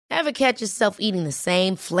Ever catch yourself eating the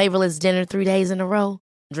same flavorless dinner 3 days in a row?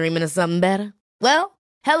 Dreaming of something better? Well,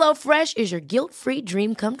 HelloFresh is your guilt-free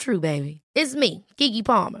dream come true, baby. It's me, Keke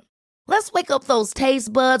Palmer. Let's wake up those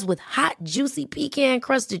taste buds with hot, juicy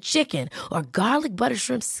pecan-crusted chicken or garlic butter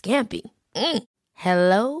shrimp scampi.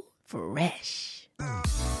 Hello Fresh.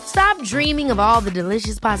 Stop dreaming of all the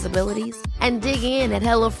delicious possibilities and dig in at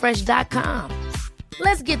HelloFresh.com.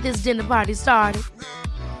 Let's get this dinner party started.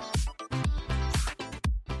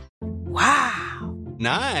 Wow.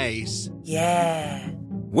 Nice. Yeah.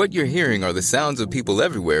 What you're hearing are the sounds of people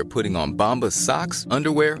everywhere putting on Bombas socks,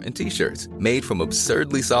 underwear, and T-shirts made from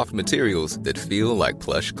absurdly soft materials that feel like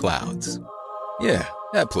plush clouds. Yeah,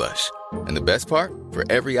 that plush. And the best part? For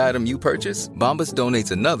every item you purchase, Bombas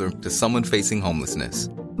donates another to someone facing homelessness.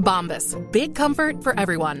 Bombas. Big comfort for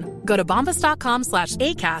everyone. Go to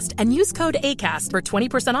bombas.com/ACAST and use code ACAST for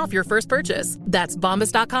 20% off your first purchase. That's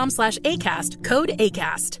bombas.com/ACAST. Code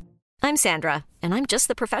ACAST. I'm Sandra, and I'm just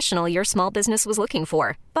the professional your small business was looking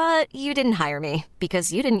for. But you didn't hire me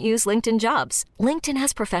because you didn't use LinkedIn Jobs. LinkedIn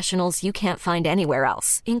has professionals you can't find anywhere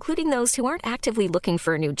else, including those who aren't actively looking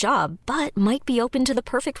for a new job, but might be open to the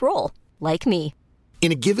perfect role, like me.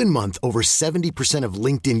 In a given month, over 70% of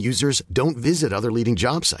LinkedIn users don't visit other leading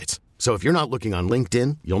job sites. So if you're not looking on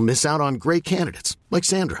LinkedIn, you'll miss out on great candidates like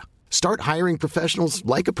Sandra. Start hiring professionals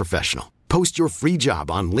like a professional. Post your free job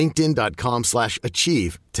on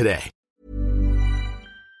linkedin.com/achieve today.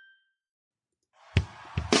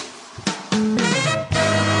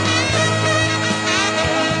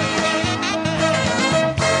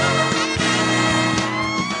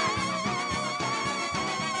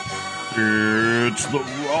 It's the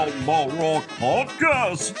Round Ball Rock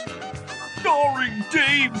Podcast, starring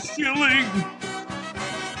Dave Schilling,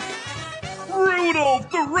 Rudolph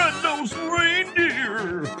the Red-Nosed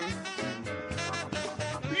Reindeer,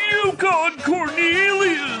 Yukon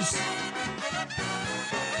Cornelius,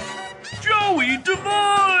 Joey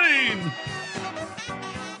Devine,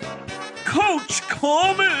 Coach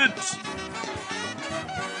Comet,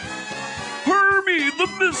 Hermie the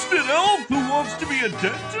Misfit Elf who wants to be a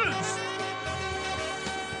dentist,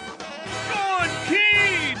 John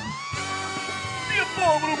Keane, the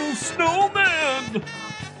Abominable Snowman,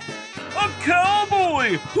 a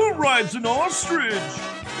cowboy who rides an ostrich,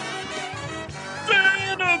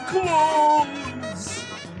 Santa Claus,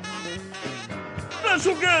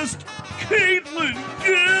 special guest Caitlin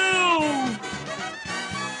Gill,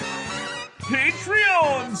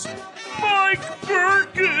 Patreons Mike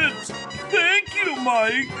Burkett, thank you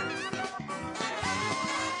Mike,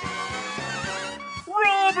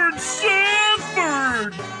 Robert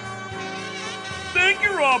Sanford, thank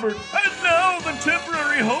you Robert, and now the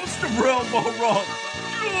temporary host of Round Ball Rock,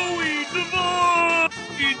 Joey Devine.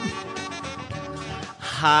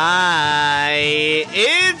 Hi,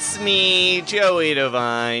 it's me, Joey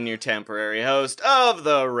Devine, your temporary host of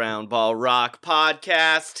the Round Ball Rock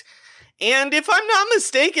podcast. And if I'm not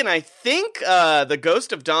mistaken, I think the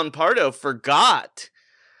Ghost of Don Pardo forgot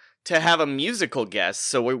to have a musical guest,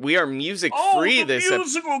 so we are music free this episode. The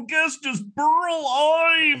musical guest is Burl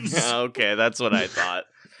Ives. Okay, that's what I thought.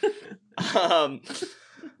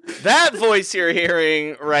 That voice you're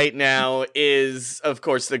hearing right now is, of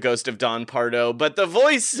course, the Ghost of Don Pardo, but the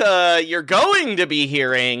voice you're going to be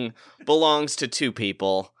hearing belongs to two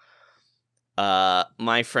people.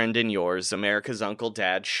 My friend and yours, America's Uncle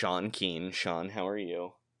Dad, Sean Keane. Sean, how are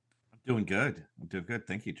you? I'm doing good.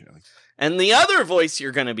 Thank you, Joey. And the other voice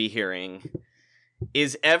you're going to be hearing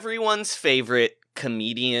is everyone's favorite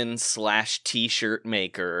comedian / t-shirt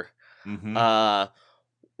maker. Mm-hmm.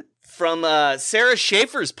 From Sarah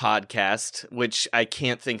Schaefer's podcast, which I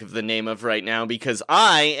can't think of the name of right now because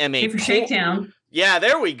I am a... Schaefer Shakedown. Yeah,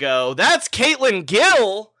 there we go. That's Caitlin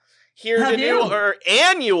Gill here to do her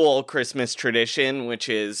annual Christmas tradition, which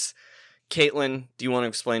is... Caitlin, do you want to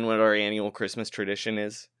explain what our annual Christmas tradition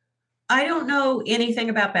is? I don't know anything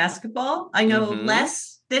about basketball. I know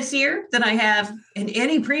less this year than I have in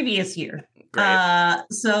any previous year.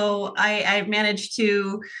 So I've managed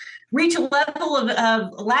to reach a level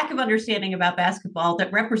of lack of understanding about basketball that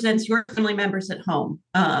represents your family members at home.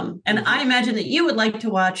 And I imagine that you would like to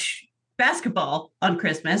watch basketball on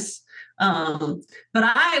Christmas. But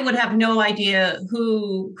I would have no idea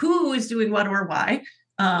who is doing what or why.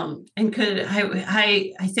 And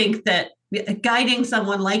I think that guiding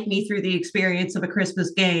someone like me through the experience of a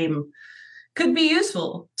Christmas game could be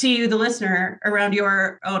useful to you, the listener, around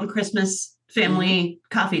your own Christmas family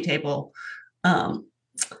coffee table.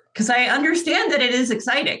 Because I understand that it is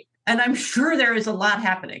exciting, and I'm sure there is a lot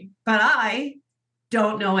happening, but I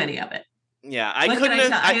don't know any of it. Yeah, I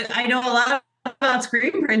know a lot about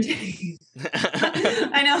screen printing.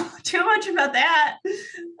 I know too much about that.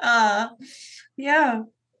 Yeah.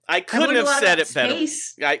 I couldn't have said it better.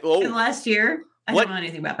 In last year, I don't know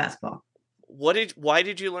anything about basketball. Why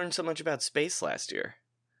did you learn so much about space last year?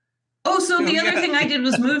 Oh, so the other thing I did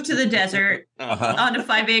was move to the desert onto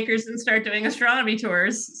 5 acres and start doing astronomy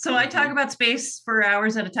tours. So I talk about space for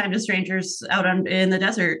hours at a time to strangers out in the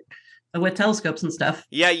desert with telescopes and stuff.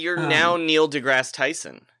 Yeah, you're now Neil deGrasse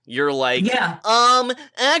Tyson. You're like,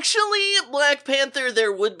 actually, Black Panther,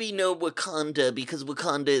 there would be no Wakanda because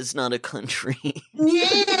Wakanda is not a country.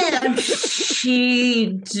 Yeah,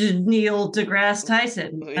 Neil deGrasse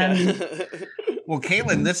Tyson. Well,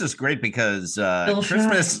 Caitlin, this is great because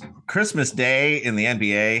Christmas Day in the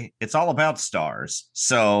NBA, it's all about stars.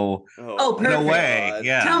 So, perfect. No way.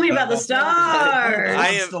 Yeah. Tell me about the stars.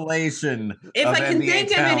 Constellation. If I can NBA think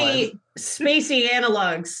talent. of any spacey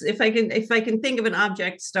analogs, if I can think of an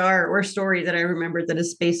object, star, or story that I remember that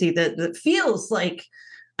is spacey that feels like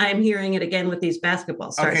I'm hearing it again with these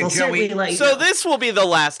basketball stars. Okay, Joey, so this will be the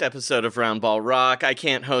last episode of Round Ball Rock. I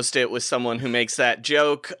can't host it with someone who makes that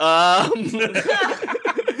joke.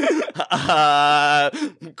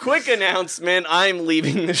 Quick announcement, I'm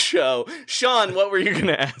leaving the show. Sean, what were you going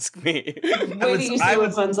to ask me? I'm going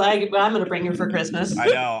to bring you for Christmas. I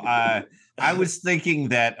know. I was thinking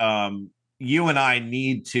that you and I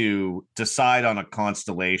need to decide on a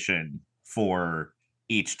constellation for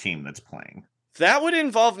each team that's playing. That would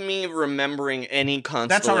involve me remembering any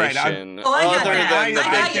constellation. That's all right. I got that. I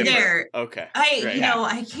got you there. Okay.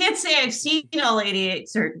 I can't say I've seen all 88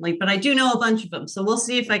 certainly, but I do know a bunch of them. So we'll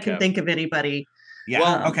see if I can think of anybody. Yeah.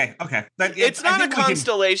 Well, okay. It's not a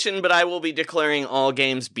constellation, but I will be declaring all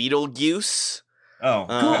games Beetlejuice. Oh,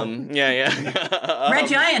 cool. Yeah. Red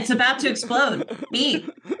Giant's about to explode. They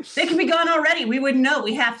could be gone already. We wouldn't know.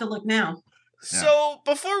 We have to look now. So,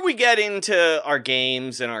 before we get into our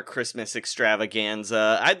games and our Christmas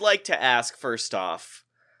extravaganza, I'd like to ask first off,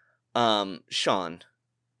 Sean,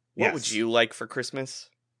 what would you like for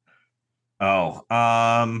Christmas? Oh,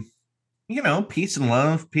 peace and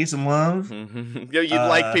love. You'd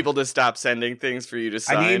like people to stop sending things for you to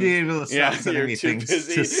sign. I need people to stop sending me things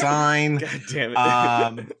to sign. God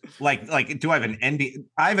damn it. Like, do I have an NBA?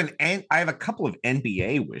 I have a couple of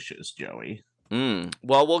NBA wishes, Joey.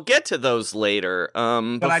 Well, we'll get to those later.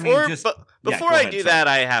 Before I do that,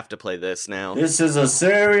 I have to play this now. This is a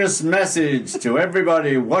serious message to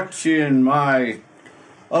everybody watching my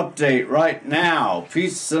update right now.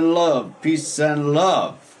 Peace and love, peace and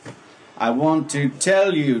love. I want to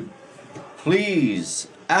tell you, please,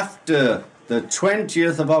 after the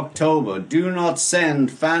 20th of October, do not send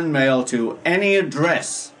fan mail to any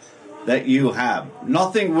address that you have.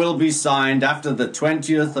 Nothing will be signed after the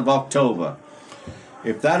 20th of October.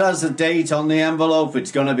 If that has a date on the envelope,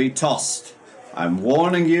 it's going to be tossed. I'm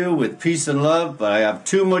warning you with peace and love, but I have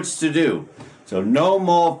too much to do. So no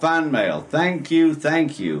more fan mail. Thank you.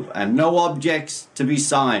 And no objects to be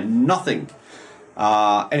signed. Nothing.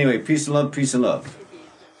 Anyway, peace and love, peace and love.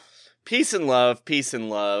 Peace and love, peace and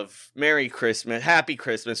love. Merry Christmas. Happy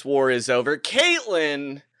Christmas. War is over.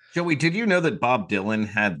 Caitlin! Joey, did you know that Bob Dylan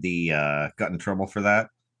had got in trouble for that?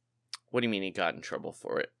 What do you mean he got in trouble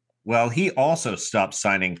for it? Well, he also stopped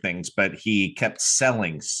signing things, but he kept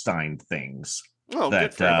selling signed things. Oh,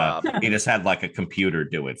 good for Bob. He just had like a computer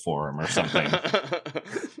do it for him or something.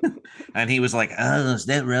 And he was like, "Oh, is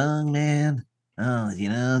that wrong, man? Oh,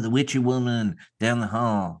 the witchy woman down the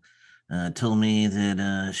hall told me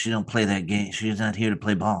that she don't play that game. She's not here to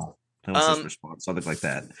play ball." That was his response, something like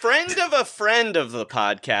that. Friend of the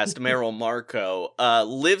podcast, Meryl Marco,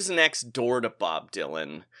 lives next door to Bob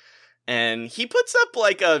Dylan. And he puts up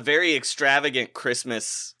like a very extravagant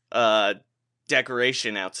Christmas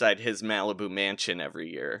decoration outside his Malibu mansion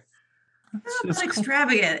every year. It's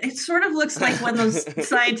extravagant. It sort of looks like when those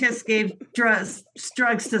scientists gave drugs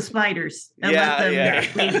to spiders and let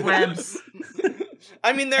them weave webs.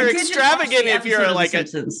 I mean, they're extravagant if you're like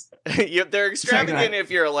they're extravagant if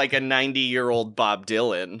you're like a 90-year-old Bob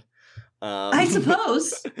Dylan. I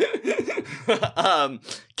suppose.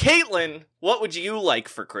 Caitlin, what would you like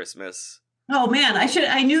for Christmas? Oh man,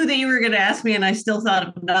 I knew that you were going to ask me and I still thought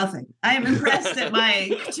of nothing. I am impressed at my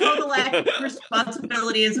total lack of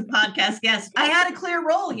responsibility as a podcast guest. I had a clear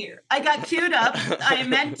role here. I got queued up. I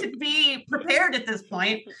meant to be prepared at this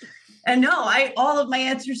point. And no, all of my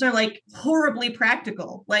answers are like horribly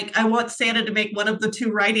practical. Like I want Santa to make one of the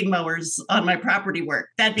 2 riding mowers on my property work.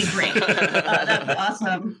 That'd be great. That'd be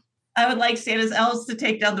awesome. I would like Santa's elves to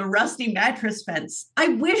take down the rusty mattress fence. I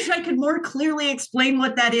wish I could more clearly explain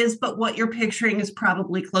what that is, but what you're picturing is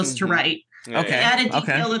probably close to right. Okay. Added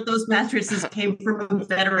detail that those mattresses came from a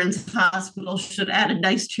veterans hospital should add a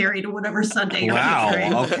nice cherry to whatever Sunday.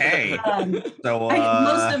 Wow. Okay. So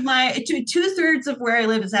most of my 2/3 of where I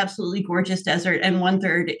live is absolutely gorgeous desert, and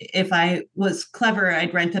 1/3, if I was clever,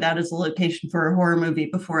 I'd rent it out as a location for a horror movie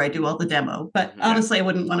before I do all the demo. But honestly, I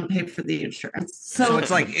wouldn't want to pay for the insurance. So it's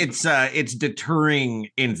like it's deterring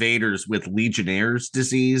invaders with Legionnaire's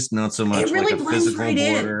disease, not so much really like a physical right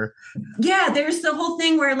border. Yeah, there's the whole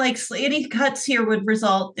thing where like any cuts here would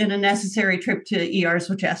result in a necessary trip to ERs,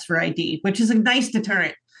 which asks for ID, which is a nice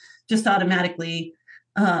deterrent, just automatically.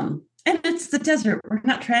 And it's the desert. We're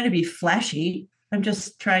not trying to be flashy. I'm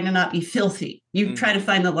just trying to not be filthy. You try to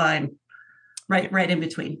find the line right in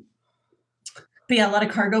between. But yeah, a lot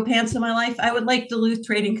of cargo pants in my life. I would like Duluth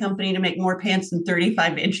Trading Company to make more pants than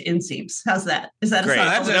 35-inch inseams. How's that? Is that great?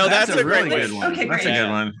 That's a really good one. Okay, that's great. a good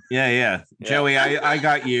one. Yeah. Joey, I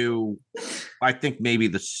got you, I think maybe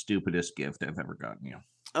the stupidest gift I've ever gotten you.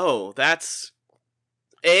 Oh, that's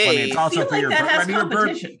it's also for your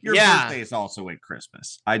competition. Your birthday is also at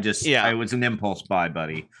Christmas. It was an impulse buy,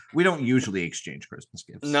 buddy. We don't usually exchange Christmas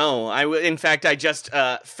gifts. No, in fact, I just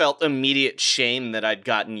felt immediate shame that I'd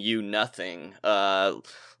gotten you nothing.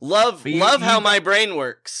 Love how my brain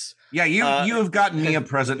works. Yeah, you have gotten me a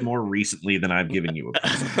present more recently than I've given you a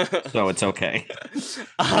present, so it's okay. It's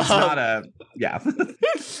not a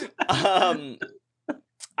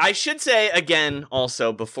I should say again,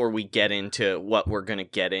 also, before we get into what we're going to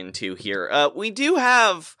get into here, we do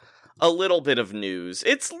have a little bit of news.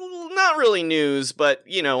 It's not really news, but,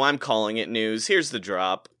 I'm calling it news. Here's the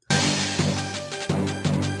drop.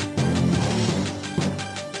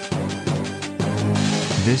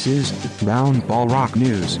 This is Round Ball Rock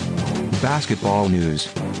News. Basketball news.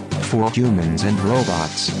 For humans and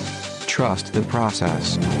robots. Trust the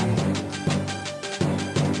process.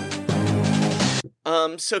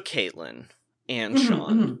 So Caitlin and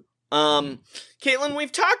Sean. Caitlin,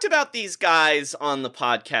 we've talked about these guys on the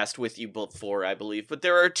podcast with you before, I believe, but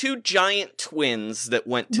there are two giant twins that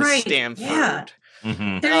went to Stanford. Yeah.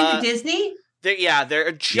 Mm-hmm. They're into Disney?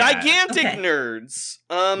 They're gigantic nerds.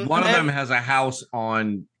 One of them has a house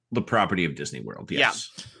on the property of Disney World, yes.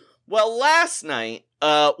 Yeah. Well, last night,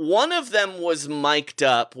 one of them was mic'd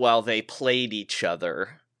up while they played each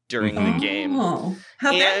other during the game. Oh,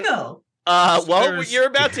 how'd that go? Well, you're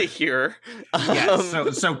about to hear.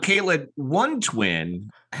 So Caitlin, one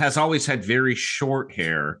twin has always had very short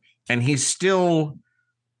hair, and he's still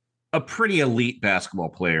a pretty elite basketball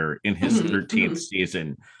player in his 13th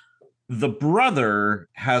season. The brother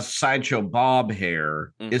has Sideshow Bob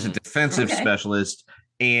hair, is a defensive specialist,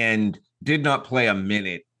 and did not play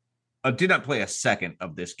a second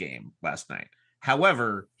of this game last night.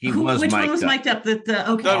 However, which one was mic'd up?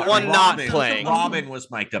 The one not playing. Robin was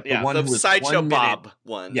mic'd up. The one who was Sideshow Bob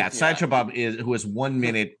one. Yeah, Sideshow Bob who is 1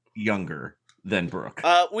 minute younger than Brooke.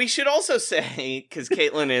 We should also say, because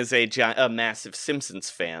Caitlin is a massive Simpsons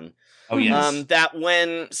fan. Oh yes. That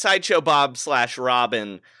when Sideshow Bob /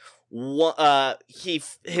 Robin,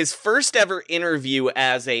 his first ever interview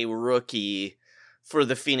as a rookie for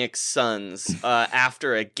the Phoenix Suns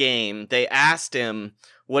after a game, they asked him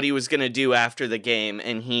what he was going to do after the game,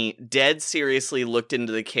 and he dead seriously looked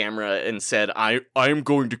into the camera and said, I am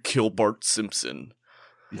going to kill Bart Simpson.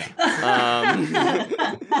 I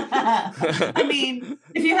mean,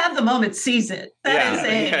 if you have the moment, seize it.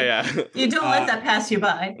 You don't let that pass you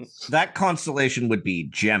by. That constellation would be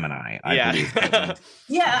Gemini, I believe.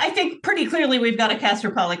 Yeah, I think pretty clearly we've got a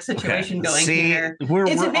Castor Pollux situation going here.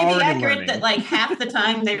 Is it maybe accurate learning. that like half the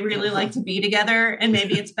time they really like to be together, and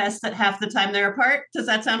maybe it's best that half the time they're apart? Does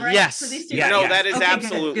that sound right? Yes. For these two? Yeah, no, that is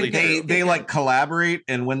absolutely good. true. They like collaborate,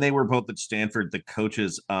 and when they were both at Stanford, the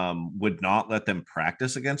coaches would not let them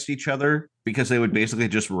practice against each other because they would basically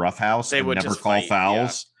just roughhouse and never call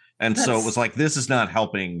fouls. Yeah. And so it was like, this is not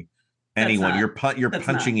helping anyone. You're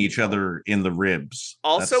punching each other in the ribs.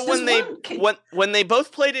 Also, when they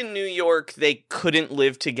both played in New York, they couldn't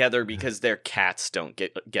live together because their cats don't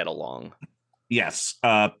get along. Yes,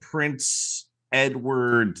 Prince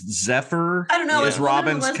Edward Zephyr. I don't know. Is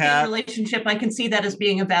Robin's cat relationship? I can see that as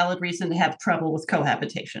being a valid reason to have trouble with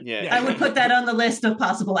cohabitation. Yeah. I would put that on the list of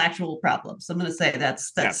possible actual problems. I'm going to say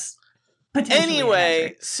that's potentially.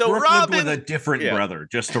 Anyway, so Brooke Robin lived with a different brother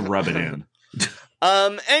just to rub it in.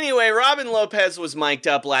 Anyway, Robin Lopez was mic'd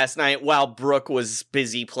up last night while Brooke was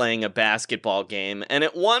busy playing a basketball game, and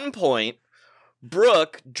at one point,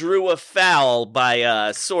 Brooke drew a foul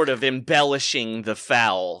by sort of embellishing the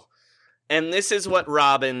foul. And this is what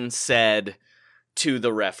Robin said to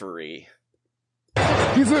the referee.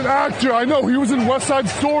 He's an actor. I know. He was in West Side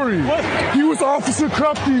Story. What? He was Officer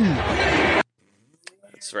Crafty.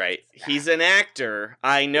 That's right. He's an actor.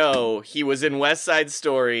 I know. He was in West Side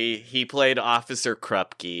Story. He played Officer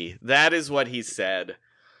Krupke. That is what he said.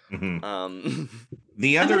 Mm-hmm. I'm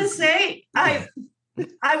going to say, I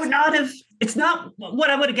would not have, it's not what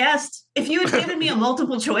I would have guessed. If you had given me a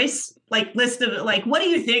multiple choice, list of, what do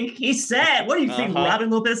you think he said? What do you think Robin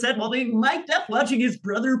Lopez said while being mic'd up watching his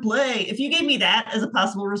brother play? If you gave me that as a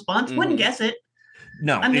possible response, wouldn't guess it.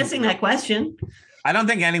 No. I'm missing that question. I don't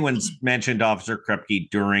think anyone's mentioned Officer Krupke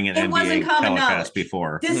during an NBA telecast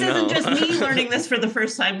before. This isn't just me learning this for the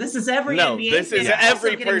first time. This is every NBA. This is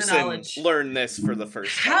every person learned this for the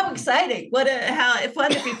first time. How exciting! How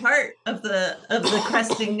fun to be part of the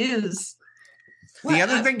cresting news. The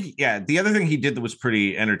other thing he did that was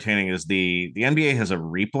pretty entertaining is the NBA has a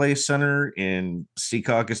replay center in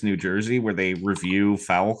Secaucus, New Jersey, where they review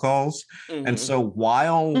foul calls. Mm-hmm. And so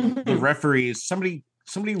while the referees, somebody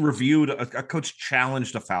reviewed, a coach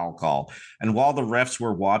challenged a foul call. And while the refs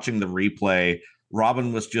were watching the replay,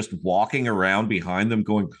 Robin was just walking around behind them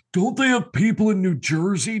going, don't they have people in New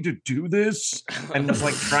Jersey to do this? And was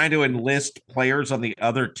trying to enlist players on the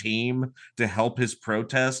other team to help his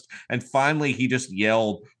protest. And finally, he just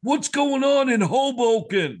yelled, what's going on in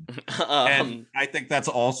Hoboken? And I think that's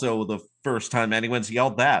also the first time anyone's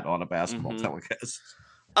yelled that on a basketball telecast.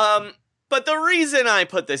 But the reason I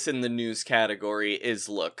put this in the news category is,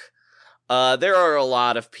 look, there are a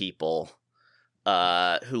lot of people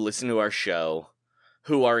who listen to our show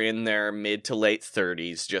who are in their mid to late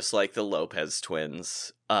 30s, just like the Lopez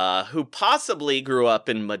twins, who possibly grew up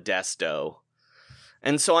in Modesto.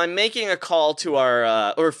 And so I'm making a call to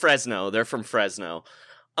or Fresno. They're from Fresno.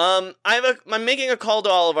 I'm making a call to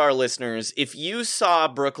all of our listeners. If you saw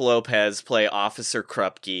Brooke Lopez play Officer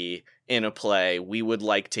Krupke in a play, we would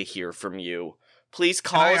like to hear from you. Please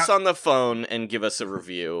call us on the phone and give us a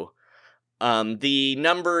review. The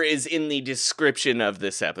number is in the description of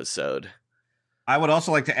this episode. I would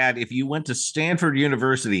also like to add, if you went to Stanford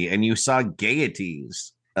University and you saw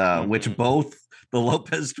Gaieties, which both the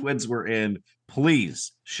Lopez twins were in,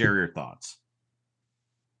 please share your thoughts.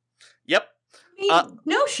 Yep.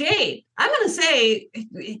 No shade. I'm going to say,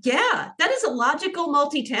 that is a logical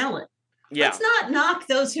multi-talent. Yeah. Let's not knock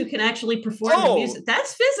those who can actually perform the music.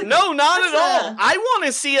 That's physical. No, not at all. I want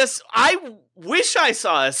to see us. I wish I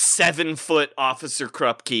saw a 7-foot Officer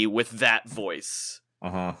Krupke with that voice.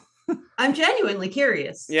 I'm genuinely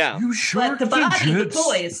curious. Yeah. You sure? But the body, the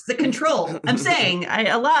poise, the control. I'm saying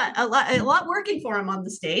a lot working for him on the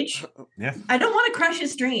stage. Yeah. I don't want to crush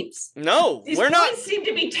his dreams. No, These we're boys not. Seem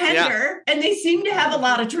to be tender, and they seem to have a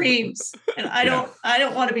lot of dreams. And I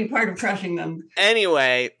don't want to be part of crushing them.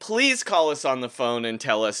 Anyway, please call us on the phone and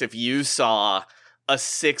tell us if you saw a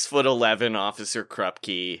 6'11" Officer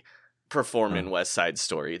Krupke perform in West Side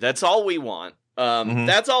Story. That's all we want.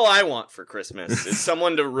 That's all I want for Christmas is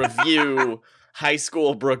someone to review high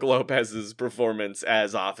school Brooke Lopez's performance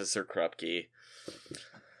as Officer Krupke.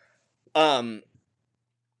 All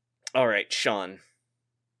right, Sean,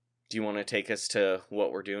 do you want to take us to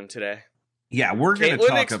what we're doing today? Yeah, we're going to talk.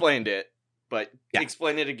 Caitlin explained it, but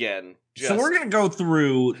explain it again. So we're going to go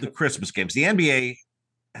through the Christmas games. The NBA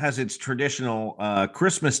has its traditional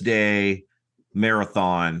Christmas Day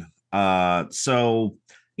marathon. So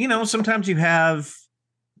sometimes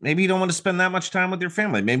maybe you don't want to spend that much time with your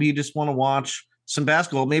family. Maybe you just want to watch some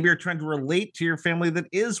basketball. Maybe you're trying to relate to your family that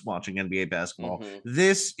is watching NBA basketball.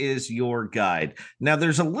 This is your guide. Now,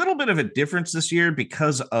 there's a little bit of a difference this year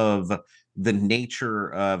because of the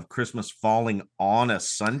nature of Christmas falling on a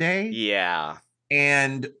Sunday. Yeah.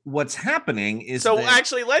 And what's happening is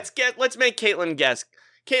actually, let's make Caitlin guess.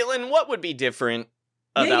 Caitlin, what would be different?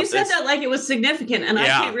 You said that like it was significant, and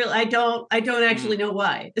I don't actually know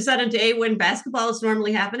why. Is that a day when basketball is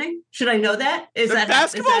normally happening? Should I know that?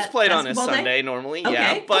 Basketball's played on a Sunday normally,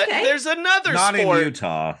 but there's another not sport in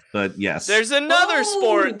Utah, but yes, there's another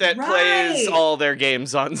sport that plays all their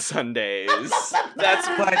games on Sundays. That's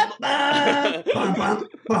but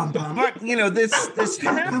this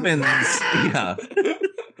happens. Yeah.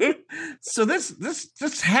 So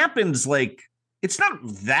this happens like. It's not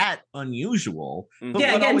that unusual.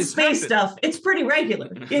 Again, space stuff. It's pretty regular.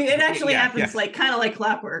 It actually happens kind of like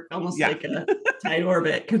clockwork, almost like a tight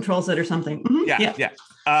orbit controls it or something.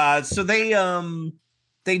 So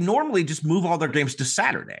they normally just move all their games to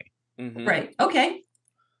Saturday. Right. Okay.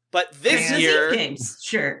 But this year, games,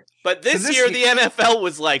 sure. But this year, the NFL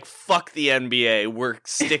was like, "Fuck the NBA. We're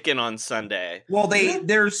sticking on Sunday." Well,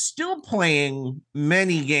 they're still playing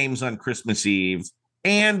many games on Christmas Eve.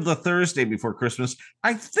 And the Thursday before Christmas,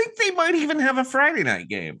 I think they might even have a Friday night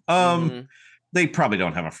game. They probably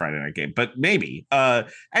don't have a Friday night game, but maybe.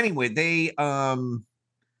 Anyway,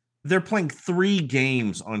 they're playing 3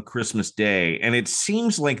 games on Christmas Day, and it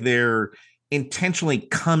seems like they're intentionally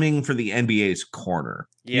coming for the NBA's corner.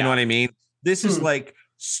 Yeah. You know what I mean? This is like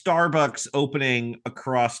Starbucks opening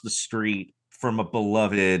across the street from a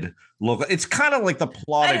beloved local. It's kind of like the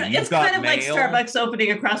plot of It's kind of like Starbucks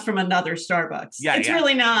opening across from another Starbucks. Yeah, it's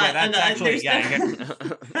really not. Yeah, that's actually,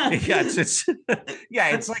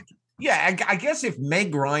 it's like, I guess if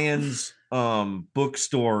Meg Ryan's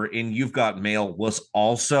bookstore in You've Got Mail was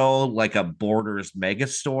also like a Borders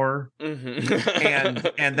megastore,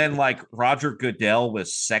 and then like Roger Goodell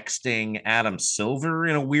was sexting Adam Silver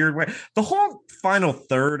in a weird way. The whole final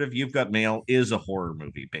third of You've Got Mail is a horror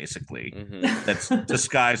movie, basically, that's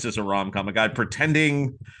disguised as a rom-com. A guy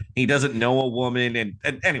pretending he doesn't know a woman, and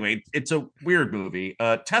anyway, it's a weird movie.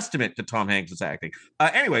 Testament to Tom Hanks' acting.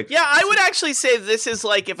 Anyway, I would actually say this is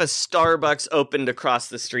like if a Starbucks opened across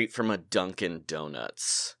the street from a Dunkin'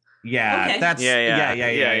 Donuts. Yeah, Okay. that's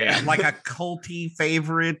Yeah. like a culty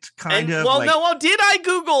favorite kind of. Did I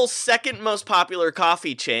Google second most popular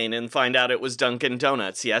coffee chain and find out it was Dunkin'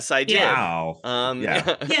 Donuts? Yes, I did. Wow.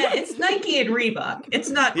 Yeah, it's Nike and Reebok.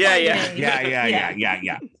 It's not. Yeah.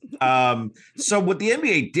 So what the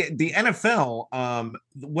NBA did, the NFL,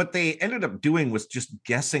 what they ended up doing was just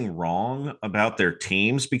guessing wrong about their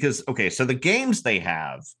teams because, so the games they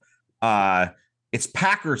have, it's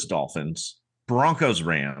Packers, Dolphins, Broncos,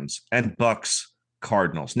 Rams, and Bucks,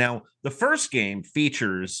 Cardinals. Now, the first game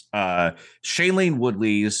features Shailene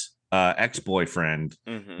Woodley's ex-boyfriend,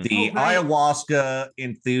 the ayahuasca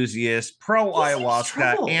enthusiast,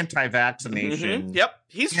 pro-ayahuasca, anti-vaccination. Yep,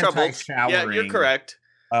 he's troubled. Yeah, you're correct.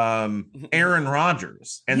 Aaron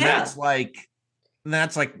Rodgers, and that's like,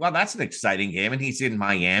 well, that's an exciting game, and he's in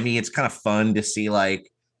Miami. It's kind of fun to see like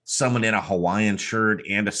someone in a Hawaiian shirt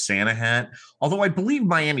and a Santa hat. Although I believe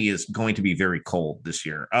Miami is going to be very cold this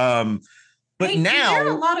year. But now there are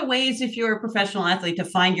a lot of ways if you're a professional athlete to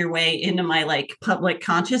find your way into my like public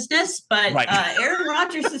consciousness. But Aaron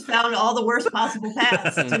Rodgers has found all the worst possible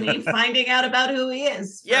paths to me finding out about who he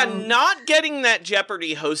is. Yeah, not getting that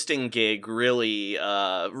Jeopardy hosting gig really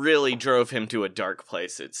drove him to a dark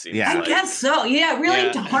place, it seems. I guess so. Yeah,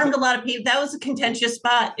 really harmed a lot of people. That was a contentious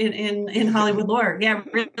spot in Hollywood lore. Yeah,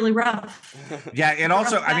 really rough. Yeah, and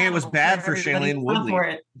also, I mean, it was bad for Shailene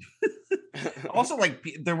Woodley. Also, like,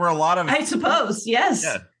 there were a lot of... I suppose, yes.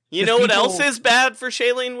 Yeah. You know what else is bad for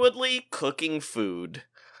Shailene Woodley? Cooking food.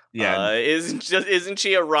 Yeah. Isn't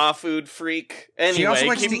she a raw food freak? Anyway, she also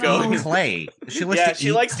likes to eat clay. She likes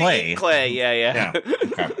to eat clay. Yeah.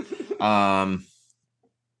 Okay. I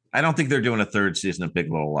don't think they're doing a third season of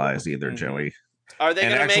Big Little Lies either, Joey. Are they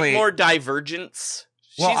going to make more Divergents?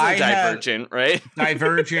 She's a Divergent, right?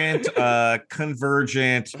 Divergent,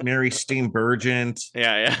 Convergent, Mary Steenburgent.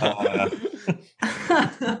 Yeah.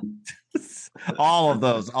 All of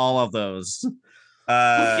those.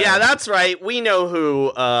 Yeah, that's right. We know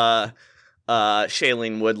who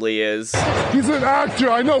Shailene Woodley is. He's an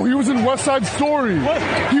actor. I know. He was in West Side Story.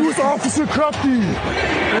 He was Officer Crafty.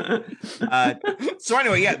 So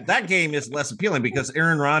anyway, that game is less appealing because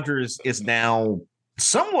Aaron Rodgers is now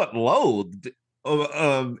somewhat loathed.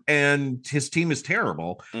 And his team is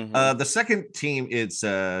terrible. The second team is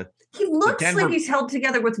he looks like he's held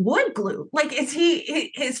together with wood glue. Like, is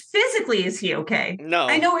he okay? No,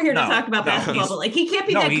 I know we're here to talk about basketball, but like he can't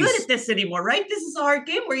be that good at this anymore, right? This is a hard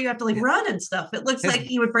game where you have to like run and stuff. It looks like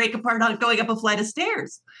he would break apart on going up a flight of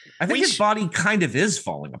stairs. I think his body kind of is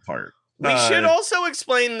falling apart. We should also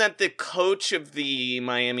explain that the coach of the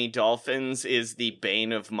Miami Dolphins is the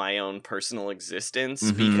bane of my own personal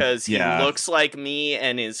existence because he looks like me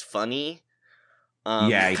and is funny.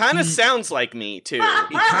 Kind of sounds like me too.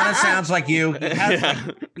 He kind of sounds like you.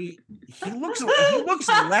 He looks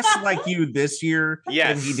less like you this year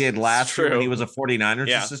than he did last year when he was a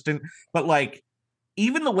 49ers assistant. But like,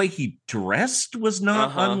 even the way he dressed was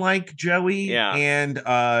not unlike Joey. Yeah. And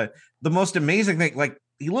the most amazing thing, like,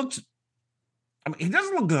 he looks. I mean, he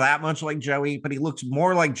doesn't look that much like Joey, but he looks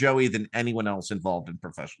more like Joey than anyone else involved in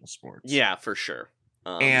professional sports. Yeah, for sure.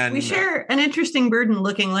 And we share an interesting burden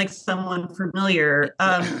looking like someone familiar.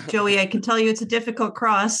 Joey, I can tell you it's a difficult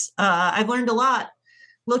cross. I've learned a lot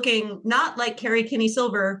looking not like Carrie Kinney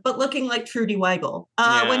Silver, but looking like Trudy Weigel.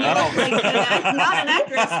 When you look like not an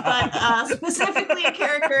actress, but specifically a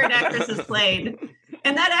character an actress has played.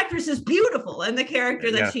 And that actress is beautiful. And the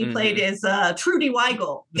character that she played is Trudy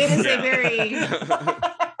Weigel. It is a very,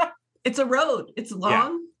 it's a road. It's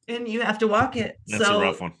long and you have to walk it. That's a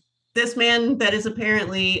rough one. This man that is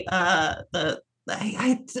apparently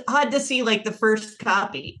it's odd to see like the first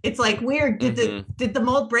copy. It's like weird. Did the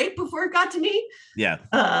mold break before it got to me? Yeah.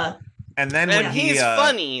 then And when he's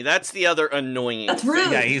funny. That's the other annoying That's thing.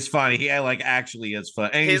 rude. Yeah, he's funny. He like actually is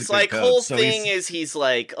fun. And he's His a good like coach, whole so thing is he's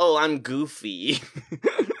like, oh, I'm goofy.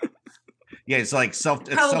 yeah, it's like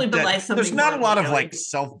Probably belies something There's not a horrible, lot of Joey. like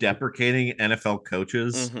self-deprecating NFL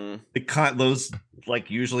coaches. Mhm. Those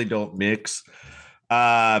like usually don't mix.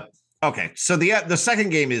 Okay, so the second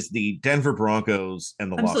game is the Denver Broncos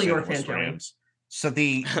and the I'm Los still your Angeles fan, Joey. Rams. So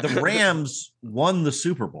the Rams won the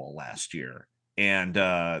Super Bowl last year, and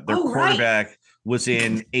their Oh, right. quarterback was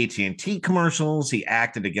in AT&T commercials. He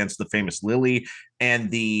acted against the famous Lily,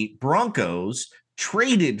 and the Broncos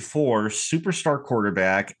traded for superstar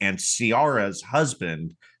quarterback and Ciara's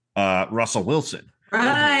husband, Russell Wilson.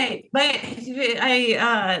 Right.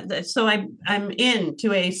 So I'm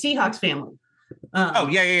into a Seahawks family.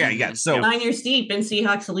 Yeah. So 9 years deep in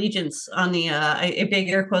Seahawks allegiance on the a big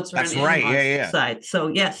air quotes around That's right. Yeah. side. So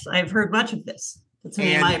yes, I've heard much of this. That's a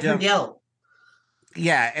name I've heard yelled.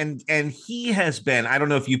 Yeah, and he has been, I don't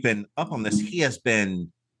know if you've been up on this, he has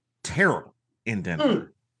been terrible in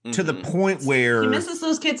Denver to the point where He misses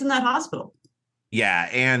those kids in that hospital. Yeah,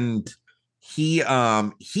 and he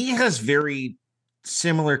has very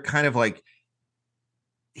similar kind of like,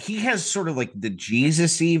 he has sort of like the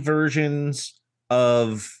Jesus-y versions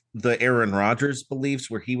of the Aaron Rodgers beliefs,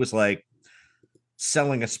 where he was like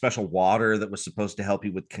selling a special water that was supposed to help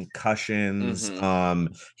you with concussions.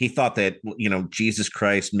 He thought that, Jesus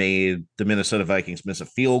Christ made the Minnesota Vikings miss a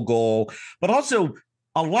field goal, but also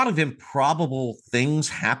a lot of improbable things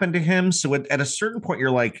happened to him. So at a certain point,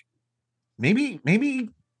 you're like, maybe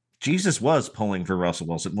Jesus was pulling for Russell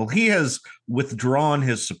Wilson. Well, he has withdrawn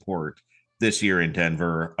his support this year in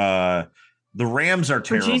Denver. The Rams are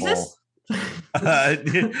terrible. Jesus?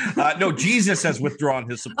 No, Jesus has withdrawn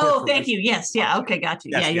his support. Oh, thank you. Yes. Yeah. Okay. Got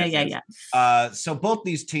you. Yes, Yeah. So both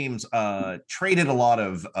these teams traded a lot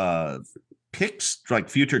of picks, like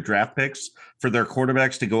future draft picks, for their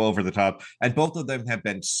quarterbacks to go over the top. And both of them have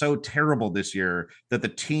been so terrible this year that the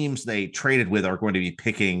teams they traded with are going to be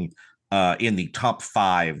picking in the top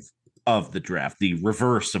 5 of the draft, the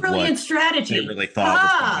reverse of Brilliant what strategy. they really thought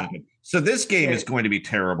was going to happen. So this game is going to be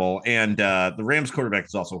terrible, and the Rams quarterback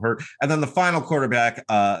is also hurt. And then the final quarterback,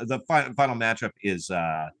 the final matchup is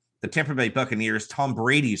the Tampa Bay Buccaneers, Tom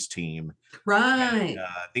Brady's team, right? And,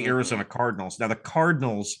 the Arizona Cardinals. Now the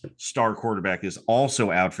Cardinals' star quarterback is also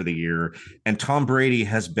out for the year, and Tom Brady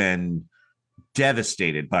has been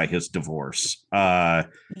devastated by his divorce.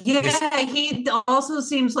 He also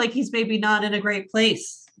seems like he's maybe not in a great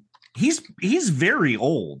place. He's very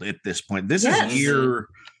old at this point. This is year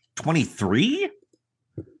 23.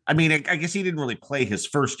 I mean, I guess he didn't really play his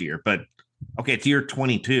first year, but okay, it's year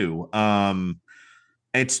 22.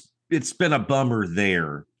 It's been a bummer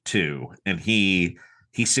there too, and he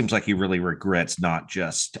seems like he really regrets not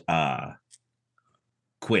just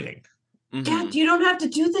quitting. Dad, you don't have to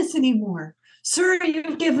do this anymore, sir.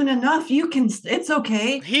 You've given enough. You can. It's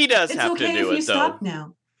okay. He does it's have okay to do if it you though. Stop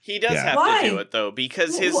now. He does have Why? to do it though,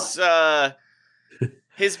 because his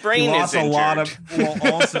brain He lost is injured. a lot of.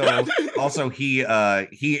 Well, also he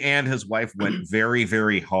and his wife went very,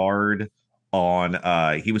 very hard on.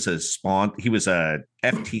 He was a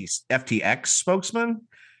FTX spokesman,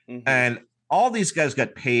 and all these guys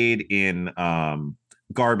got paid in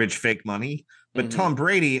garbage, fake money. But Tom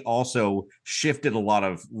Brady also shifted a lot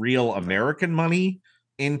of real American money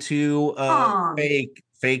into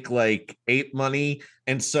fake like ape money.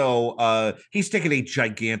 And so he's taking a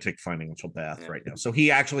gigantic financial bath right now. So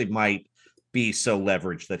he actually might be so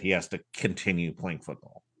leveraged that he has to continue playing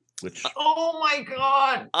football. Which oh my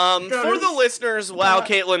god! For the listeners, while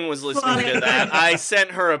Caitlin was listening to that, I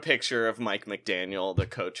sent her a picture of Mike McDaniel, the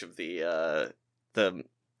coach of the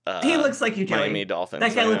he looks like you, Joey. Miami Dolphins.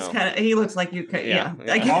 That guy looks kind of. He looks like you. Yeah.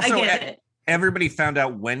 I get it. Everybody found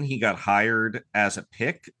out when he got hired as a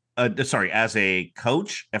as a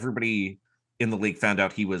coach. Everybody in the league found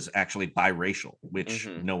out he was actually biracial, which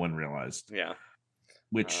no one realized. Yeah.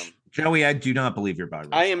 Which Joey, I do not believe you're biracial.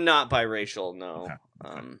 I am not biracial. No.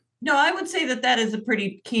 Okay. No, I would say that is a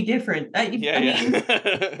pretty key difference.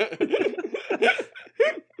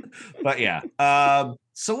 But yeah.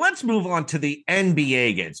 So let's move on to the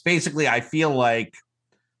NBA games. Basically, I feel like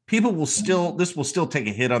this will still take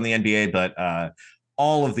a hit on the NBA, but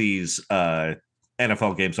all of these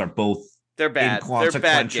NFL games are both they're bad.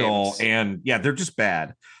 Inconsequential, and they're just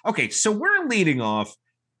bad. Okay, so we're leading off.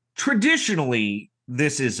 Traditionally,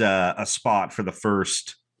 this is a spot for the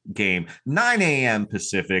first game, 9 a.m.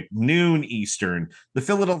 Pacific, noon Eastern. The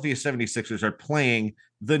Philadelphia 76ers are playing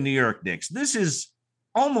the New York Knicks. This is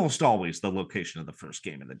almost always the location of the first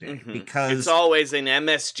game of the day because it's always in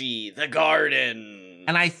MSG, the Garden.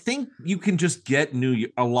 And I think you can just get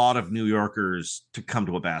a lot of New Yorkers to come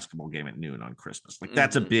to a basketball game at noon on Christmas. Like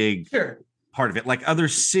that's a big part of it. Like other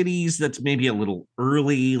cities, that's maybe a little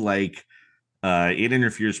early. Like it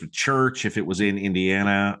interferes with church if it was in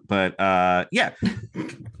Indiana, but yeah.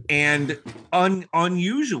 And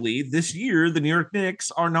unusually this year, the New York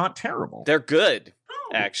Knicks are not terrible. They're good,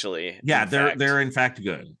 actually. Yeah, they're in fact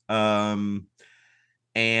good.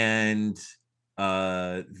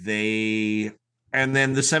 And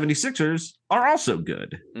then the 76ers are also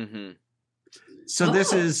good. So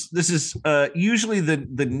this is usually the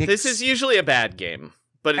Knicks. This is usually a bad game,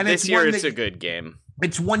 but this year it's a good game.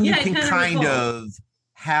 It's one you can kind of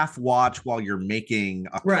half watch while you're making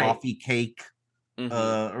a coffee cake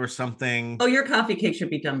or something. Oh, your coffee cake should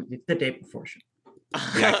be done the day before.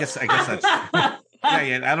 Yeah, I guess that's yeah.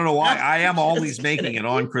 I don't know why I am always making it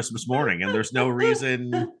on Christmas morning, and there's no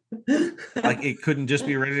reason like it couldn't just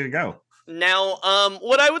be ready to go. Now,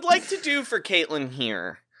 what I would like to do for Caitlin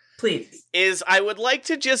here, please, is I would like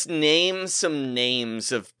to just name some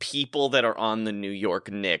names of people that are on the New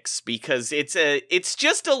York Knicks, because it's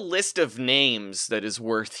just a list of names that is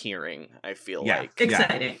worth hearing, I feel like.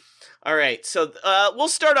 Exciting. All right, so we'll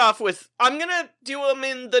start off with, I'm going to do them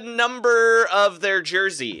in the number of their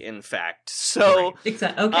jersey, in fact. So, great.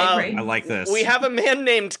 Great. I like this. We have a man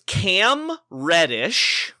named Cam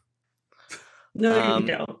Reddish. No, you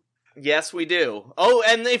don't. Yes, we do. Oh,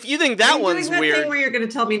 and if you think that one's weird, thing where you're going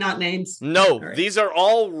to tell me not names. No, these are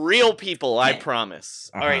all real people. I promise.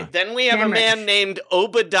 All right, then we have a man named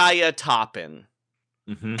Obadiah Toppin.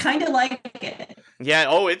 Kind of like it. Yeah.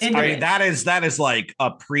 Oh, it's. I mean, that is like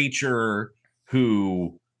a preacher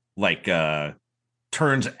who like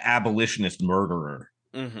turns abolitionist murderer.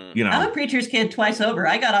 You know, I'm a preacher's kid twice over.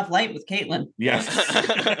 I got off light with Caitlin. Yes.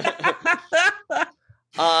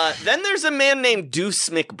 Then there's a man named Deuce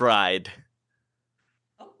McBride.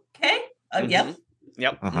 Okay. Yep.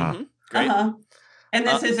 Yep. Great. And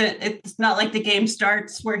this it's not like the game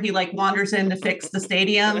starts where he like wanders in to fix the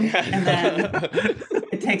stadium and then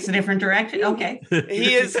it takes a different direction. Okay.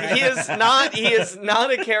 He is not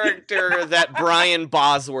a character that Brian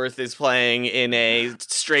Bosworth is playing in a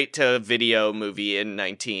straight to video movie in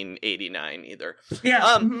 1989 either.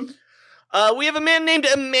 Yeah. We have a man named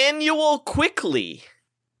Emmanuel Quickly.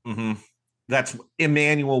 That's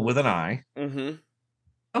Emmanuel with an I.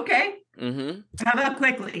 Okay. How about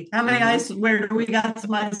Quickly? How many eyes? Where do we got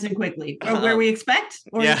some eyes in Quickly? Or where we expect?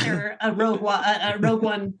 Or is there a Rogue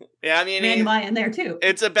One? Yeah, I mean, Emmanuel in there too.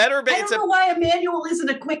 It's a better. I don't know why Emmanuel isn't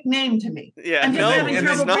a quick name to me. Yeah, I'm just having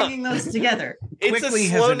trouble bringing those together. It's Quickly a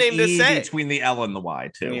slow has an name to E say between the L and the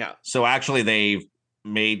Y too. Yeah. So actually, they've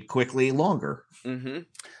made Quickly longer. We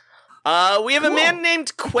have a man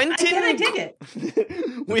named Quentin. I dig it.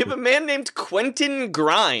 We have a man named Quentin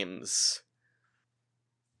Grimes.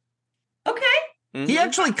 Okay. He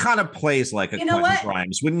actually kind of plays like a You know Quentin what?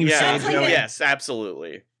 Grimes, wouldn't you Yeah. say, Joey? Yes,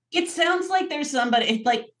 absolutely. It sounds like there's somebody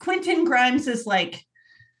like Quentin Grimes is like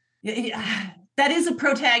that is a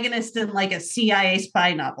protagonist in like a CIA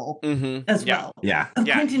spy novel as well. Yeah.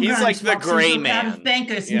 Quentin He's Grimes like the walks gray into a crowd man. of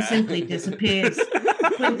bankers and simply disappears.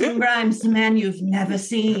 Quentin Grimes, the man you've never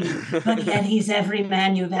seen, but yet he's every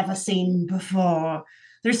man you've ever seen before.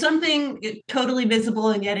 There's something totally visible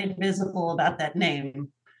and yet invisible about that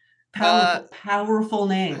name. Powerful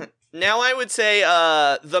name. Now I would say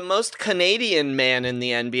the most Canadian man in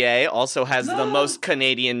the NBA also has the most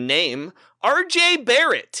Canadian name, RJ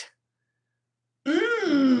Barrett.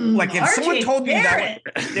 Like if someone RJ told me Barrett.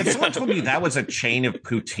 that was a chain of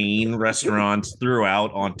poutine restaurants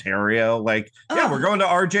throughout Ontario, like we're going to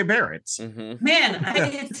RJ Barrett's. Man,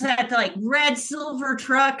 it's that like red silver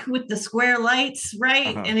truck with the square lights,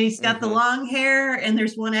 right? And he's got the long hair, and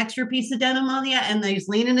there's one extra piece of denim on the and he's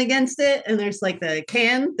leaning against it, and there's like the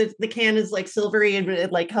can. The can is like silvery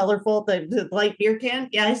and like colorful. The light beer can.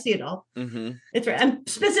 Yeah, I see it all. It's right. I'm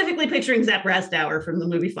specifically picturing Zach Brassdower from the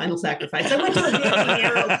movie Final Sacrifice. I went to a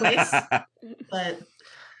narrow place, but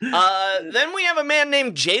then we have a man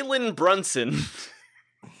named Jalen Brunson.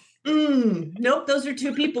 Nope, those are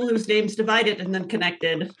two people whose names divided and then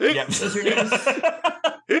connected. Yep. Those are names.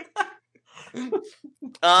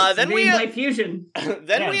 Then we have fusion.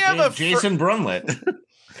 Then we have Jason Brunlett.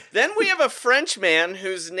 Then we have a French man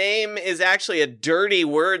whose name is actually a dirty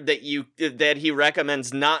word that he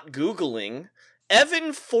recommends not Googling.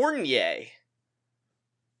 Evan Fournier.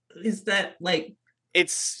 Is that like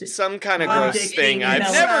it's some kind of gross thing? I've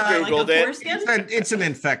never Googled it. It's an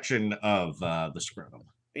infection of the scrotum.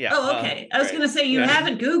 Yeah. Oh, okay. I was right. going to say you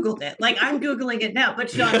haven't Googled it. Like I'm Googling it now, but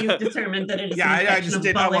Sean, you've determined that it is. Yeah, an I just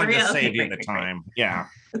did. I wanted to okay, save you great, the great, time. Yeah.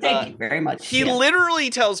 great. Thank you very much. He literally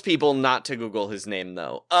tells people not to Google his name,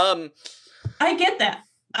 though. I get that.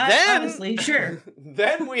 Honestly, sure.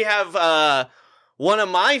 Then we have one of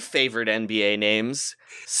my favorite NBA names,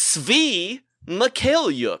 Svi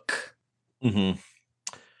Mikhailiuk. Mm-hmm.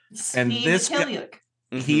 And Svi this guy, Mikhailiuk.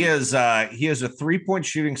 he is a 3-point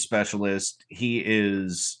shooting specialist. He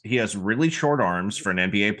has really short arms for an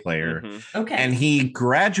NBA player. Okay. And he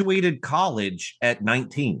graduated college at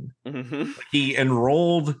 19. He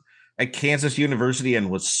enrolled at Kansas University and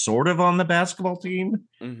was sort of on the basketball team.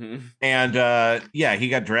 And he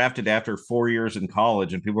got drafted after 4 years in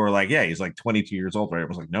college, and people were like, yeah, he's like 22 years old, right? I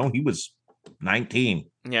was like, no, he was 19.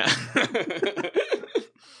 Yeah.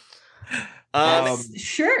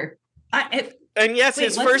 Sure. And yes, Wait,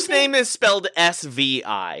 his what's first his name? name is spelled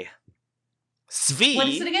S-V-I. Svi What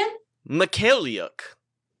is it again? Mikhailiuk.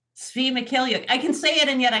 Svi Mikhailiuk. I can say it,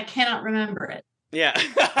 and yet I cannot remember it. Yeah.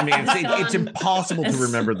 I mean, it's impossible to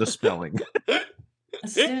remember the spelling.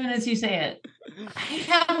 As soon as you say it. I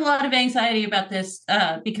have a lot of anxiety about this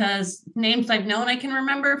because names I've known I can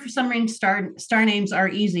remember. For some reason, star names are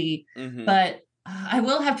easy, but I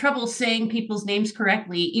will have trouble saying people's names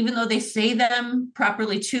correctly, even though they say them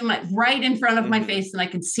properly right in front of my face, and I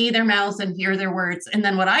can see their mouths and hear their words. And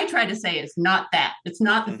then what I try to say is not that. It's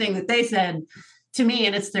not the thing that they said to me,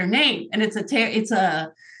 and it's their name, and it's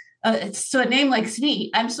a name like Svi.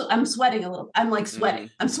 I'm sweating a little. I'm like sweating.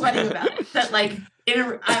 I'm sweating about it. That like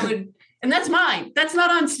I would, and that's mine. That's not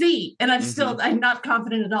on Svi, and I'm not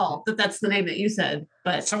confident at all that that's the name that you said.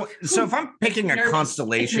 But so if I'm picking a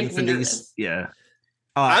constellation for these,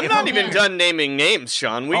 I'm not even done naming names,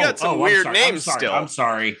 Sean. We got some weird names still. I'm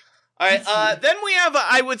sorry. All right. Then we have,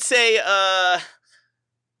 I would say, I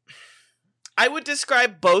would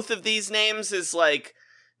describe both of these names as like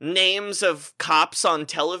names of cops on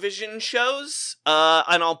television shows,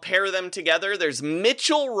 and I'll pair them together. There's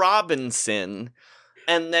Mitchell Robinson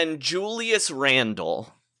and then Julius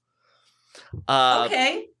Randle.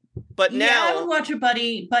 Okay. But now I would watch a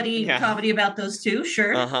buddy comedy about those two.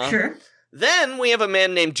 Sure, sure. Then we have a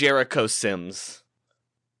man named Jericho Sims.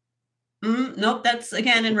 Nope, that's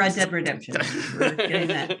again in Red Dead Redemption. We're getting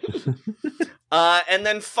that. And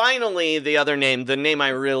then finally, the other name, the name I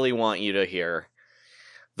really want you to hear.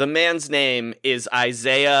 The man's name is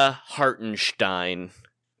Isaiah Hartenstein.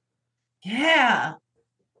 Yeah.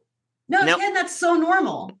 No, again, that's so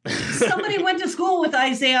normal. Somebody went to school with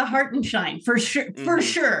Isaiah Hartenstein, for sure. For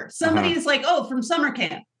sure. Somebody is like, oh, from summer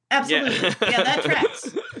camp. Absolutely. Yeah, that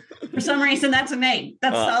tracks. For some reason, that's a name.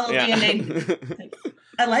 That's solidly a name.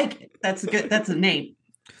 I like it. That's good. That's a name.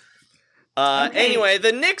 Anyway,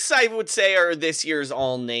 the Knicks, I would say, are this year's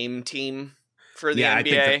all-name team for the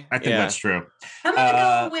NBA. I think that's true. I'm going to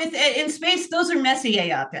go with, in space, those are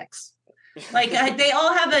Messier picks. Like, they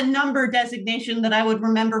all have a number designation that I would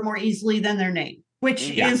remember more easily than their name, which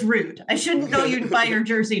is rude. I shouldn't know you by your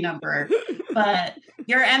jersey number, but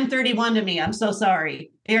you're M31 to me. I'm so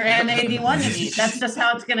sorry. You're M81 to me. That's just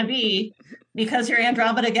how it's going to be. Because you're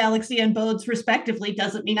Andromeda Galaxy and Bodes, respectively,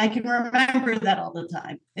 doesn't mean I can remember that all the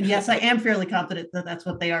time. And yes, I am fairly confident that that's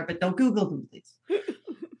what they are, but don't Google them, please.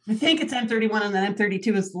 I think it's M31, and then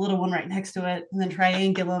M32 is the little one right next to it. And then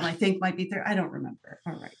Triangulum, I think, might be there. I don't remember.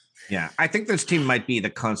 All right. Yeah, I think this team might be the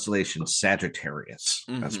constellation Sagittarius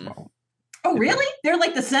as well. Oh, really? They're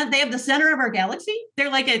like they have the center of our galaxy?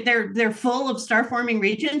 They're like they're full of star forming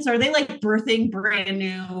regions? Are they like birthing brand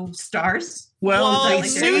new stars? Well,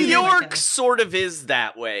 New York sort of is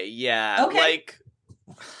that way. Yeah. Okay.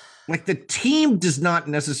 Like the team does not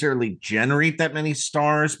necessarily generate that many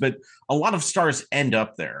stars, but a lot of stars end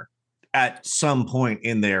up there at some point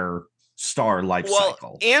in their star life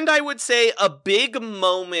cycle. And I would say a big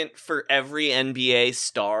moment for every NBA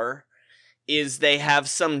star is they have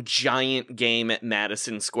some giant game at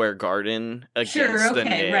Madison Square Garden against the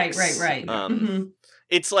Knicks. Right.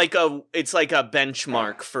 It's like a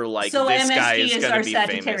benchmark for like so this MSG guy is going to be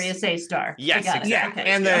Sagittarius famous. A star. Yes, exactly.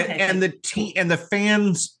 Okay. And the team and the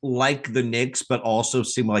fans like the Knicks, but also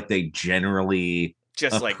seem like they generally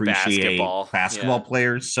just appreciate like basketball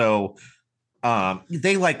players. So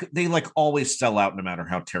they always sell out no matter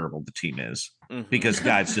how terrible the team is because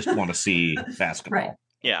guys just want to see basketball. Right.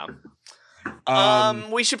 Yeah.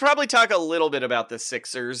 We should probably talk a little bit about the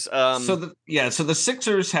Sixers. So the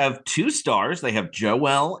Sixers have two stars. They have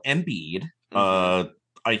Joel Embiid.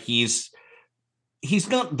 He's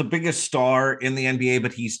not the biggest star in the NBA,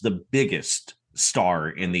 but he's the biggest star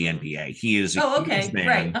in the NBA. He is a huge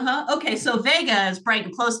man. Right. Okay, so Vega is bright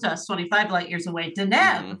and close to us, 25 light years away.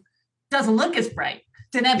 Deneb doesn't look as bright.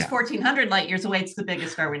 Deneb's 1,400 light years away. It's the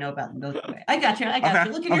biggest star we know about in the Milky Way. I got you.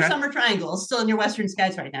 Look at your summer triangle. It's still in your western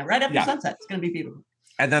skies right now. Right after sunset. It's going to be beautiful.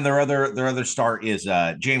 And then their other star is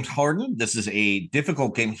James Harden. This is a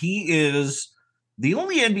difficult game. He is the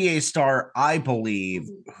only NBA star, I believe,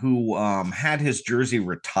 who had his jersey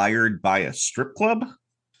retired by a strip club.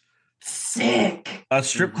 Sick. A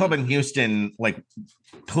strip club in Houston, like,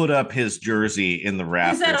 put up his jersey in the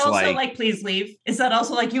rafters. Is that also like please leave? Is that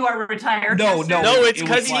also like you are retired? No, it's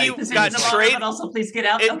because he got traded. But also, please get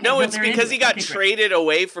out. It's because he got traded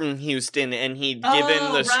away from Houston, and he'd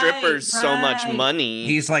given the strippers so much money.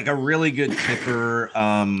 He's like a really good tipper.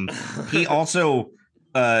 He also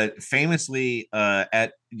famously are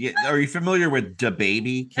you familiar with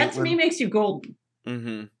DaBaby? That to me makes you golden.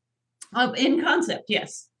 Mm-hmm. In concept,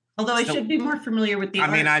 yes. Although I should be more familiar with the art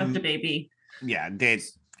of DaBaby. Yeah,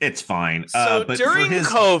 it's fine. So but during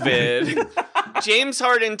COVID, James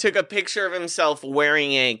Harden took a picture of himself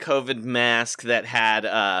wearing a COVID mask that had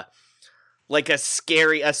like a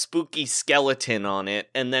spooky skeleton on it,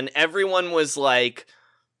 and then everyone was like,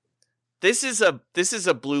 "This is a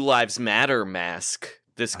Blue Lives Matter mask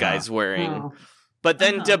this guy's wearing." Oh. But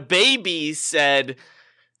then DaBaby said,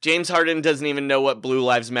 James Harden doesn't even know what Blue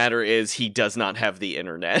Lives Matter is. He does not have the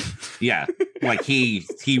internet. Yeah, like it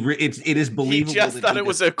is believable. He just thought it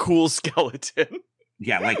was a cool skeleton.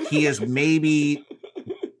 Yeah, like he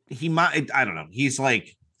might. I don't know. He's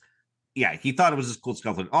like, yeah, he thought it was a cool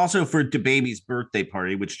skeleton. Also, for DaBaby's birthday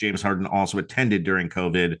party, which James Harden also attended during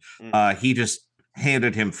COVID, he just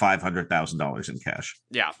handed him $500,000 in cash.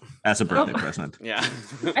 Yeah, as a birthday present. Yeah,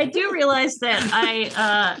 I do realize that I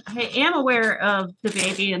am aware of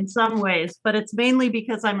DaBaby in some ways, but it's mainly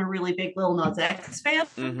because I'm a really big Lil Nas X fan.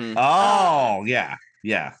 Mm-hmm. Oh yeah.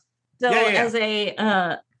 So as a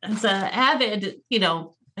avid, good.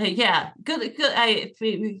 I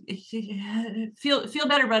feel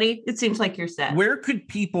better, buddy. It seems like you're set. Where could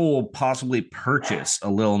people possibly purchase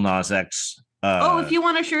a Lil Nas X? If you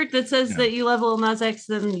want a shirt that says that you love Lil Nas X,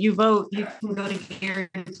 then you vote. You can go to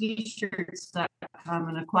GuaranteeShirts.com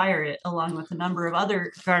and acquire it, along with a number of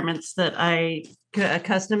other garments that I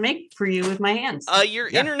custom make for you with my hands. Your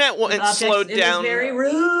internet slowed down. Very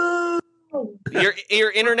rude.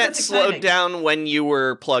 Your internet slowed down when you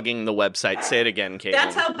were plugging the website. Say it again, Kate.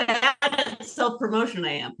 That's how bad at self-promotion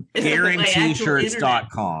I am.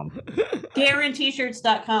 GuaranteeShirts.com.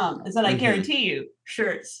 GuaranteeShirts.com is that I guarantee you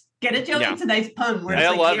shirts. Get it, Joe? Yeah. It's a nice pun where it's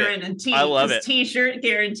I like love Garen it. and T. I love it. T-shirt,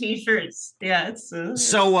 Guarantee Shirts. Yeah, it's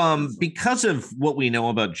so because of what we know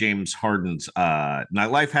about James Harden's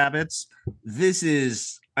nightlife habits, this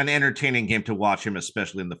is an entertaining game to watch him,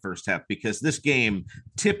 especially in the first half, because this game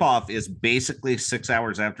tip-off is basically 6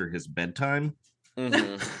 hours after his bedtime.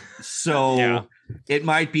 Mm-hmm. So it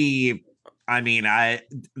might be, the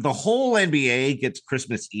whole NBA gets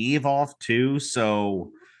Christmas Eve off too,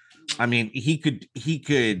 so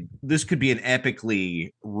this could be an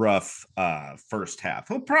epically rough first half.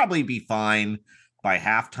 He'll probably be fine by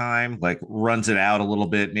halftime, like runs it out a little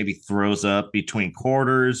bit, maybe throws up between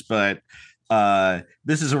quarters, but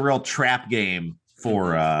this is a real trap game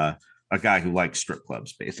for a guy who likes strip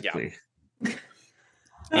clubs, basically.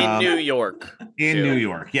 In New York. New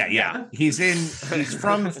York. Yeah. He's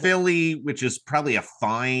from Philly, which is probably a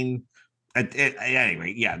fine.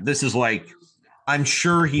 Anyway, this is like, I'm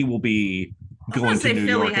sure he will be going to New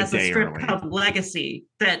Philly York has a day a strip early. club legacy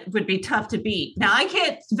that would be tough to beat. Now, I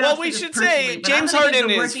can't. Well, we should say James Harden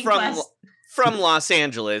is from Los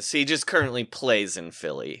Angeles. He just currently plays in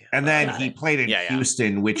Philly. And then he played in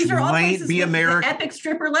Houston, which might be America. Epic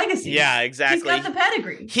stripper legacy. Yeah, exactly. He's got the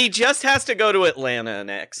pedigree. He just has to go to Atlanta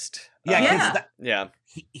next.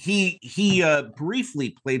 He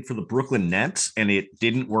briefly played for the Brooklyn Nets, and it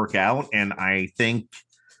didn't work out. And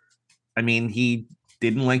he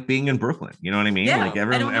didn't like being in Brooklyn. You know what I mean? Yeah, like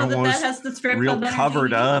everyone that has the strip real club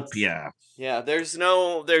covered up. Yeah. Yeah, there's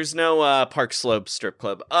no Park Slope strip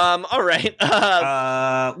club. All right.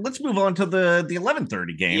 Let's move on to the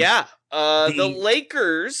 11:30 game. Yeah. The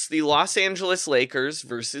Lakers, the Los Angeles Lakers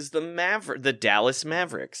versus the Dallas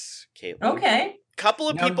Mavericks. Caitlin. Okay. Couple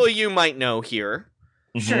of people you might know here.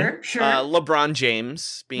 Sure. LeBron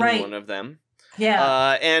James being one of them.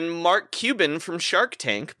 Yeah. And Mark Cuban from Shark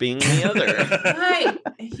Tank being the other. Right.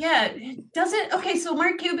 Yeah. Does it? Okay. So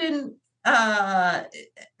Mark Cuban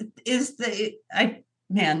is I'm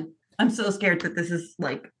so scared that this is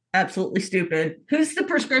like absolutely stupid. Who's the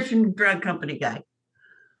prescription drug company guy?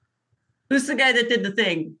 Who's the guy that did the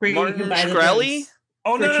thing where you can buy the Shkreli?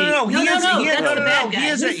 Oh, no. He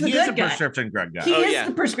is a guy. prescription drug guy. He is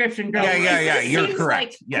the prescription drug guy. Yeah. You're seems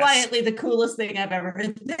correct. Like quietly the coolest thing I've ever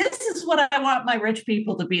heard. This is what I want my rich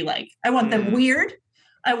people to be like. I want them weird.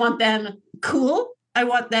 I want them cool. I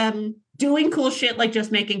want them doing cool shit like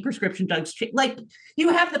just making prescription drugs. Like you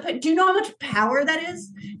have do you know how much power that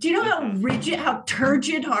is? Do you know how rigid, how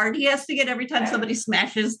turgid hard he has to get every time somebody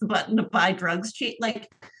smashes the button to buy drugs cheap? Like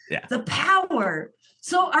the power.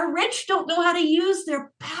 So our rich don't know how to use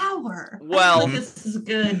their power. Well, this is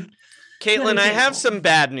good. Caitlin, I have some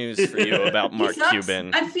bad news for you about Mark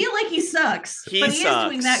Cuban. I feel like he sucks. But he is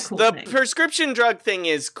doing that cool thing. The prescription drug thing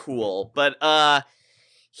is cool, but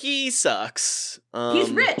he sucks.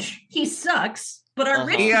 He's rich. He sucks, but our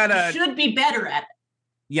rich should be better at it.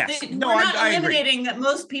 Yes. We're not eliminating that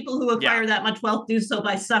most people who acquire that much wealth do so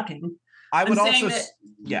by sucking. I would also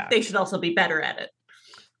they should also be better at it.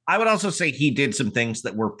 I would also say he did some things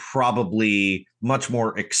that were probably much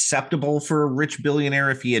more acceptable for a rich billionaire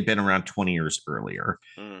if he had been around 20 years earlier.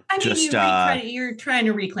 I mean, you're trying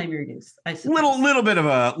to reclaim your youth. I suppose. Little bit of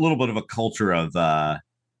a culture of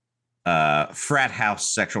frat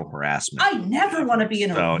house sexual harassment. I never want to be in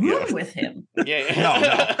a room with him. No.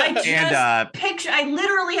 I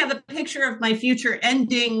literally have a picture of my future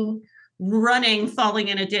ending running, falling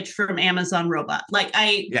in a ditch from Amazon Robot. Like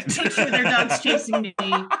I picture their dogs chasing me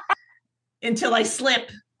until I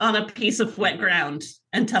slip on a piece of wet ground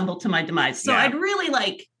and tumble to my demise. So I'd really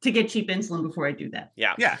like to get cheap insulin before I do that.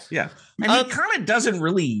 Yeah. And he kind of doesn't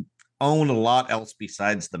really own a lot else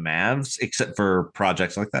besides the Mavs, except for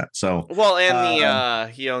projects like that. So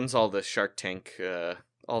he owns all the Shark Tank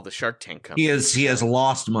companies. He has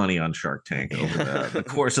lost money on Shark Tank over the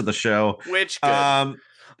course of the show. Which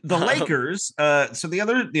the Lakers. So the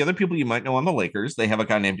other people you might know on the Lakers, they have a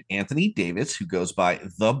guy named Anthony Davis who goes by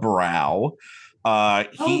The Brow.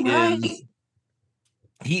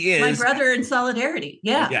 He is my brother in solidarity.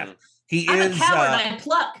 Yeah. I'm a coward. I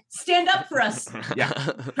pluck. Stand up for us.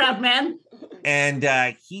 Proud man. And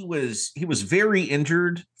he was very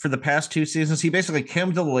injured for the past 2 seasons. He basically came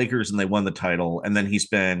to the Lakers and they won the title, and then he's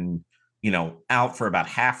been out for about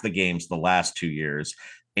half the games the last 2 years.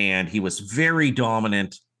 And he was very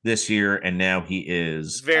dominant this year, and now he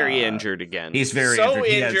is very injured again. He's very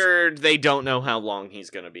injured. They don't know how long he's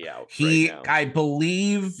going to be out. I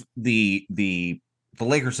believe the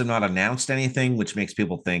Lakers have not announced anything, which makes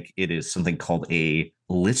people think it is something called a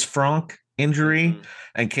Lisfranc injury. Mm-hmm.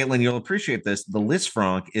 And Caitlin, you'll appreciate this. The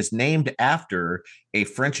Lisfranc is named after a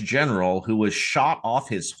French general who was shot off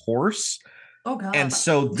his horse. Oh, God. And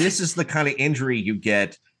so this is the kind of injury you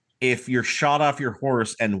get if you're shot off your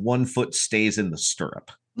horse and one foot stays in the stirrup.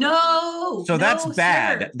 So that's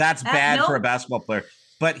bad. Sir. That's bad for a basketball player.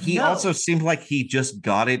 But he also seemed like he just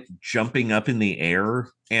got it jumping up in the air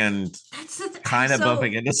and kind of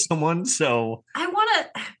bumping into someone. So I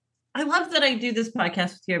love that I do this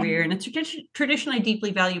podcast with you every year, and it's a tradition I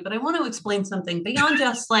deeply value, but I want to explain something beyond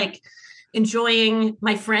just like enjoying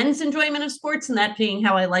my friends' enjoyment of sports and that being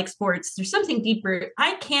how I like sports. There's something deeper.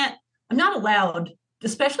 I'm not allowed,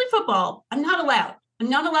 especially football. I'm not allowed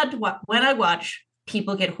to watch when I watch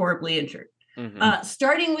people get horribly injured. Mm-hmm.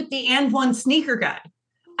 Starting with the and one sneaker guy.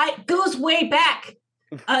 It goes way back.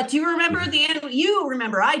 Do you remember you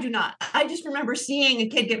remember? I do not. I just remember seeing a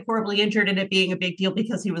kid get horribly injured and it being a big deal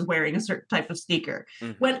because he was wearing a certain type of sneaker.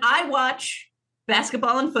 Mm-hmm. When I watch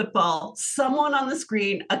basketball and football, someone on the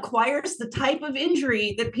screen acquires the type of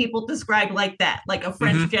injury that people describe like that, like a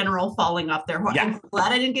French general falling off their horse. Yeah. I'm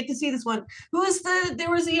glad I didn't get to see this one. There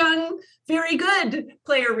was a young, very good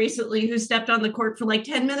player recently who stepped on the court for like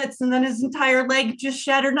 10 minutes and then his entire leg just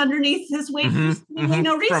shattered underneath his weight for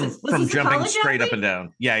no reason. From jumping straight up and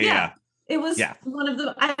down. Yeah. It was one of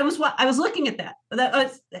the, I was looking at that.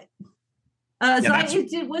 It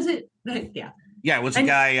was a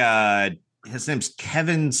guy, his name's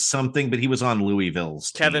Kevin something, but he was on Louisville's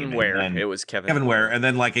Kevin Ware. It was Kevin Ware. And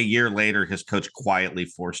then like a year later, his coach quietly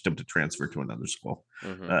forced him to transfer to another school.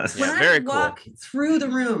 Mm-hmm. When I walk through the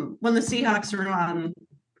room when the Seahawks are on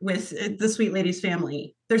with the Sweet Lady's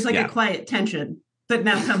family, there's like a quiet tension that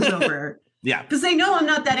now comes over. Yeah. Because they know I'm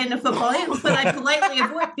not that into football, but I politely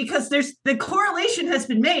avoid because the correlation has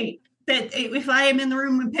been made that if I am in the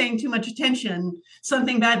room and paying too much attention,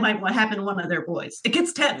 something bad might happen to one of their boys. It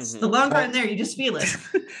gets tense. The longer I'm there, you just feel it.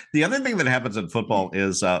 The other thing that happens in football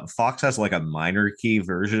is Fox has like a minor key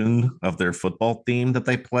version of their football theme that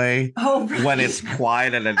they play when it's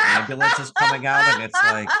quiet and an ambulance is coming out, and it's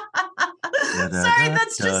like. Sorry,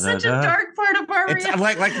 that's just such a dark part of our reality.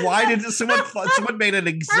 It's like why did someone made an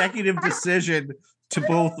executive decision to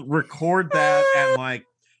both record that and like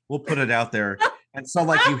we'll put it out there. And so,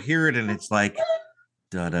 like, you hear it, and it's like,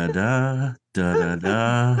 da da da da da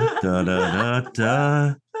da da da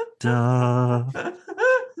da da.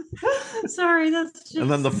 Sorry, that's just.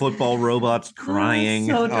 And then the football robot's crying.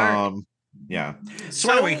 So dark. Yeah.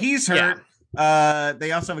 So anyway, he's hurt. Yeah.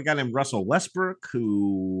 They also have a guy named Russell Westbrook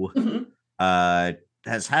who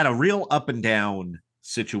has had a real up and down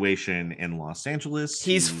situation in Los Angeles.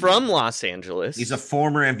 He's from Los Angeles. He's a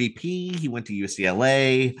former MVP. He went to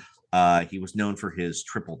UCLA. He was known for his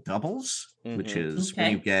triple doubles, which is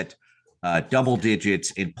when you get double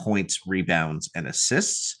digits in points, rebounds, and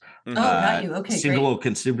assists. Got you. Okay, Single will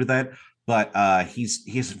consider that, but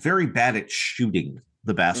he's very bad at shooting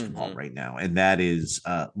the basketball right now, and that is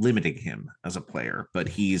limiting him as a player. But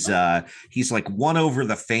he's like won over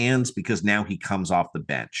the fans because now he comes off the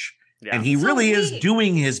bench, and he really is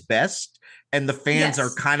doing his best. And the fans are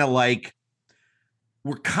kind of like,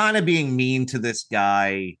 we're kind of being mean to this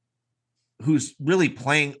guy who's really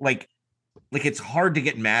playing like it's hard to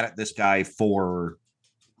get mad at this guy for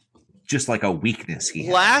just like a weakness he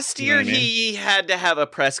had. Last year, he had to have a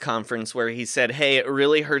press conference where he said, "Hey, it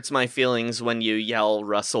really hurts my feelings when you yell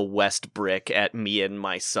Russell Westbrook at me and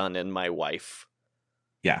my son and my wife."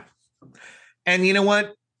 Yeah. And you know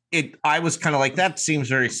what? I was kind of like, that seems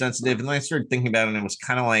very sensitive. And then I started thinking about it, and it was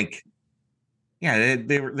kind of like, yeah,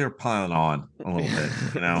 they were piling on a little bit,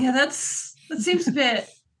 you know? Yeah, that seems a bit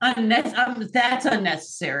that's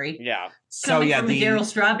unnecessary. Yeah. Coming from the Daryl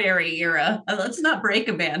Strawberry era, let's not break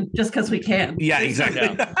a man just because we can. Yeah,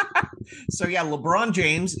 exactly. So LeBron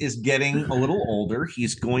James is getting a little older.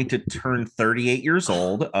 He's going to turn 38 years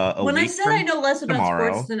old. When I said I know less about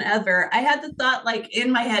sports than ever, I had the thought, like,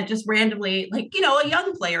 in my head, just randomly, like, you know, a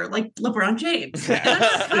young player like LeBron James. And I'm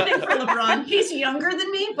not coming for LeBron. He's younger than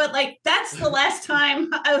me, but like that's the last time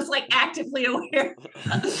I was like actively aware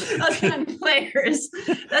of young players.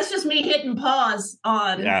 That's just me hitting pause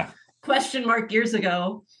on question mark years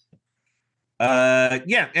ago. And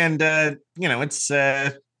you know, it's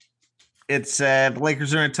the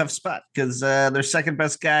Lakers are in a tough spot because their second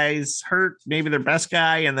best guy's hurt, maybe their best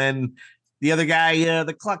guy, and then the other guy,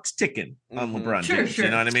 the clock's ticking on LeBron James. Sure.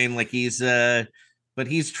 You know what I mean? Like he's very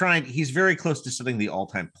close to setting the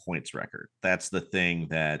all-time points record. That's the thing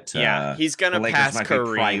that he's gonna pass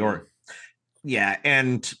Kareem. Yeah,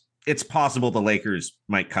 and it's possible the Lakers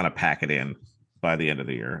might kind of pack it in by the end of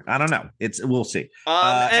the year. I don't know. We'll see.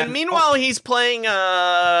 And meanwhile, he's playing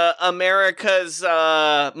America's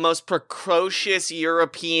most precocious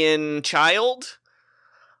European child.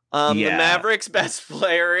 The Mavericks' best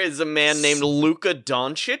player is a man named Luka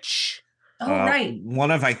Doncic. Oh, right. One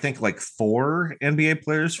of, I think, like 4 NBA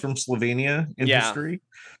players from Slovenia in history.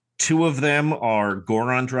 2 of them are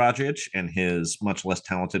Goran Dragic and his much less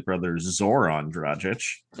talented brother Zoran Dragic.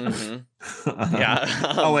 And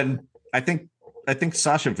I think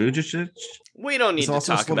Sasha Vujacic. We don't need to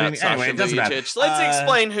talk about Sasha Vujacic. Let's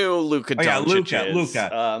explain who Luka Doncic is.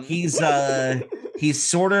 Luka.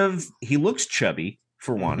 He looks chubby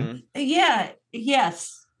for one. Yeah,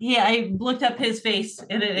 I looked up his face,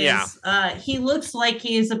 and it is. He looks like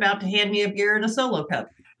he's about to hand me a beer in a Solo cup.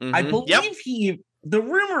 I believe the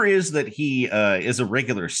rumor is that he is a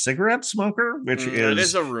regular cigarette smoker, which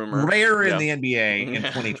is a rumor. Rare in the NBA in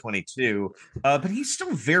 2022. But he's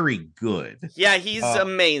still very good. Yeah, he's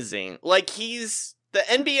amazing. Like the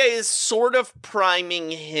NBA is sort of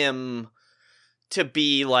priming him to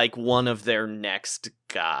be like one of their next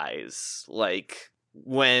guys. Like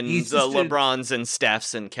when the LeBrons and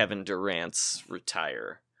Stephs and Kevin Durant's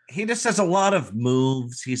retire. He just has a lot of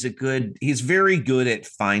moves. He's very good at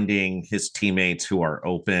finding his teammates who are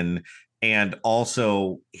open. And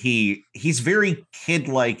also he's very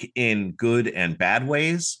kid-like in good and bad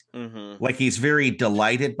ways. Like he's very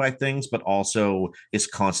delighted by things, but also is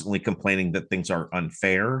constantly complaining that things are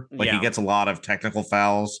unfair. Like he gets a lot of technical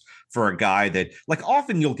fouls for a guy that, like,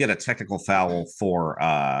 often you'll get a technical foul for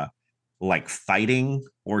like fighting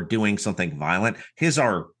or doing something violent. His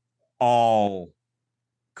are all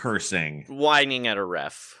cursing, whining at a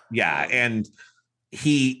ref. Yeah, and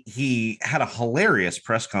he had a hilarious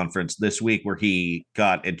press conference this week where he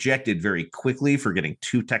got ejected very quickly for getting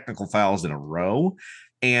 2 technical fouls in a row.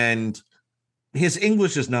 And his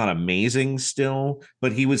English is not amazing still,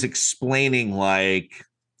 but he was explaining, like,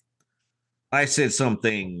 I said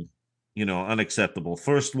something, you know, unacceptable.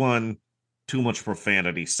 First one, too much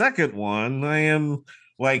profanity. Second one, I am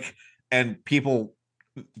like, and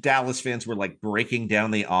Dallas fans were like breaking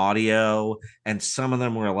down the audio, and some of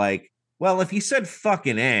them were like, well, if he said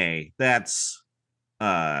fucking A, that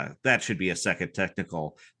should be a second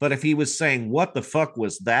technical. But if he was saying what the fuck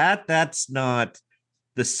was that, that's not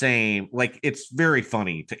the same. Like, it's very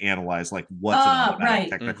funny to analyze like what's an automatic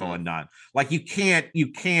technical and not. Like you can't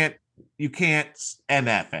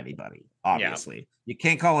MF anybody, obviously. You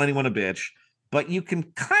can't call anyone a bitch, but you can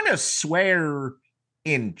kind of swear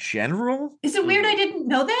in general. Is it weird I didn't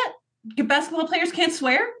know that? basketball players can't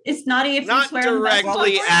swear? It's naughty if you Not swear on the basketball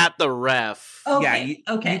directly court? at the ref. Okay.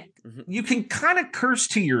 Yeah, okay. You can kind of curse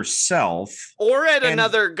to yourself. Or at And-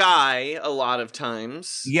 another guy a lot of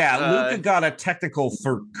times. Yeah, Luka got a technical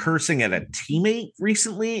for cursing at a teammate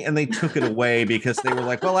recently, and they took it away because they were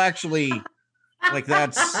like, well, actually, like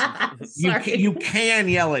that's you can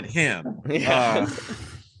yell at him. Yeah.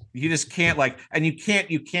 You just can't and you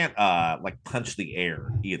can't like punch the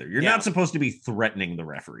air either. You're Yeah. not supposed to be threatening the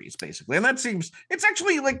referees, basically. And it's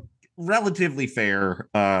actually like relatively fair.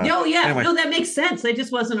 Anyway. No, that makes sense. I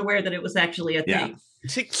just wasn't aware that it was actually a Yeah. thing.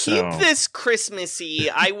 To keep this Christmassy,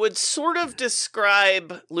 I would sort of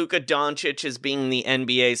describe Luka Doncic as being the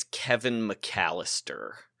NBA's Kevin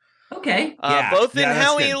McAllister. Okay. Both in that's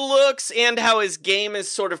how he good. looks and how his game is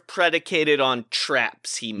sort of predicated on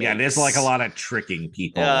traps he makes. Yeah, there's like a lot of tricking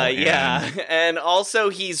people. Yeah, and also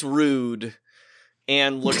he's rude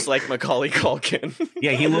and looks like Macaulay Culkin.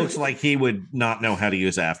 Yeah, he looks like he would not know how to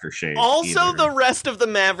use aftershave. Also, either. the rest of the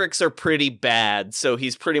Mavericks are pretty bad, so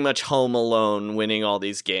he's pretty much home alone winning all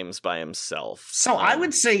these games by himself. So I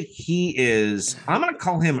would say he is, I'm going to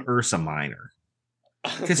call him Ursa Minor.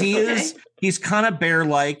 Because he's kind of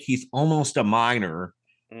bear-like. He's almost a minor.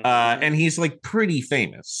 And he's like pretty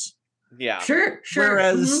famous. Yeah. Sure.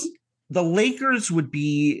 Whereas the Lakers would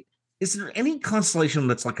be, is there any constellation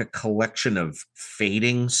that's like a collection of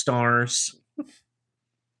fading stars?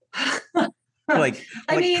 like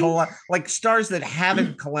stars that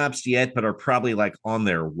haven't collapsed yet, but are probably like on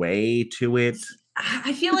their way to it.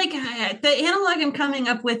 I feel like the analog I'm coming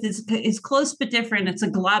up with is close but different. It's a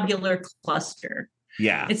globular cluster.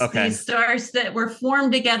 Yeah. It's okay. these stars that were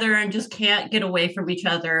formed together and just can't get away from each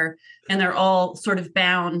other, and they're all sort of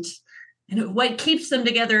bound. And what keeps them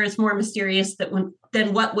together is more mysterious than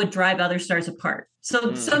what would drive other stars apart.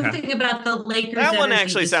 So something about the Lakers. That one energy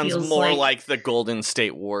actually just sounds feels more like the Golden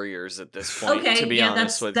State Warriors at this point. Okay, to be yeah,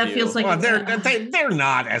 honest with that you, feels like Well, they're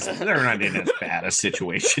not in as bad a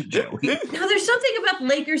situation, Joey. No, there's something about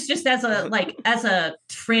Lakers just as a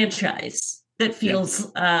franchise that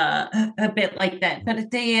feels a bit like that.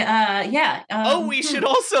 But they, we should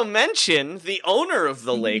also mention the owner of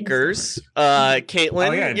the Lakers,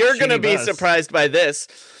 Caitlin. You're going to be surprised by this.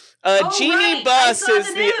 Jeannie Buss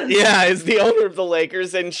is the owner of the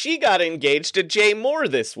Lakers, and she got engaged to Jay Moore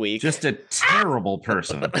this week. Just a terrible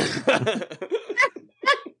person.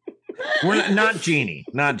 We're not Jeannie.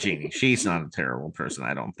 Not Jeannie. She's not a terrible person,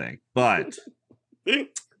 I don't think. But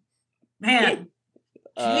man,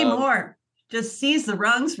 Jay Moore just sees the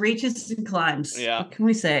rungs, reaches, and climbs. Yeah. What can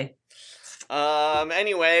we say?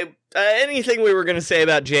 Anyway, anything we were going to say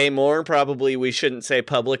about Jay Moore, probably we shouldn't say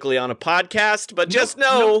publicly on a podcast, but just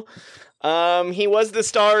know, he was the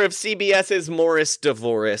star of CBS's Morris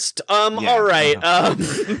Divorced. All right.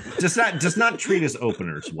 Does not treat his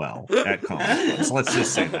openers well at Collins. Let's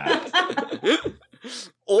just say that.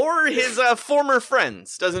 Or his former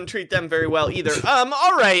friends. Doesn't treat them very well either.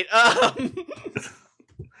 All right.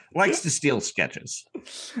 Likes to steal sketches.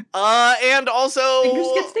 And also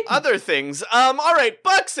other things. All right,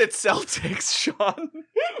 Bucks at Celtics, Sean.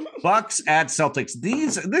 Bucks at Celtics.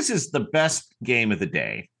 This is the best game of the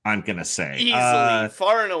day, I'm gonna say. Easily,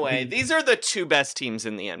 far and away. These are the two best teams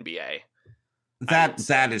in the NBA.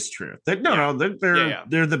 That is true. They're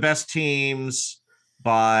the best teams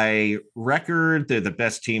by record. They're the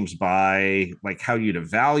best teams by like how you'd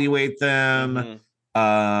evaluate them.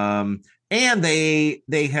 And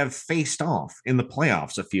they have faced off in the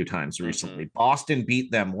playoffs a few times recently. Boston beat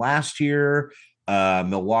them last year.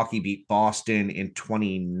 Milwaukee beat Boston in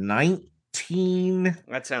 2019.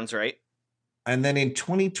 That sounds right. And then in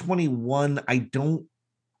 2021, I don't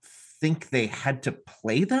think they had to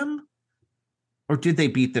play them. Or did they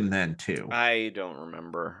beat them then too? I don't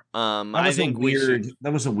remember. That was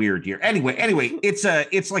a weird year. Anyway,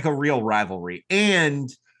 it's like a real rivalry. And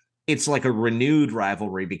it's like a renewed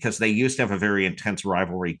rivalry because they used to have a very intense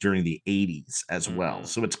rivalry during the 80s as well.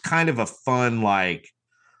 So it's kind of a fun, like,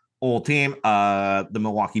 old team. The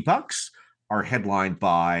Milwaukee Bucks are headlined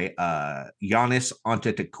by Giannis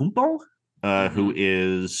Antetokounmpo, who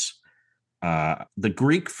is the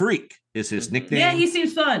Greek Freak is his nickname. Yeah, he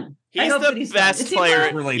seems fun. He's the best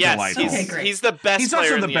player. Really yes, delightful. He's the best. He's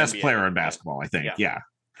player also the in best NBA. player in basketball, I think. Yeah.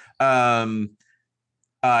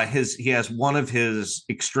 He has one of his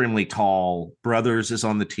extremely tall brothers is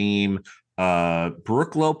on the team.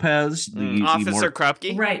 Brooke Lopez, Officer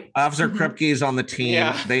Krupke. Right. Officer Krupke is on the team.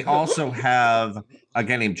 Yeah. They also have a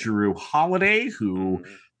guy named Drew Holiday, who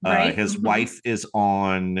his wife is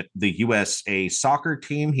on the USA soccer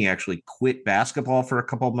team. He actually quit basketball for a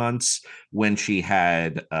couple months when she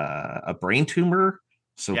had a brain tumor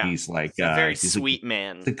So he's like a very sweet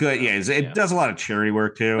man. It does a lot of charity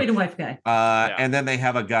work too. Wait, a wife guy. And then they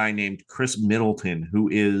have a guy named Chris Middleton, who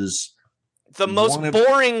is the most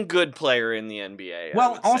boring good player in the NBA.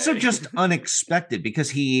 Well, also just unexpected because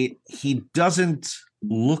he doesn't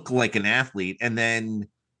look like an athlete, and then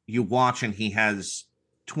you watch and he has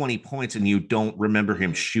 20 points and you don't remember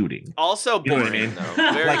him shooting. Also boring, you know what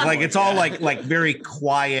I mean? Like it's all like very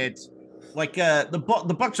quiet. Like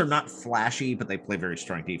the Bucks are not flashy, but they play very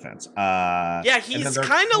strong defense. He's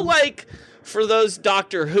kind of like, for those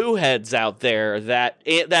Doctor Who heads out there,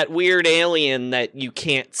 that weird alien that you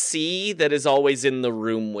can't see that is always in the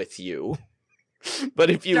room with you. But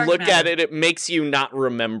if you look at it, it makes you not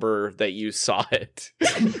remember that you saw it.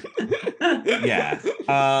 Yeah.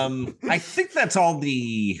 I think that's all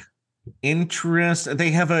the interest. The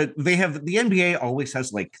NBA always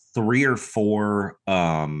has like 3 or 4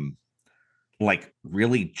 like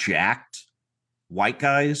really jacked white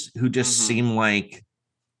guys who just seem like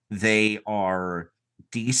they are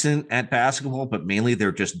decent at basketball, but mainly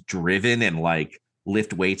they're just driven and like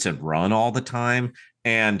lift weights and run all the time.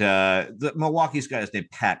 And the Milwaukee's guy is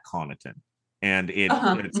named Pat Connaughton. And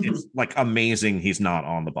it's like amazing he's not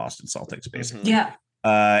on the Boston Celtics, basically. Yeah.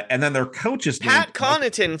 And then their coach is Pat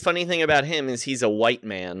Connaughton. Funny thing about him is he's a white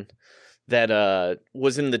man that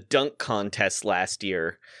was in the dunk contest last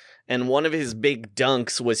year. And one of his big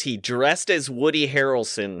dunks was he dressed as Woody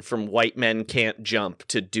Harrelson from White Men Can't Jump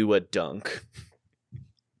to do a dunk.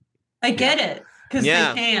 I get it, because they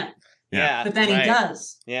can't. Yeah. But then he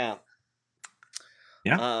does. Yeah.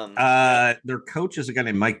 Yeah. Their coach is a guy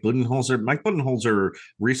named Mike Budenholzer. Mike Budenholzer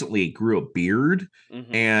recently grew a beard,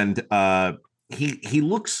 and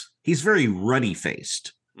he's very ruddy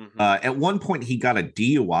faced. At one point, he got a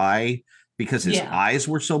DUI because his eyes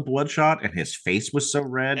were so bloodshot and his face was so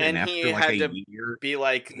red. And after he like had a to year, be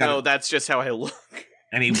like, no, that's just how I look.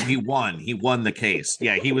 And he won. He won the case.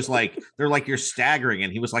 Yeah, he was like, they're like, you're staggering.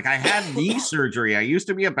 And he was like, I had knee surgery. I used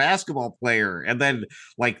to be a basketball player. And then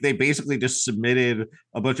like they basically just submitted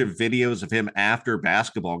a bunch of videos of him after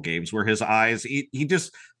basketball games where his eyes, he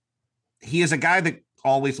is a guy that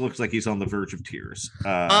always looks like he's on the verge of tears.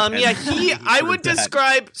 I would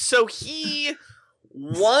describe, so he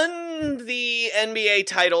won the NBA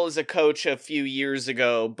title as a coach a few years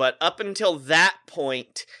ago, but up until that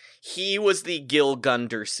point, he was the Gil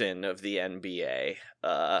Gunderson of the NBA,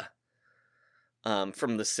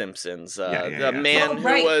 from The Simpsons. The man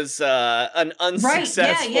who was an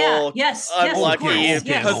unsuccessful, unlucky,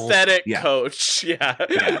 pathetic coach.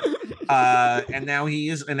 And now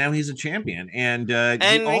he's a champion. And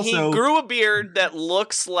he grew a beard that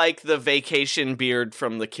looks like the vacation beard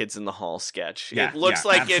from the Kids in the Hall sketch. It looks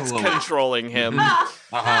like it's controlling him.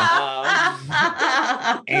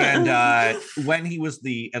 And when he was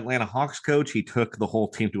the Atlanta Hawks coach, he took the whole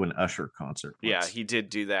team to an Usher concert. Yeah, he did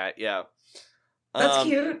do that. Yeah. That's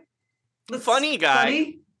cute. That's funny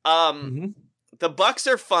guy. Funny. The Bucks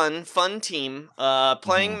are fun team.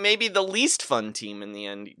 Playing maybe the least fun team in the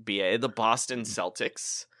NBA, the Boston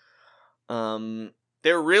Celtics.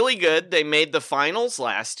 They're really good. They made the finals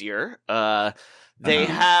last year. They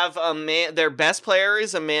have their best player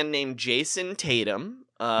is a man named Jason Tatum,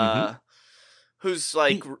 who's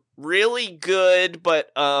like really good,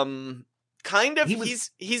 but kind of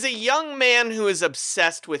he's a young man who is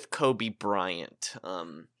obsessed with Kobe Bryant.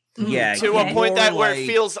 To a point where it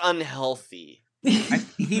feels unhealthy.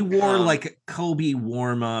 He wore like Kobe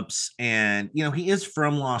warm-ups, and he is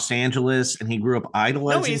from Los Angeles, and he grew up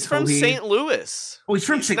idolizing. No, he's Kobe. from St. Louis. Oh, he's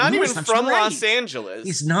from St. Louis. Not even That's from right. Los Angeles.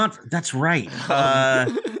 He's not. That's right.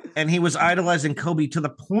 And he was idolizing Kobe to the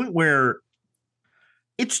point where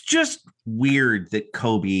it's just weird that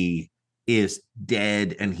Kobe is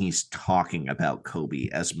dead and he's talking about Kobe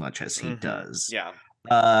as much as he does. Yeah.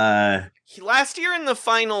 Last year in the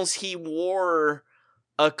finals, he wore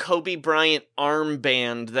a Kobe Bryant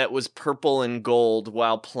armband that was purple and gold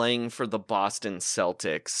while playing for the Boston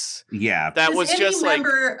Celtics. Yeah. That was just like...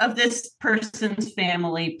 Does any member of this person's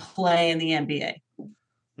family play in the NBA?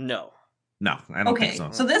 No. No, I don't think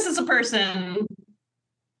so. So this is a person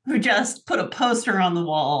who just put a poster on the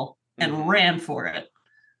wall and ran for it.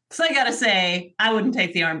 So I gotta say, I wouldn't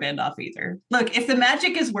take the armband off either. Look, if the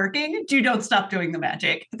magic is working, you don't stop doing the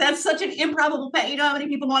magic. That's such an improbable pet. You know how many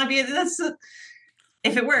people want to be?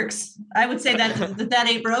 If it works, I would say that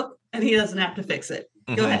ain't broke, and he doesn't have to fix it.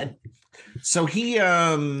 Go ahead. So he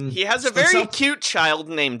has a very cute child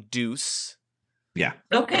named Deuce. Yeah.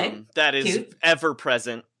 Okay. That is ever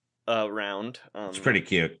present around. It's pretty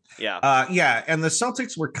cute. Yeah. Yeah, and the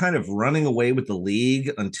Celtics were kind of running away with the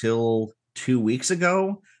league until 2 weeks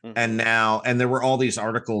ago, and there were all these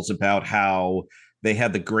articles about how they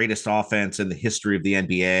had the greatest offense in the history of the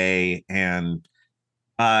NBA. And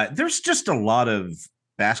there's just a lot of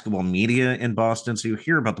basketball media in Boston, so you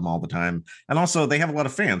hear about them all the time. And also they have a lot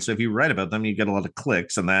of fans. So if you write about them, you get a lot of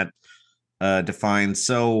clicks, and that defines.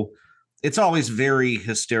 So it's always very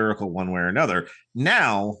hysterical one way or another.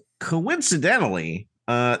 Now, coincidentally,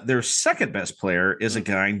 their second best player is a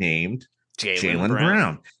guy named Jaylen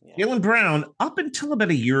Brown. Yeah. Jaylen Brown, up until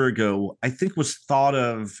about a year ago, I think was thought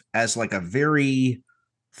of as like a very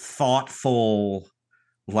thoughtful,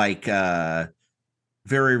 like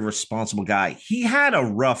very responsible guy. He had a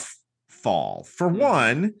rough fall. For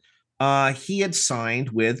one, he had signed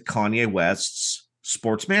with Kanye West's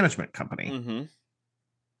sports management company.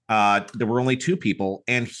 There were only two people,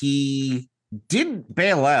 and he didn't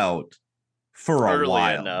bail out for a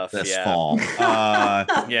while this fall. He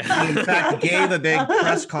in fact gave a big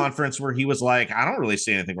press conference where he was like, I don't really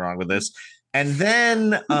see anything wrong with this. And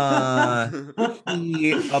then a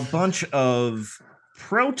bunch of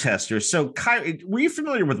protesters. So were you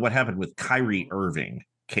familiar with what happened with Kyrie Irving,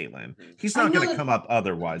 Caitlin? He's not going to come up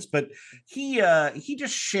otherwise, but he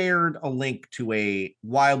just shared a link to a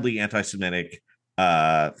wildly anti-Semitic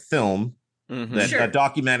film. A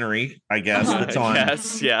documentary, I guess, that's on.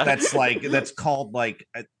 That's called like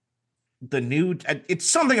the new. It's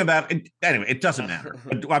something about it. Anyway, it doesn't matter.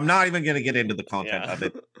 I'm not even going to get into the content of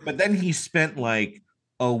it. But then he spent like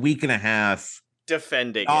a week and a half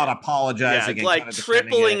defending, not apologizing, like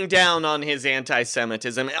tripling down on his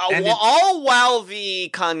anti-Semitism, all while the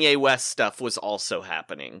Kanye West stuff was also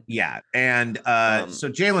happening. Yeah, and so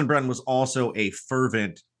Jaylen Brown was also a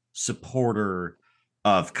fervent supporter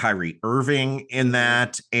of Kyrie Irving in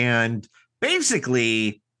that, and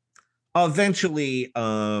basically eventually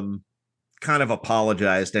kind of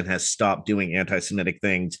apologized and has stopped doing anti-Semitic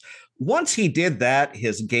things. Once he did that,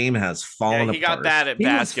 his game has fallen apart. He got bad at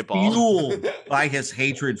basketball. Was fueled by his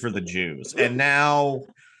hatred for the Jews, and now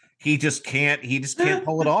he just can't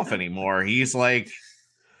pull it off anymore. He's like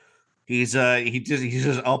he's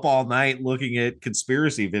just up all night looking at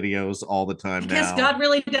conspiracy videos all the time now. Because God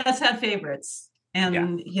really does have favorites.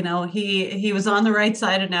 And you know, he was on the right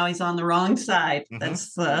side, and now he's on the wrong side.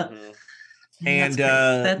 That's and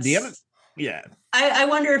that's the other, I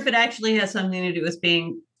wonder if it actually has something to do with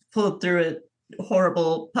being pulled through a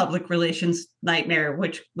horrible public relations nightmare,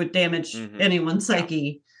 which would damage anyone's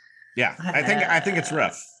psyche. Yeah, I think it's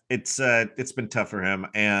rough. It's been tough for him,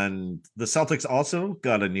 and the Celtics also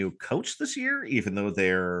got a new coach this year, even though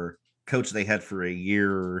their coach they had for a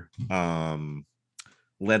year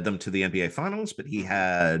led them to the NBA Finals, but he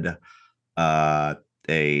had a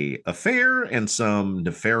affair and some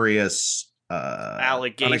nefarious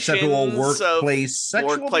allegations, unacceptable workplace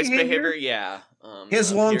behavior. Yeah,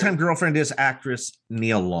 his longtime girlfriend is actress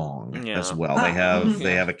Nia Long as well.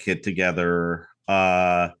 They have a kid together.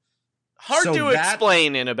 Hard to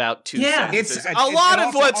explain in about two sentences. A lot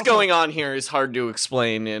of what's going on here is hard to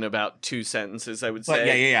explain in about two sentences, I would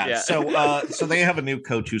say. Yeah. So they have a new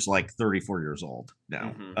coach who's like 34 years old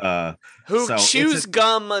now. Who chews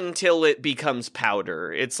gum until it becomes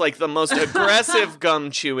powder. It's like the most aggressive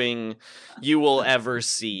gum chewing you will ever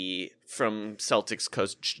see from Celtics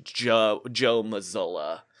coach Joe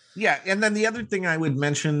Mazzulla. Yeah, and then the other thing I would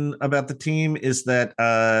mention about the team is that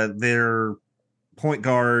their point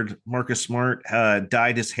guard Marcus Smart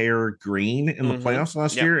dyed his hair green in the playoffs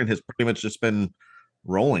last year, and has pretty much just been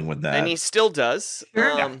rolling with that. And he still does.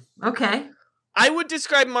 Sure. Okay. I would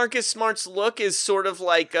describe Marcus Smart's look as sort of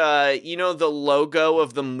like, the logo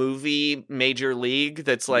of the movie Major League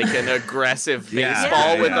that's like an aggressive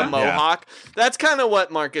baseball with a mohawk. That's kind of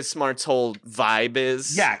what Marcus Smart's whole vibe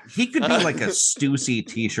is. Yeah, he could be like a Stussy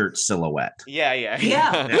t-shirt silhouette. Yeah.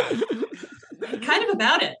 Kind of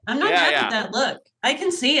about it. I'm not mad at that look. I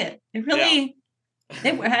can see it. It really.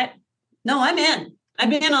 No, I'm in.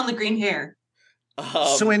 I'm in on the green hair.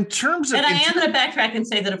 So in terms of, and I am going to backtrack and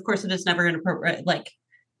say that, of course, it is never going to like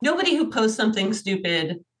nobody who posts something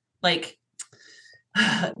stupid, like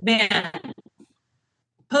man,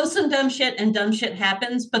 post some dumb shit and dumb shit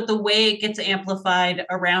happens, but the way it gets amplified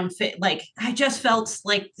around like I just felt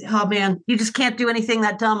like, oh man, you just can't do anything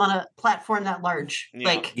that dumb on a platform that large.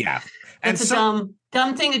 And it's a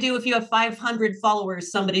dumb thing to do. If you have 500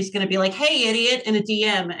 followers, somebody's going to be like, hey, idiot, in a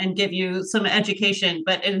DM and give you some education.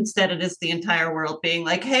 But instead it is the entire world being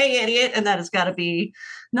like, hey, idiot. And that has got to be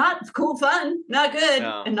not cool, fun, not good,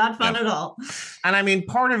 and not fun at all. And I mean,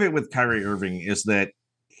 part of it with Kyrie Irving is that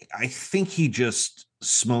I think he just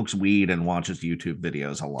smokes weed and watches YouTube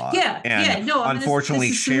videos a lot.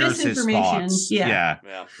 Unfortunately shares his thoughts. Yeah.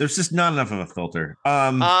 There's just not enough of a filter.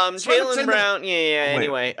 Jaylen Brown.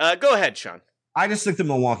 Anyway, go ahead, Sean. I just think the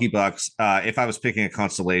Milwaukee Bucks, if I was picking a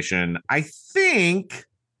constellation, I think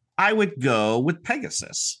I would go with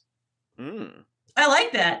Pegasus. I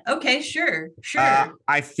like that. Okay, sure.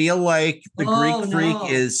 I feel like the Greek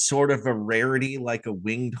Freak is sort of a rarity, like a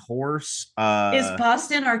winged horse. Is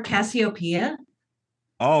Boston our Cassiopeia?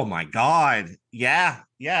 Oh my God. Yeah,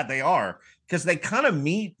 they are. Because they kind of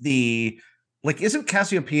meet isn't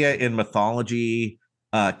Cassiopeia in mythology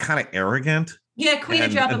kind of arrogant? Yeah, Queen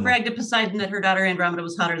of Joppa bragged to Poseidon that her daughter Andromeda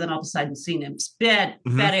was hotter than all Poseidon's sea nymphs. Bad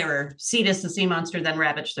error. Cetus, the sea monster, then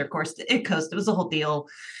ravaged their coast. It was a whole deal.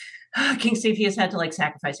 King Cepheus had to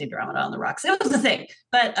sacrifice Andromeda on the rocks. It was a thing.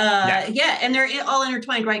 But and they're all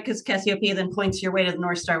intertwined, right? Because Cassiopeia then points your way to the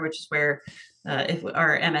North Star, which is where if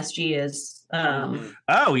our MSG is.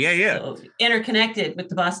 So interconnected with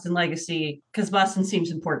the Boston legacy, because Boston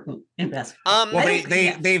seems important in basketball.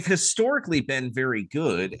 They've historically been very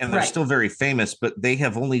good, and they're still very famous, but they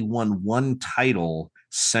have only won one title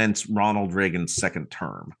since Ronald Reagan's second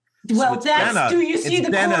term. Well, do you see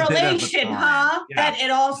the correlation, huh? Yeah. That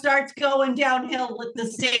it all starts going downhill at the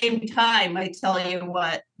same time. I tell you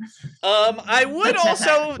what. I would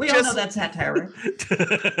also we all know that's satire.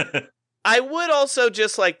 I would also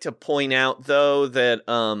just like to point out, though, that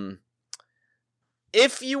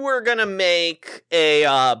if you were going to make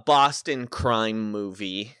a Boston crime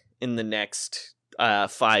movie in the next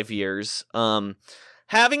 5 years,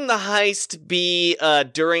 having the heist be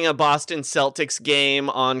during a Boston Celtics game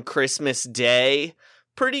on Christmas Day,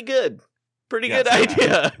 pretty good. Pretty good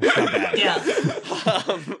idea. Yeah.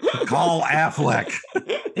 Call Affleck.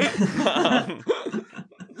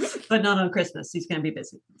 But not on Christmas. He's going to be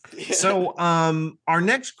busy. So our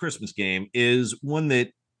next Christmas game is one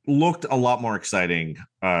that looked a lot more exciting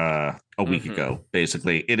a week ago,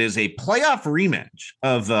 basically. It is a playoff rematch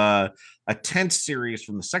of a tense series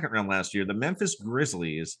from the second round last year. The Memphis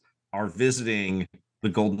Grizzlies are visiting the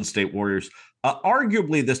Golden State Warriors.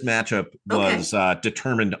 Arguably, this matchup was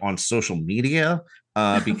determined on social media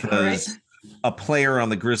because a player on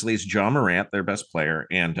the Grizzlies, John Morant, their best player,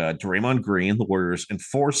 and Draymond Green, the Warriors'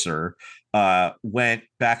 enforcer, went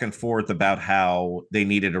back and forth about how they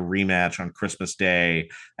needed a rematch on Christmas Day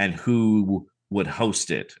and who would host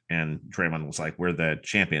it. And Draymond was like, we're the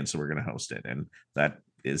champions, so we're going to host it. And that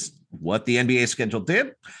is what the NBA schedule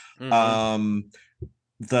did. The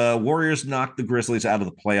Warriors knocked the Grizzlies out of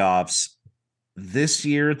the playoffs. This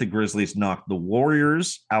year, the Grizzlies knocked the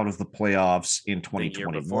Warriors out of the playoffs in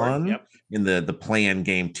 2021 in the play-in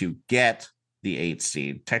game to get the 8th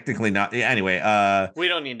seed. Technically not. Anyway. We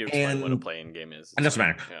don't need to explain what a play-in game is. It doesn't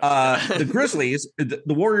matter. Yeah. The Grizzlies, the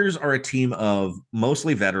Warriors are a team of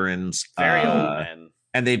mostly veterans. Very old men.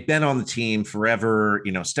 And they've been on the team forever.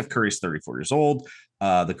 You know, Steph Curry's 34 years old.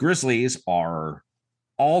 The Grizzlies are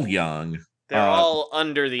all young. They're all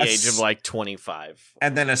under the age of 25.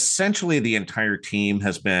 And then essentially the entire team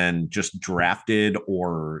has been just drafted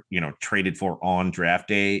or, traded for on draft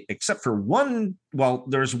day, except for one. Well,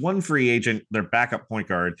 there's one free agent, their backup point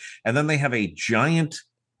guard. And then they have a giant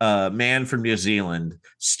man from New Zealand,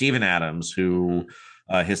 Steven Adams, who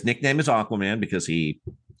his nickname is Aquaman because he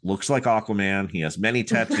looks like Aquaman. He has many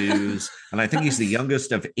tattoos. And I think he's the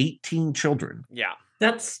youngest of 18 children. Yeah.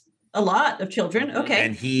 That's a lot of children. Okay.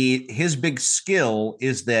 And his big skill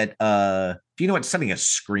is that do you know what setting a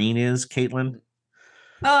screen is, Caitlin?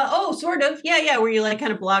 Sort of. Yeah. Where you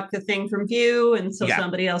kind of block the thing from view and so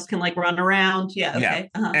somebody else can run around. Yeah. Okay.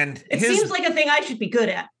 Yeah. And it seems like a thing I should be good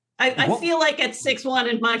at. I feel like at 6'1"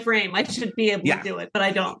 in my frame, I should be able to do it, but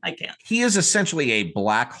I don't. I can't. He is essentially a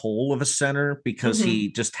black hole of a center because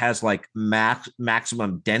he just has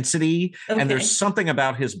maximum density. Okay. And there's something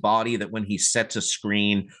about his body that when he sets a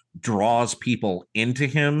screen draws people into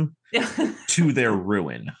him to their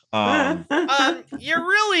ruin. You're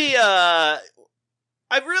really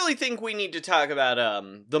I really think we need to talk about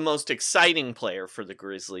the most exciting player for the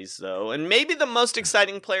Grizzlies, though, and maybe the most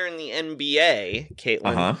exciting player in the NBA,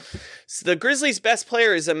 Caitlin. So the Grizzlies' best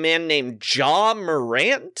player is a man named Ja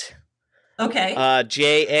Morant. Okay.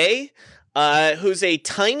 J.A., who's a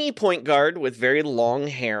tiny point guard with very long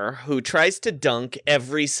hair who tries to dunk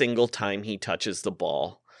every single time he touches the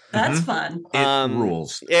ball. That's fun. It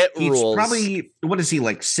rules. He's rules. Probably, what is he,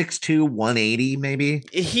 6'2", 180 maybe?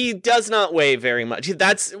 He does not weigh very much.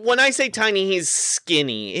 That's when I say tiny, he's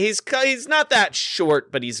skinny. He's not that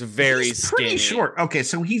short, but he's very skinny. Pretty short. Okay,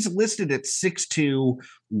 so he's listed at 6'2",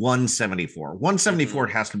 174. 174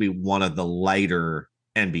 has to be one of the lighter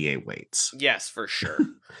NBA weights. Yes, for sure.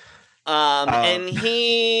 And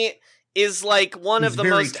he is like one He's of the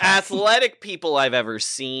very most tough. athletic people I've ever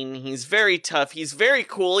seen. He's very tough. He's very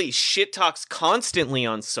cool. He shit talks constantly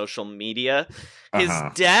on social media. His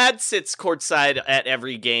dad sits courtside at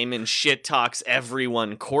every game and shit talks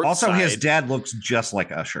everyone courtside. Also, his dad looks just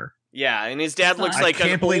like Usher. Yeah, and his dad looks like I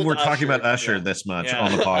can't believe we're talking about Usher. Usher this much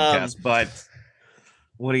on the podcast, but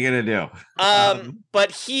what are you gonna do?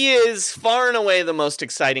 But he is far and away the most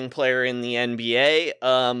exciting player in the NBA.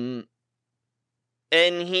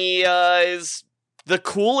 And he is the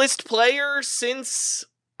coolest player since,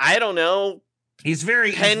 I don't know, He's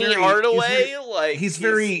very Penny Hardaway.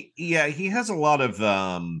 He has a lot of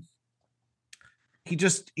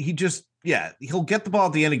he'll get the ball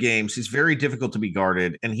at the end of games. He's very difficult to be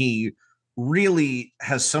guarded, and he really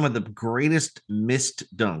has some of the greatest missed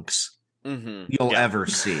dunks you'll ever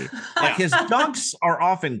see. Like his dunks are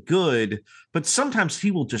often good, but sometimes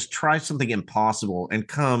he will just try something impossible and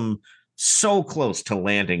come so close to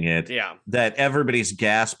landing it that everybody's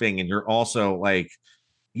gasping, and you're also like,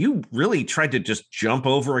 you really tried to just jump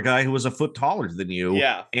over a guy who was a foot taller than you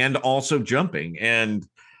and also jumping. And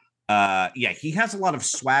he has a lot of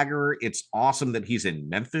swagger. It's awesome that he's in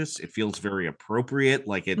Memphis. It feels very appropriate.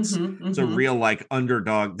 Like it's a real like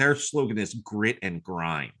underdog. Their slogan is grit and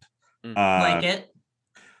grind. Like it.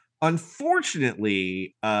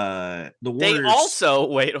 Unfortunately, the Warriors... They also...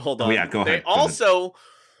 Wait, hold on. Oh, yeah, go ahead. They also,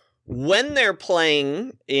 when they're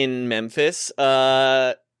playing in Memphis,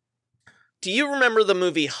 do you remember the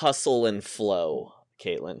movie Hustle and Flow,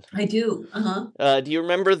 Caitlin? I do. Do you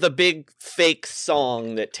remember the big fake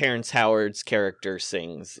song that Terrence Howard's character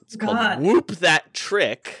sings? It's called Whoop That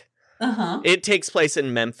Trick. It takes place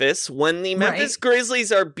in Memphis when the Memphis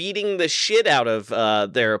Grizzlies are beating the shit out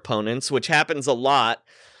of their opponents, which happens a lot.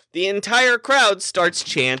 The entire crowd starts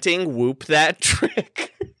chanting "Whoop That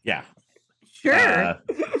Trick." Yeah, sure.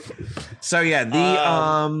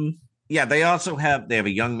 They also have a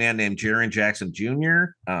young man named Jaren Jackson Jr.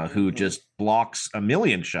 Who just blocks a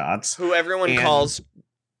million shots, who everyone calls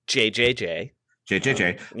JJJ.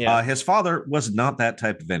 JJJ. His father was not that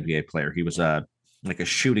type of NBA player. He was like a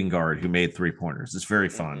shooting guard who made 3-pointers. It's very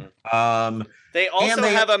fun. They also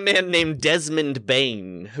have a man named Desmond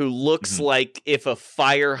Bain who looks like if a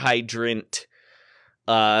fire hydrant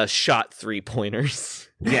shot 3-pointers.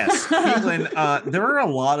 Yes, Caitlin, there are a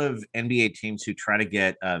lot of NBA teams who try to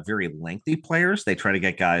get very lengthy players. They try to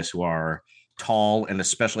get guys who are tall and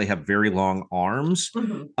especially have very long arms.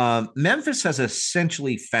 Memphis has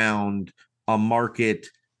essentially found a market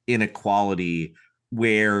inequality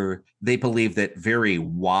where they believe that very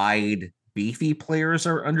wide, beefy players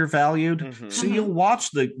are undervalued. So you'll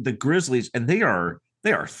watch the Grizzlies, and they are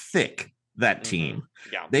thick. That team,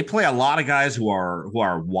 they play a lot of guys who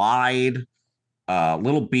are wide,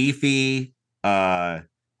 little beefy.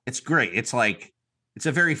 It's great. It's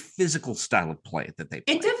a very physical style of play that they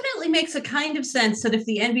play. It definitely makes a kind of sense that if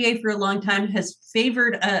the NBA for a long time has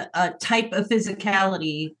favored a type of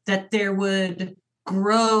physicality, that there would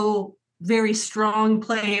grow very strong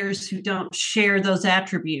players who don't share those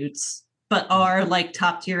attributes, but are like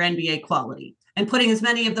top tier NBA quality. And putting as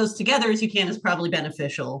many of those together as you can is probably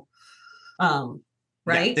beneficial.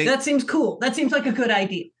 Right? That seems cool. That seems like a good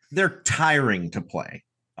idea. They're tiring to play,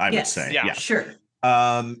 I would say. Yeah, sure.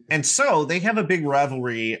 And so they have a big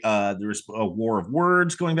rivalry. There's a war of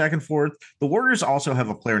words going back and forth. The Warriors also have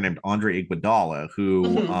a player named Andre Iguodala, who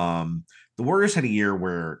the Warriors had a year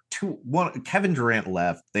where Kevin Durant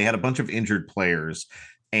left. They had a bunch of injured players,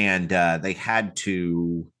 and they had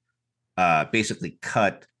to basically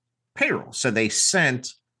cut payroll. So they sent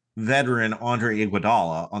veteran Andre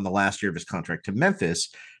Iguodala on the last year of his contract to Memphis,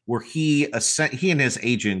 where he and his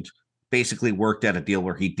agent basically worked out a deal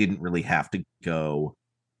where he didn't really have to go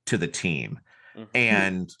to the team.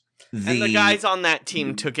 And the guys on that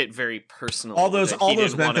team took it very personally. All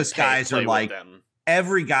those Memphis guys are like,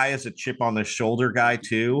 every guy is a chip on the shoulder guy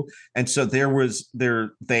too. And so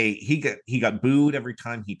he got booed every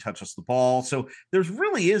time he touches the ball. So there's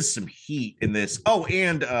really is some heat in this. Oh,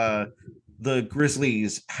 and the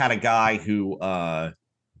Grizzlies had a guy who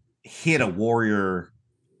hit a Warrior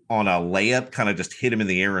on a layup, kind of just hit him in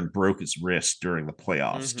the air and broke his wrist during the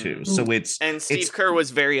playoffs too. So Steve Kerr was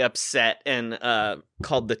very upset and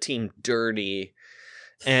called the team dirty.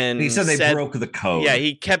 And he said they broke the code. Yeah,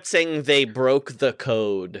 he kept saying they broke the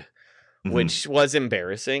code, which was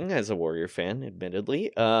embarrassing as a Warrior fan,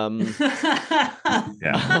 admittedly. And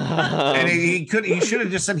he should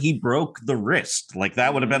have just said he broke the wrist. Like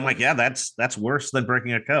that would have been like, yeah, that's worse than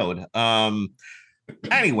breaking a code.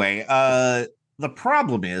 Anyway, the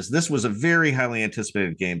problem is this was a very highly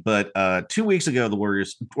anticipated game, but 2 weeks ago,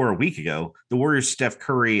 a week ago, the Warriors' Steph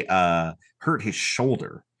Curry hurt his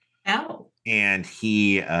shoulder. Ow. And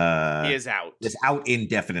he is out. Is out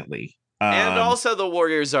indefinitely. And also the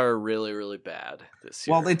Warriors are really, really bad this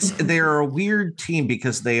year. Well, they're a weird team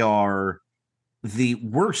because they are the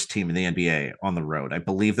worst team in the NBA on the road. I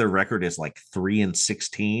believe their record is like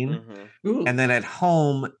 3-16. And then at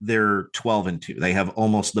home, they're 12-2. They have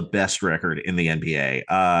almost the best record in the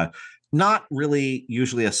NBA. Not really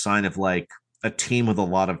usually a sign of like a team with a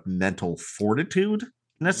lot of mental fortitude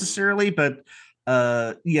necessarily, but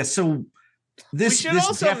so we should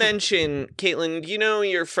also mention, Caitlin, you know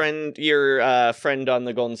your friend on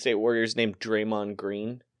the Golden State Warriors named Draymond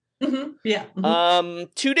Green? Mm-hmm. Yeah. Mm-hmm.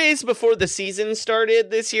 2 days before the season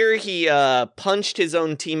started this year, he punched his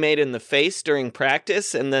own teammate in the face during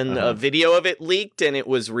practice, and then a video of it leaked, and it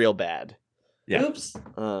was real bad. Yeah. Oops.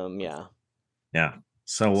 Yeah. Yeah.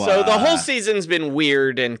 So the whole season's been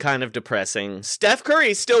weird and kind of depressing. Steph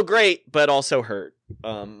Curry's still great, but also hurt.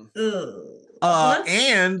 And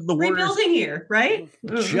the Warriors rebuilding here, right?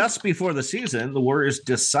 Just before the season, the Warriors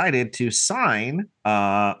decided to sign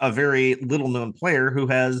a very little known player who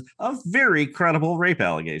has a very credible rape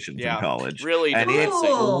allegations in college. Really, and it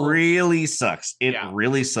really sucks. It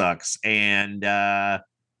really sucks. And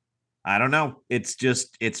I don't know. It's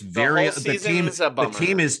very the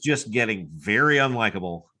team is just getting very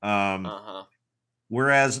unlikable.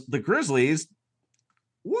 Whereas the Grizzlies,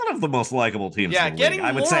 one of the most likable teams in the getting league,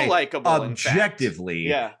 I would more say, likable,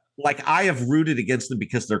 objectively. Like, I have rooted against them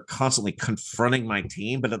because they're constantly confronting my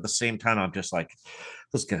team, but at the same time, I'm just like,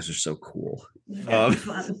 those guys are so cool.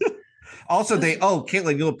 Also,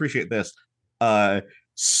 Caitlin, you'll appreciate this.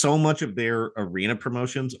 So much of their arena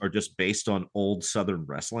promotions are just based on old Southern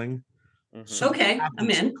wrestling. So okay, I'm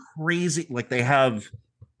in. Crazy, like they have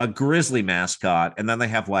a Grizzly mascot, and then they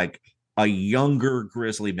have like a younger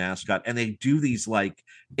Grizzly mascot, and they do these like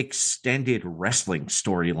extended wrestling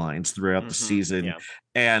storylines throughout the season.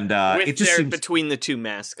 And it just seems between the two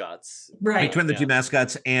mascots, right? Between the two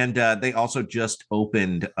mascots, and they also just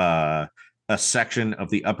opened a section of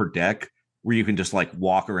the upper deck where you can just like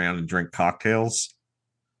walk around and drink cocktails.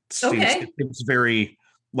 It's very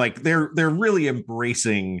like they're really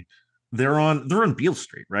embracing. They're on Beale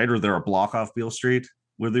Street, right? Or they're a block off Beale Street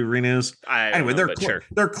where the arena is. Anyway,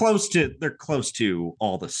 they're close to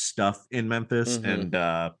all the stuff in Memphis, and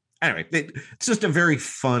anyway, it's just a very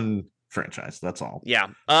fun franchise. That's all. Yeah.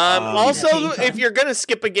 Also, if you're gonna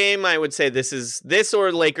skip a game, I would say this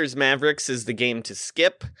or Lakers Mavericks is the game to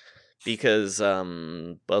skip, because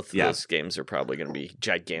both of those games are probably going to be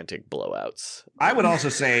gigantic blowouts. I would also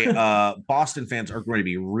say Boston fans are going to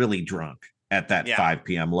be really drunk at that 5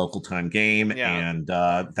 p.m. local time game. And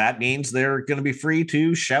that means they're going to be free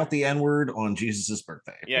to shout the N-word on Jesus'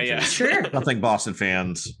 birthday. Sure. Something Boston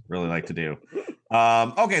fans really like to do.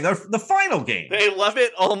 Okay, the final game. They love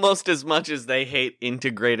it almost as much as they hate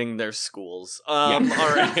integrating their schools. All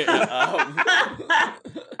right.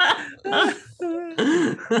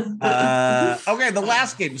 Okay, the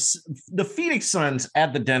last game, the Phoenix Suns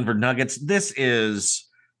at the Denver Nuggets. This is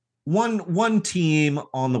one team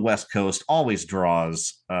on the West Coast always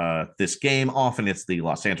draws this game. Often it's the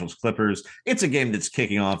Los Angeles Clippers. It's a game that's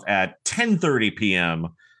kicking off at 10:30 p.m.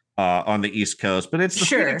 On the East Coast, but it's the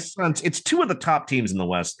Phoenix Suns. It's two of the top teams in the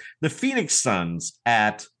West. The Phoenix Suns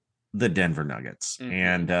at the Denver Nuggets.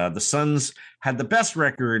 And the Suns had the best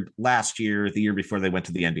record last year, the year before they went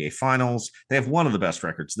to the NBA Finals. They have one of the best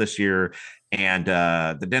records this year. And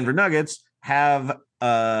the Denver Nuggets have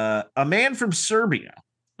a man from Serbia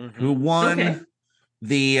who won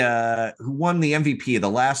the MVP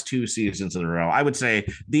the last two seasons in a row. I would say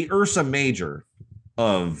the Ursa Major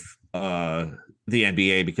of the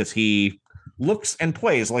NBA, because he looks and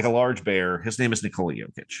plays like a large bear. His name is Nikola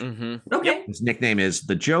Jokic. Okay. His nickname is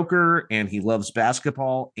the Joker, and he loves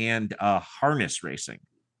basketball and harness racing.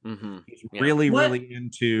 He's really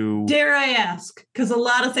into. Dare I ask? Because a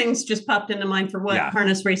lot of things just popped into mind for what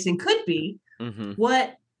harness racing could be.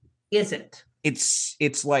 What is it?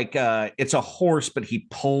 It's like it's a horse, but he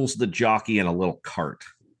pulls the jockey in a little cart.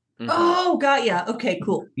 Oh, got ya. Okay,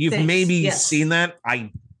 cool. You've maybe seen that.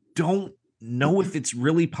 I don't know if it's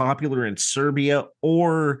really popular in Serbia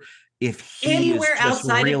or if he anywhere is just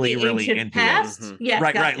outside really, of the really ancient into past. it. Yeah,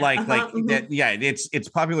 right. that. Yeah, it's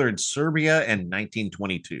popular in Serbia in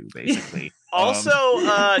 1922, basically. Also,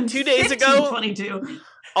 2 days ago, 22.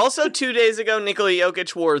 Also, 2 days ago, Nikola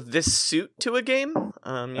Jokic wore this suit to a game. You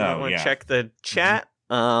might want to check the chat.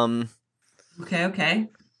 Okay.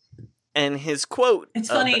 And his quote. It's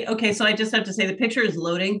funny. Okay, so I just have to say the picture is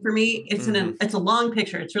loading for me. It's it's a long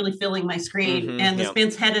picture. It's really filling my screen, and this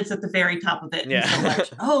man's head is at the very top of it. Yeah. So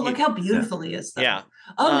much. Oh, look how beautiful he is. Though. Yeah.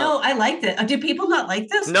 Oh no, I liked it. Did people not like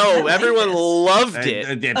this? No, everyone loved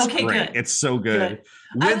it. It's Okay, great. good. It's so good.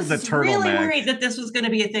 I With was the turtleneck. really worried that this was going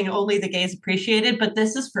to be a thing only the gays appreciated, but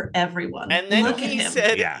this is for everyone. And then Look he at him.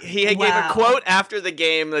 said, he gave a Wow. quote after the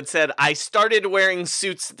game that said, "I started wearing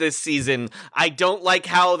suits this season. I don't like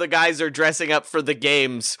how the guys are dressing up for the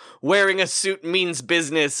games. Wearing a suit means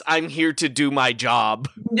business. I'm here to do my job."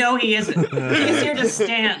 No, he isn't. He's here to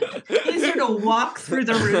stand. He's here to walk through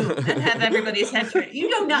the room and have everybody's head turned. You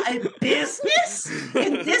know, not a business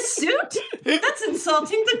in this suit? That's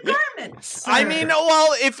insulting the garments. I mean,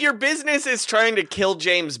 well, if your business is trying to kill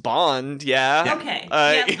James Bond, yeah. Okay.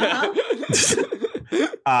 Yeah.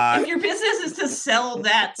 If your business is to sell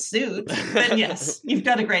that suit, then yes, you've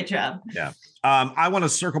done a great job. Yeah. I want to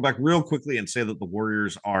circle back real quickly and say that the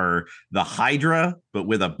Warriors are the Hydra, but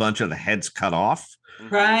with a bunch of the heads cut off.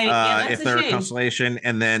 Right. Yeah, that's if they're a shame. constellation.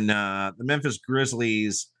 And then the Memphis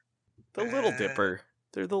Grizzlies. The Little Dipper.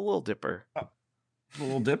 They're the Little Dipper. The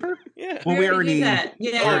Little Dipper? Yeah. Well, we already did that.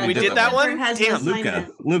 Yeah, we did that one? Has an Damn.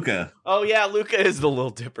 assignment. Luca. Oh, yeah, Luca is the Little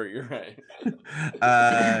Dipper. You're right.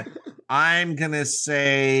 I'm going to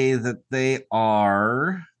say that they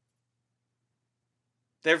are.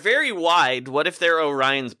 They're very wide. What if they're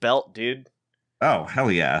Orion's belt, dude? Oh,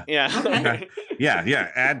 hell yeah. Yeah. Okay. Yeah.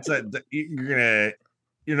 Add to,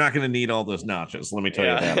 you're not going to need all those notches. Let me tell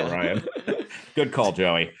you that, Orion. Good call,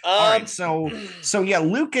 Joey. All right. So yeah,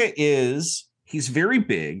 Luca he's very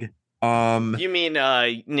big. You mean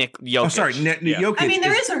Nick Jokic? Oh, sorry, Jokic. I mean,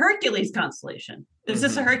 there is a Hercules constellation. Is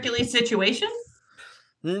this a Hercules situation?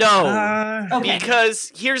 No, Okay.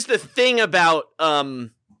 because here's the thing about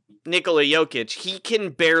Nikola Jokic. He can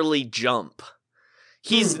barely jump.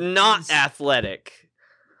 He's not athletic,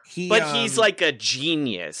 but he's like a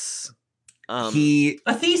genius. A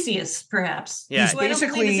Theseus, perhaps. Yeah. Who I don't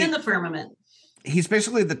believe is in the firmament. He's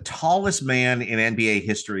basically the tallest man in NBA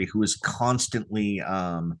history who is constantly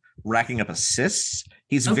racking up assists.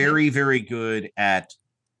 He's very, very good at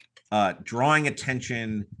drawing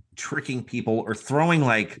attention, tricking people, or throwing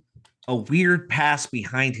like a weird pass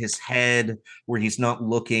behind his head where he's not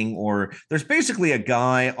looking. Or there's basically a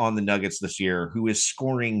guy on the Nuggets this year who is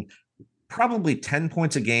scoring probably 10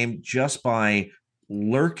 points a game just by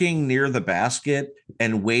lurking near the basket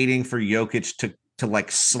and waiting for Jokic to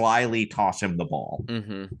like slyly toss him the ball.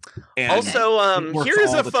 Mm-hmm. And also, works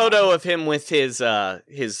here's all a the photo of him with his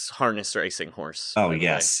harness racing horse. Oh, by the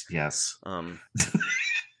yes, way. yes. Oh,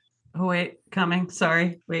 wait, coming.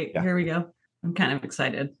 Sorry. Wait, Here we go. I'm kind of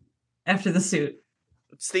excited. After the suit.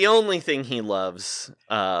 It's the only thing he loves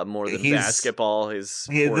more than basketball. This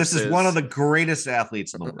is one of the greatest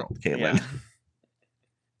athletes in the world, Caitlin.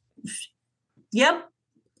 Yeah. Yep.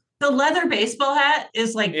 The leather baseball hat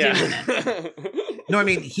is like doing it. No, I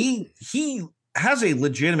mean, he has a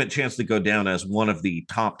legitimate chance to go down as one of the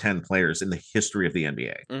top 10 players in the history of the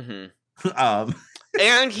NBA. Mm-hmm.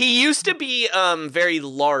 And he used to be very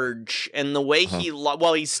large, and the way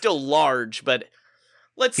he's still large, but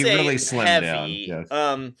let's say really slimmed heavy. down. Yes.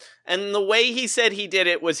 And the way he said he did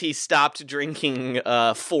it was he stopped drinking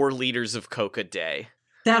 4 liters of Coke a day.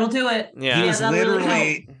 That'll do it. Yeah.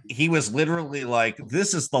 He was literally like,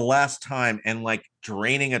 this is the last time, and like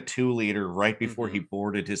draining a 2-liter right before he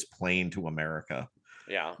boarded his plane to America.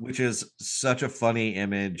 Yeah. Which is such a funny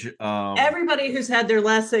image. Everybody who's had their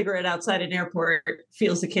last cigarette outside an airport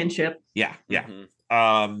feels a kinship. Yeah.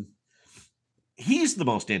 Mm-hmm. He's the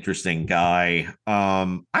most interesting guy.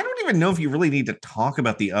 I don't even know if you really need to talk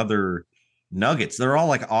about the other Nuggets. They're all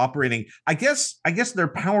like operating. I guess their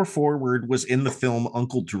power forward was in the film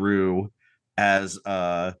Uncle Drew as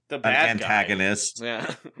an antagonist. Guy.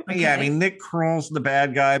 Yeah. Yeah, I mean, Nick Kroll's the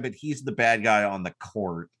bad guy, but he's the bad guy on the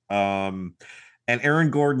court. And Aaron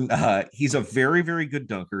Gordon, he's a very, very good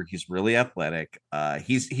dunker. He's really athletic.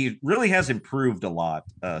 He really has improved a lot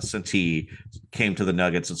since he came to the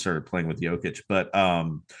Nuggets and started playing with Jokic. But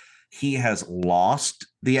he has lost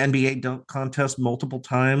the NBA dunk contest multiple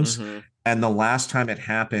times. Mm-hmm. And the last time it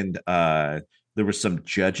happened, there was some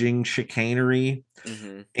judging chicanery.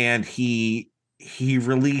 Mm-hmm. And he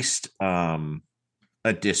released a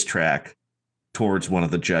diss track towards one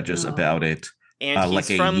of the judges about it. And like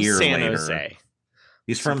he's a from year San later. He's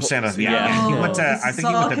He's from San Jose. Yeah. He went to. I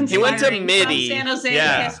think he went to MIDI. San Jose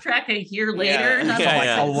Yeah. diss track a year later. Yeah. That's Yeah, like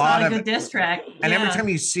yeah. A lot a of good diss track. And every time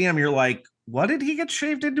you see him, you're like, "What did he get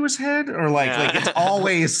shaved into his head?" Or like it's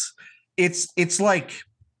always, it's like,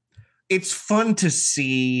 it's fun to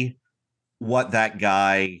see what that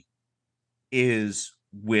guy is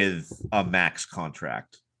with a max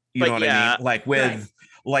contract. You know what yeah, I mean? Like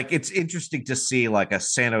like it's interesting to see like a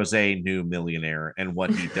San Jose new millionaire and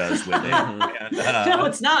what he does with it. And, no,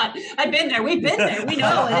 it's not. I've been there. We've been there. We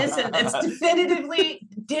know it isn't. It's definitively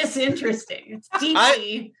disinteresting. It's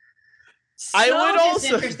deeply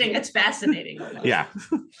disinteresting. It's fascinating. Yeah.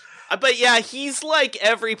 But yeah, he's like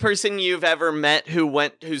every person you've ever met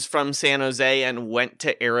who's from San Jose and went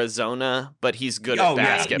to Arizona, but he's good at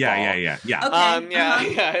basketball. Yeah.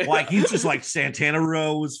 Okay. Like he's just like Santana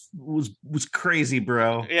Row was crazy,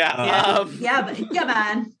 bro. Yeah. But come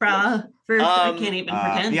on, bro. I can't even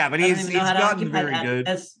pretend. Yeah, but he's gotten very good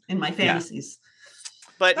as in my fantasies.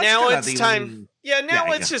 But now it's time.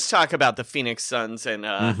 Let's just talk about the Phoenix Suns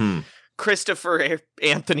and Christopher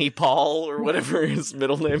Anthony Paul, or whatever his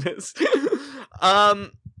middle name is.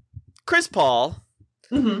 Chris Paul.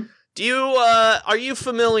 Mm-hmm. Are you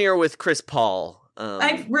familiar with Chris Paul?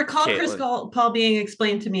 I recall Caitlin. Chris Paul being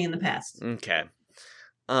explained to me in the past. Okay.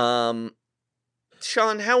 Sean,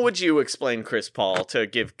 how would you explain Chris Paul to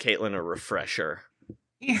give Caitlin a refresher?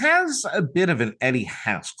 He has a bit of an Eddie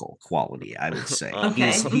Haskell quality, I would say.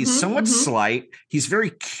 Okay. He's somewhat slight. He's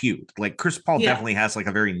very cute. Like Chris Paul definitely has like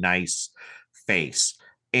a very nice face.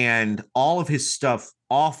 And all of his stuff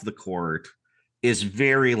off the court is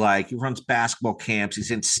very like, he runs basketball camps.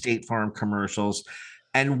 He's in State Farm commercials.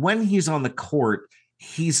 And when he's on the court,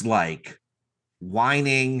 he's like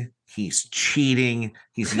whining. He's cheating.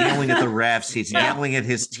 He's yelling at the refs. He's yelling at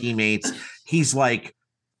his teammates. He's like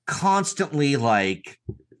constantly like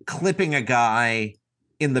clipping a guy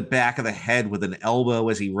in the back of the head with an elbow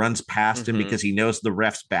as he runs past him because he knows the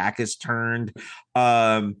ref's back is turned.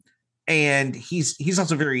 And he's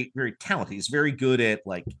also very, very talented. He's very good at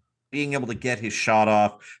like being able to get his shot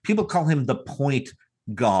off. People call him the point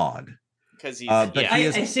god. Because he's,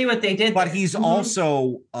 I see what they did. But he's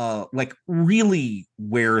also like really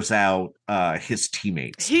wears out his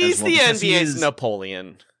teammates. He's the NBA's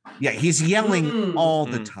Napoleon. Yeah, he's yelling all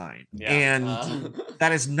the time. Yeah. And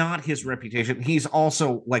that is not his reputation. He's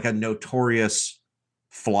also like a notorious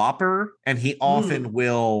flopper, and he often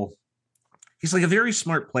will. He's like a very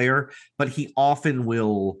smart player, but he often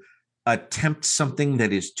will attempt something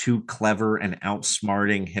that is too clever and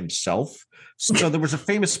outsmarting himself. So there was a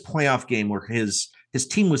famous playoff game where his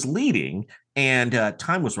team was leading and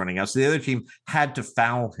time was running out. So the other team had to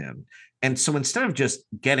foul him. And so instead of just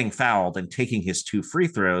getting fouled and taking his 2 free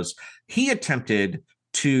throws, he attempted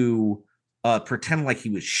to pretend like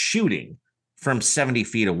he was shooting from 70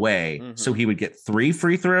 feet away. So he would get 3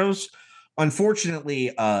 free throws.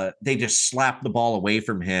 Unfortunately, they just slapped the ball away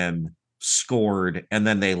from him, scored, and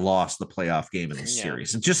then they lost the playoff game in the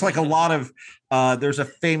series. And just like a lot of there's a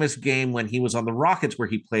famous game when he was on the Rockets where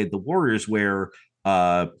he played the Warriors where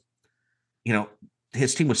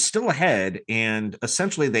his team was still ahead and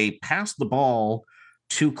essentially they passed the ball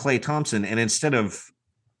to Klay Thompson, and instead of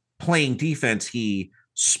playing defense, he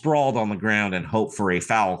sprawled on the ground and hoped for a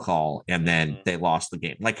foul call, and then they lost the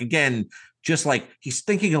game. Like, again, just like he's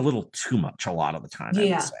thinking a little too much a lot of the time, I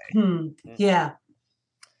would say. Yeah.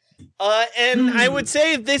 And I would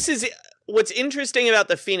say this is what's interesting about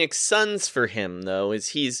the Phoenix Suns for him, though, is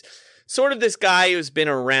he's sort of this guy who's been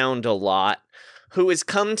around a lot, who has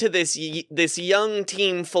come to this young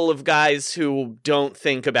team full of guys who don't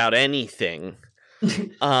think about anything.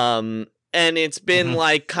 And it's been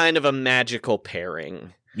like kind of a magical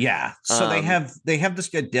pairing. Yeah. So they have this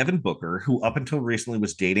guy, Devin Booker, who up until recently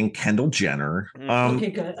was dating Kendall Jenner.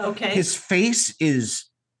 Okay, good. Okay. His face is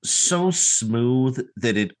so smooth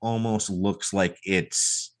that it almost looks like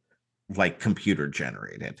it's like computer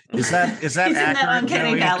generated. Is that He's accurate? in that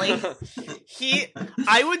uncanny valley.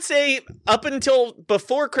 I would say up until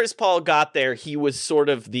before Chris Paul got there, he was sort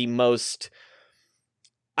of the most.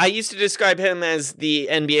 I used to describe him as the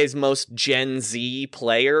NBA's most Gen Z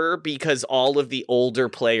player because all of the older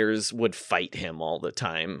players would fight him all the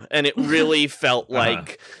time. And it really felt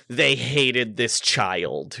like they hated this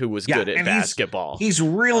child who was good at basketball. He's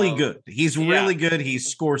really good. He's really good. He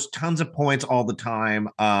scores tons of points all the time.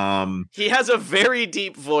 He has a very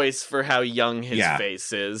deep voice for how young his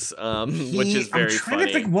face is, which is very funny. I'm trying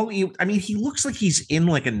to think he looks like he's in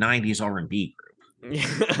like a 90s R&B group.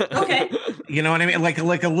 Okay. You know what I mean? Like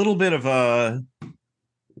a little bit of a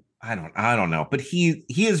I don't know, but he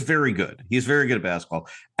is very good. He's very good at basketball.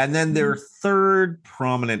 And then their third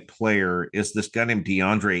prominent player is this guy named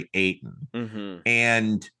DeAndre Ayton.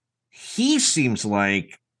 And he seems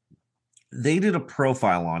like they did a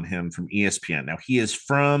profile on him from ESPN. Now he is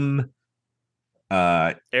from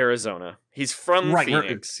Arizona. He's from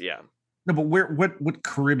Phoenix, No, but what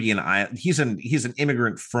Caribbean island? He's an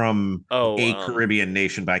immigrant from a Caribbean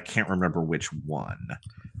nation, but I can't remember which one.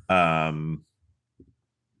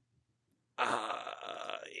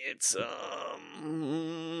 It's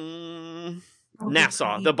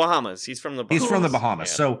Nassau, the Bahamas. He's from the Bahamas. He's from the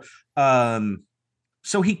Bahamas. Yeah.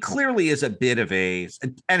 So he clearly is a bit of a.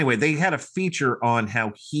 Anyway, they had a feature on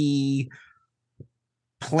how he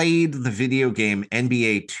played the video game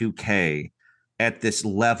NBA 2K at this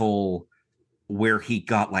level where he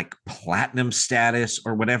got like platinum status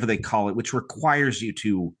or whatever they call it, which requires you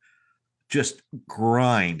to just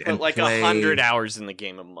grind and like play 100 hours in the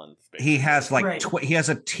game a month. Basically. He has like he has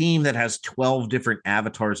a team that has 12 different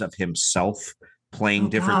avatars of himself playing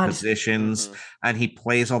different positions, and he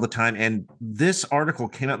plays all the time. And this article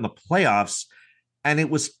came out in the playoffs, and it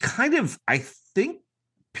was kind of, I think,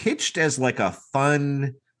 pitched as like a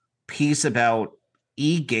fun piece about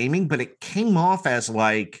e-gaming, but it came off as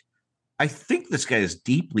like, I think this guy is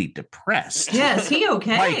deeply depressed. Yeah, is he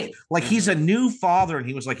okay? Like he's a new father, and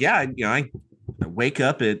he was like, yeah, I wake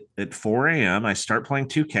up at 4 a.m. I start playing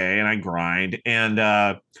 2K and I grind. And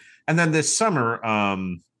then this summer,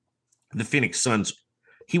 the Phoenix Suns,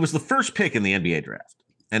 he was the first pick in the NBA draft.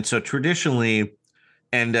 And so traditionally,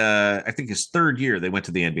 and I think his third year, they went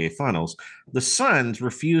to the NBA Finals. The Suns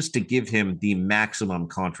refused to give him the maximum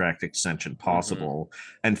contract extension possible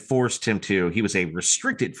and forced him to. He was a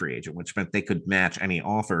restricted free agent, which meant they could match any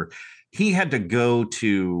offer. He had to go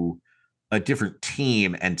to a different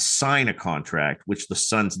team and sign a contract, which the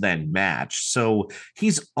Suns then matched. So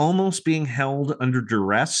he's almost being held under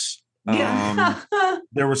duress.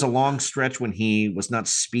 There was a long stretch when he was not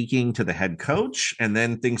speaking to the head coach, and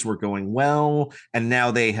then things were going well, and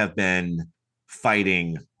now they have been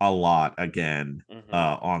fighting a lot again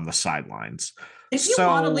on the sidelines. If you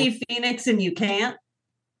want to leave Phoenix and you can't,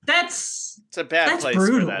 it's a bad place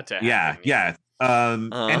brutal. for that to happen. Yeah.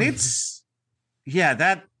 And it's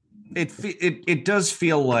that it does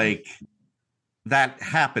feel like that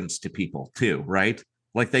happens to people too, right?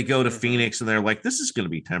 Like they go to Phoenix and they're like, this is going to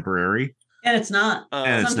be temporary. And it's not.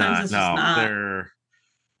 And it's Sometimes it's just not. They're.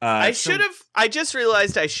 I just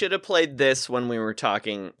realized I should have played this when we were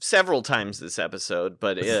talking several times this episode,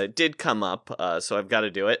 but it did come up, so I've got to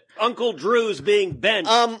do it. Uncle Drew's being bent.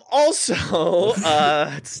 Also,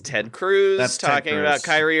 it's Ted Cruz talking about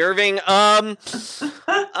Kyrie Irving.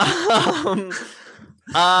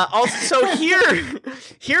 Also,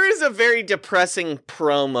 here is a very depressing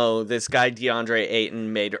promo this guy DeAndre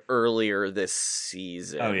Ayton made earlier this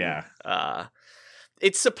season. Oh yeah.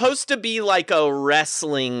 It's supposed to be like a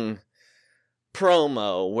wrestling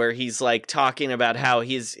promo where he's like talking about how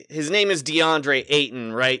his name is DeAndre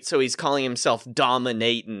Ayton, right? So he's calling himself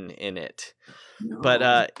Dominatin' in it. No.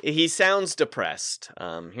 But he sounds depressed.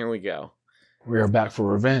 Here we go. We are back for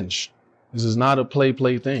revenge. This is not a play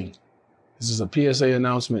thing. This is a PSA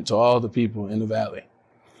announcement to all the people in the Valley.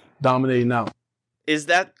 Dominating out. Is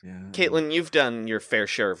that, Caitlin, you've done your fair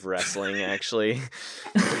share of wrestling, actually.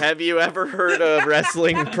 Have you ever heard a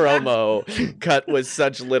wrestling promo cut with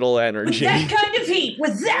such little energy? That kind of heat,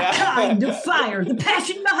 with that kind of fire, the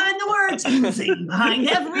passion behind the words, oozing behind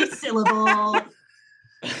every syllable,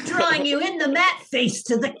 drawing you in the mat face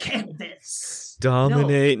to the canvas.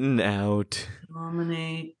 Dominating out.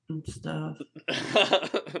 Dominate and stuff.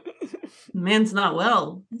 Man's not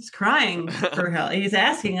well. He's crying for help. He's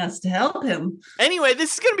asking us to help him. Anyway,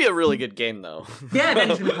 this is going to be a really good game, though. Yeah,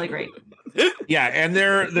 Ben's going to play great. Yeah, and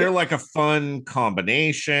they're like a fun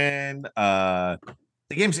combination. The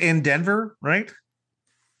game's in Denver, right?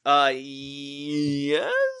 Yes.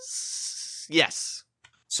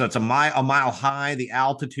 So it's a mile high. The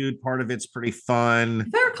altitude part of it's pretty fun.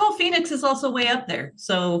 If I recall, Phoenix is also way up there,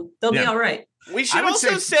 so they'll be all right. We should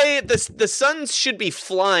also say the Suns should be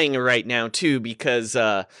flying right now, too, because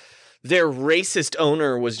their racist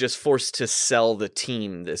owner was just forced to sell the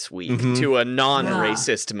team this week to a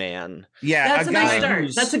non-racist man. Yeah, that's a nice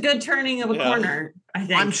start. That's a good turning of a corner, I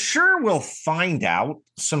think. I'm sure we'll find out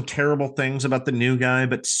some terrible things about the new guy,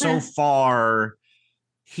 but so far,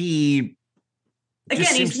 he...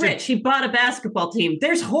 Again, he's rich. He bought a basketball team.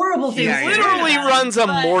 There's horrible things. He literally runs a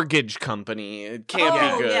mortgage company. It can't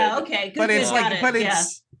be good. Yeah, okay. Good,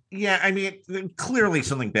 I mean, clearly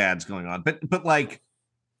something bad's going on. But like,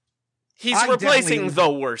 he's replacing the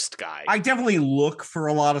worst guy. I definitely look for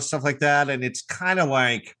a lot of stuff like that, and it's kind of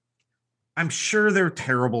like, I'm sure they're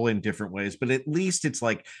terrible in different ways, but at least it's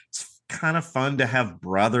like it's kind of fun to have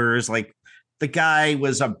brothers. Like the guy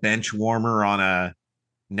was a bench warmer on a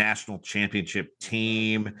national championship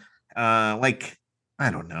team. I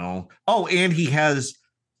don't know. Oh, and he has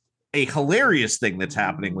a hilarious thing that's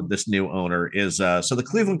happening with this new owner is so the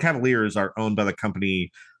Cleveland Cavaliers are owned by the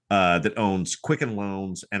company that owns Quicken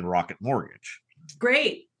Loans and Rocket Mortgage.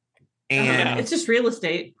 Great. And it's just real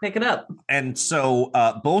estate. Pick it up. And so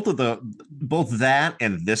both that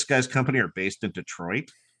and this guy's company are based in Detroit.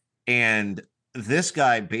 And this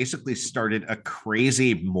guy basically started a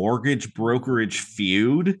crazy mortgage brokerage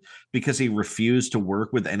feud because he refused to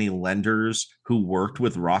work with any lenders who worked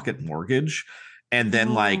with Rocket Mortgage. And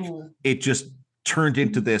then it just turned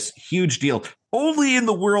into this huge deal only in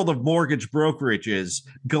the world of mortgage brokerages,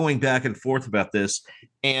 going back and forth about this.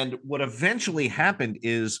 And what eventually happened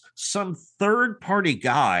is some third-party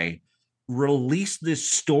guy released this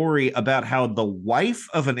story about how the wife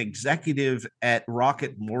of an executive at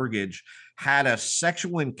Rocket Mortgage had a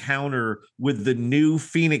sexual encounter with the new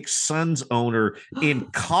Phoenix Suns owner in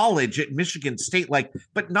college at Michigan State,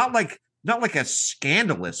 but not like a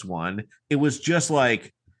scandalous one. It was just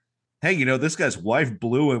like, hey, this guy's wife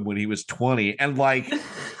blew him when he was 20, and and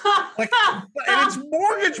it's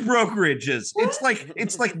mortgage brokerages.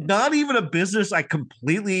 It's like not even a business I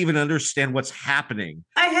completely even understand what's happening.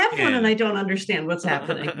 I have one and I don't understand what's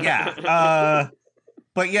happening. Yeah.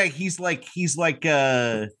 But yeah, he's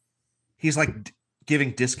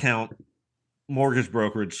giving discount mortgage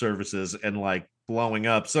brokerage services and blowing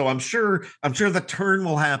up. So I'm sure the turn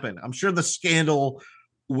will happen. I'm sure the scandal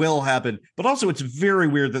will happen. But also it's very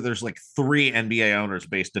weird that there's 3 NBA owners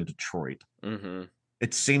based in Detroit. Mm-hmm.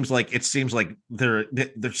 It seems like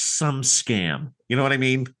there's some scam. You know what I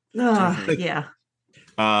mean? Yeah.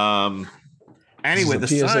 Anyway, the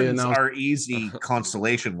Suns are easy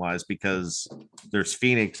constellation-wise because there's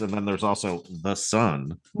Phoenix and then there's also the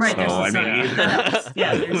Sun. Right. So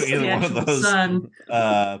either one of those. Sun.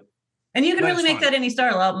 And you can really make fine. that any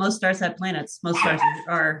star. Most stars have planets. Most stars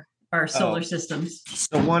are solar systems.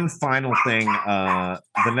 So one final thing, the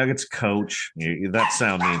Nuggets coach, that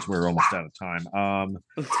sound means we're almost out of time.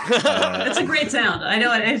 It's a great sound. I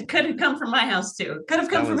know it could have come from my house too. It could have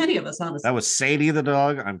come from any of us, honestly. That was Sadie the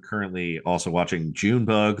dog. I'm currently also watching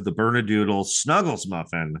Junebug, the Bernedoodle, Snuggles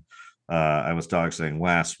Muffin. I was dog sitting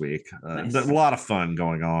last week. Nice. A lot of fun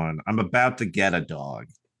going on. I'm about to get a dog,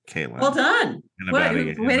 Caitlin. Well done.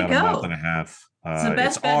 Way to go. A month and a half. It's the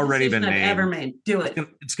best already been I've named. ever made. Do it.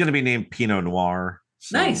 It's going to be named Pinot Noir.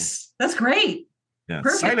 So, nice. That's great. Yeah.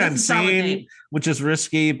 Perfect. Sight That's a solid name. unseen, which is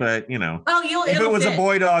risky, but Well, if it was fit. a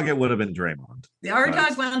boy dog, it would have been Draymond. Our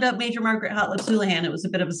dog wound up Major Margaret Hot Lips Houlihan. It was a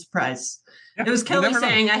bit of a surprise. It was Kelly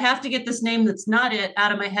saying, I have to get this name that's not it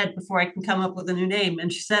out of my head before I can come up with a new name.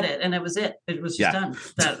 And she said it, and it was it. It was just done.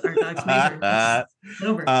 That our dog's Major. It's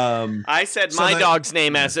over. I said my dog's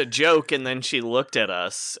name as a joke, and then she looked at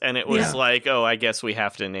us, and it was like, oh, I guess we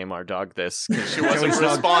have to name our dog this, because she wasn't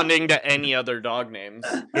responding to any other dog names.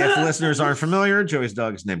 If listeners aren't familiar, Joey's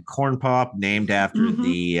dog is named Corn Pop, named after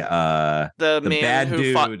the man bad who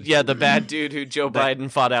dude. fought, the bad dude who Joe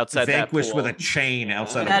Biden fought outside vanquished that pool. with a chain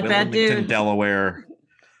outside Bad of dude. Wilmington, Delaware.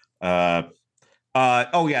 The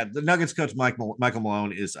Nuggets coach Michael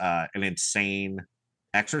Malone is an insane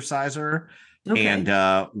exerciser. Okay. And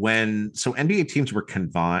NBA teams were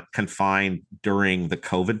confined during the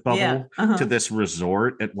COVID bubble to this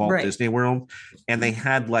resort at Walt Disney World, and they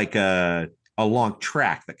had a long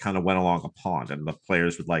track that kind of went along a pond, and the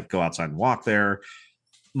players would go outside and walk there.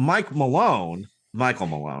 Michael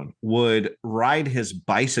Malone would ride his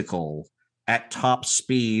bicycle at top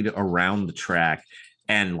speed around the track.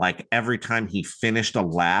 And every time he finished a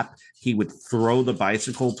lap, he would throw the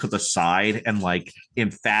bicycle to the side and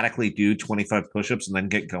emphatically do 25 push-ups and then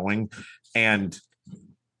get going. And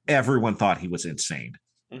everyone thought he was insane.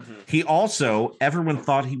 Mm-hmm. Everyone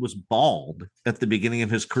thought he was bald at the beginning of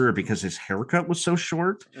his career because his haircut was so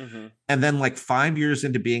short. Mm-hmm. And then 5 years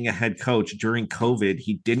into being a head coach during COVID,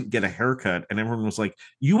 he didn't get a haircut. And everyone was like,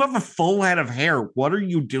 you have a full head of hair. What are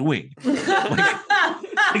you doing?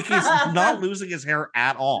 He's not losing his hair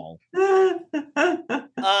at all.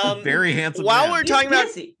 Very handsome. While we're talking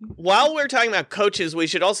about coaches, we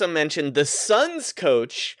should also mention the Suns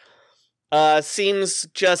coach seems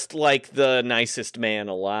just like the nicest man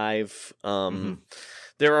alive.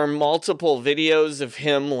 There are multiple videos of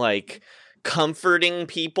him comforting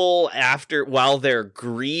people while they're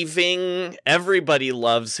grieving. Everybody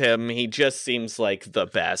loves him. He just seems like the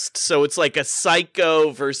best. So it's like a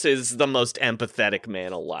psycho versus the most empathetic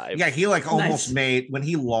man alive. Yeah, he almost made, when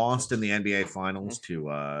he lost in the NBA Finals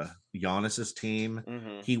to Giannis's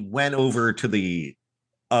team, he went over to the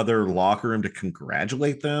other locker room to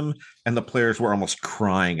congratulate them, and the players were almost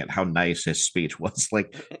crying at how nice his speech was.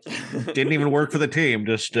 Didn't even work for the team.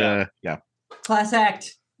 Just Class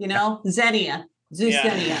act. Xenia. Zeus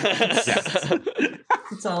Xenia.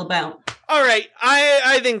 it's all about. All right,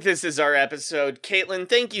 I think this is our episode. Caitlin,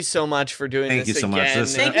 thank you so much for doing Thank this you so again. much.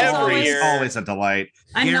 This Thank you every always. year. always a delight.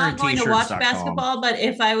 I'm not going to watch GaryT-shirts.com. basketball, but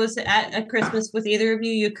if I was at a Christmas with either of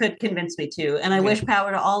you, you could convince me to. And I wish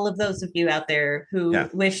power to all of those of you out there who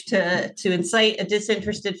wish to incite a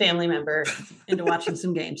disinterested family member into watching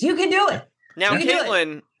some games. You can do it. Now, You can do it.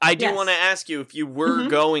 Caitlin, I do Yes. want to ask you if you were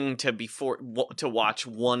going to to watch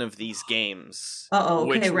one of these games. Uh-oh,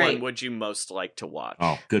 okay, which right. one would you most like to watch?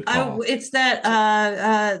 Oh, good call. It's that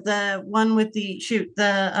the one with the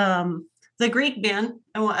Greek man.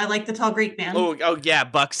 I like the tall Greek man. Oh yeah,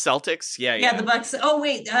 Bucks Celtics. Yeah. The Bucks. Oh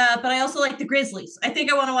wait, but I also like the Grizzlies. I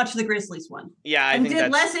think I want to watch the Grizzlies one. Yeah, I'm think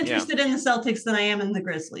that's less interested in the Celtics than I am in the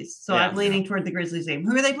Grizzlies. So I'm leaning toward the Grizzlies game.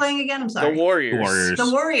 Who are they playing again? I'm sorry. The Warriors.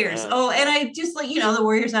 The Warriors. Oh, and I just like the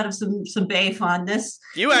Warriors out of some Bay fondness.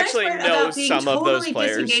 You The actually nice part know about being some of those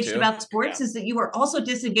players disengaged too. about sports is that you are also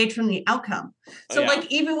disengaged from the outcome. So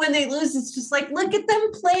like even when they lose, it's just like look at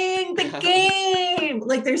them playing the game.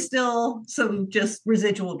 Like there's still some just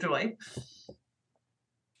residual joy.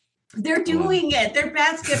 They're doing it. They're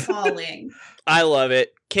basketballing. I love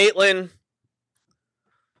it. Caitlin,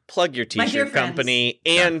 plug your My dear t-shirt company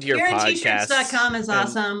and your podcast. GaryT-shirts.com is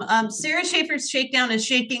awesome. Sarah Schaefer's Shakedown is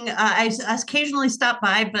shaking. I occasionally stop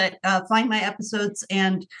by, but find my episodes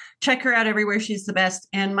and check her out everywhere. She's the best.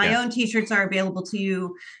 And my own t-shirts are available to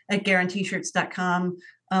you at GaryT-shirts.com.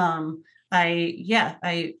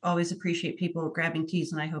 I always appreciate people grabbing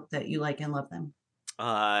tees, and I hope that you like and love them.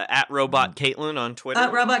 At Robot Caitlin on Twitter.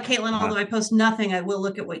 Robot Caitlin, although I post nothing, I will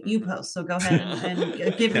look at what you post. So go ahead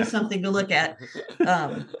and give me something to look at.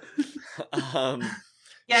 I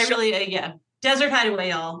really, Desert Hideaway,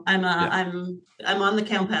 y'all. I'm on the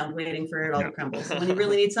compound waiting for it all to crumble. So when you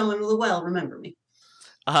really need someone with a well, remember me.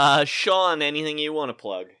 Sean, anything you want to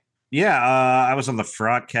plug? Yeah, I was on the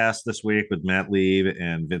Fraudcast this week with Matt Lieb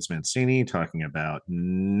and Vince Mancini talking about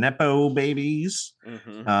Nepo babies.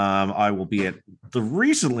 Mm-hmm. I will be at the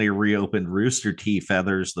recently reopened Rooster Tea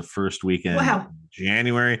Feathers the first weekend in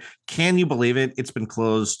January. Can you believe it? It's been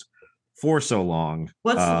closed for so long.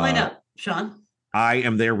 What's the lineup, Sean? I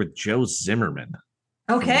am there with Joe Zimmerman.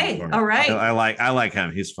 Okay, all right. I like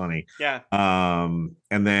him. He's funny. Yeah. And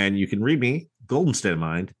then you can read me, Golden State of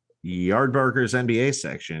Mind, Yardbarkers NBA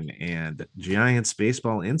section, and Giants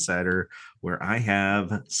Baseball Insider, where I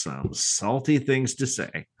have some salty things to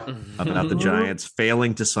say about the Giants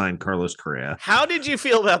failing to sign Carlos Correa. How did you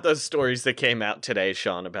feel about those stories that came out today,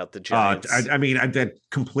 Sean, about the Giants? I mean, I did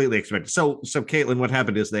completely expect. So Caitlin, what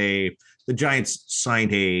happened is the Giants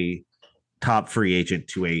signed a top free agent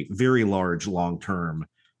to a very large long-term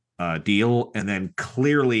deal, and then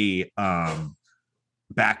clearly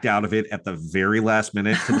backed out of it at the very last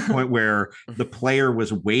minute, to the point where the player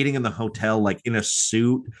was waiting in the hotel, like in a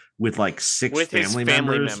suit with like six with family his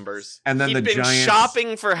family members. And then He'd the been Giants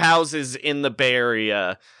shopping for houses in the Bay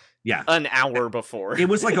Area an hour before. It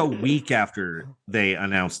was like a week after they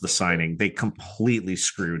announced the signing. They completely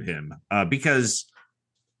screwed him because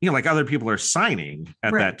like other people are signing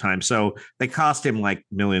at that time. So they cost him like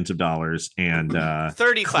millions of dollars, and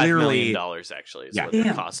 $35 million actually is what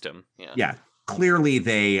it cost him. Yeah. Clearly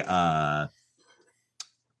they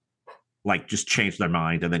just changed their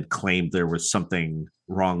mind and then claimed there was something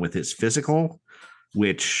wrong with his physical,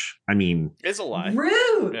 which I mean is a lie.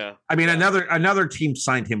 Rude. Yeah. I mean another team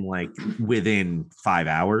signed him like within 5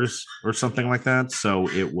 hours or something like that. So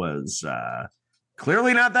it was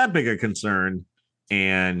clearly not that big a concern.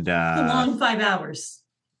 And a long 5 hours.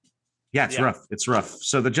 Yeah, it's rough. It's rough.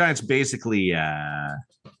 So the Giants basically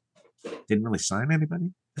didn't really sign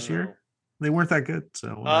anybody this year. They weren't that good.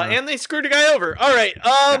 So and they screwed a guy over. All right.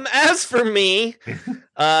 As for me,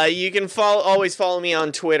 you can always follow me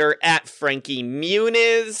on Twitter at Frankie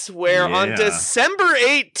Muniz, where on December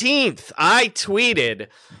 18th, I tweeted,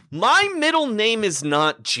 "My middle name is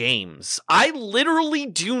not James. I literally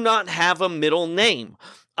do not have a middle name.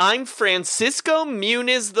 I'm Francisco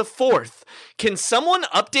Muniz IV. Can someone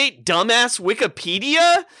update dumbass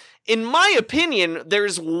Wikipedia? In my opinion,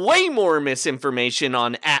 there's way more misinformation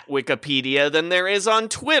on @Wikipedia than there is on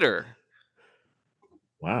Twitter."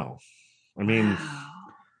 Wow. I mean,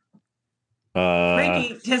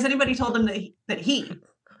 Frankie, has anybody told him that he can?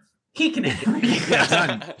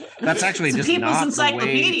 That's actually it's just People's not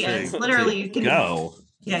Encyclopedia. The way It's literally you can go.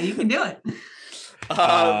 Yeah, you can do it.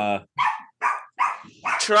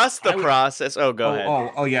 Trust the process. Oh, go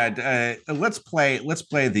ahead. Oh, yeah. Let's play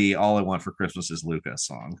the "All I Want for Christmas Is Luca"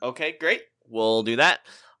 song. Okay, great. We'll do that.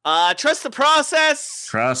 Trust the process.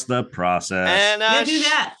 Trust the process. And do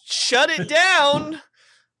that. Shut it down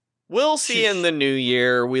We'll see you in the new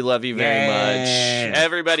year. We love you very much.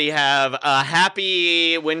 Everybody have a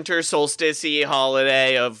happy winter solstice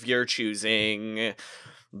holiday of your choosing.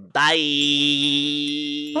 Bye.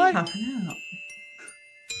 Bye.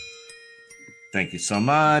 Thank you so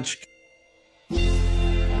much.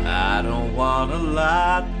 I don't want a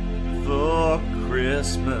lot for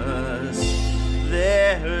Christmas.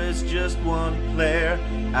 There's just one player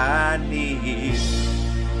I need.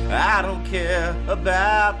 I don't care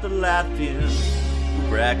about the Latvian who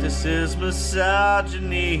practices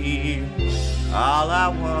misogyny. All I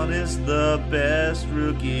want is the best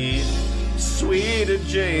rookie, sweeter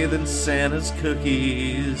J than Santa's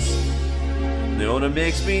cookies. The owner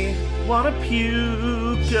makes me wanna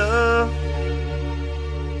puke.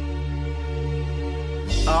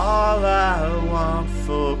 All I want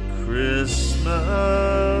for Christmas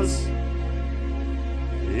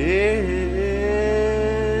is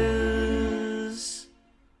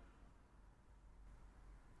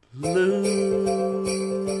Luka.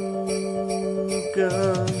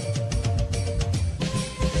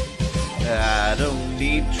 I don't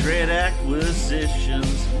need trade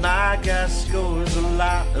acquisitions. My guy scores a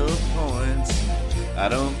lot of points. I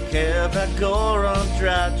don't care about Goran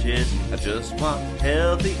Dragic. I just want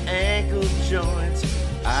healthy ankle joints.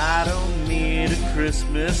 I don't need a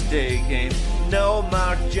Christmas Day game. No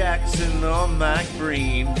Mark Jackson or Mike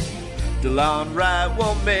Breen. DeLon Wright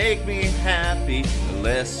won't make me happy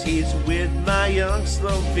unless he's with my young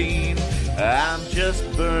Slovene. I'm just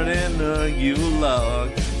burning a Yule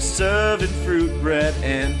log, serving fruit bread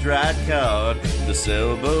and dried cod. The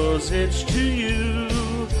sailboat's hitched to you.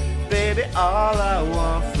 Baby, all I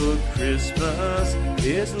want for Christmas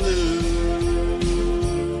is Luka.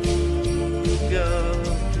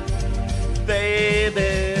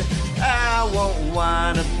 Baby, I won't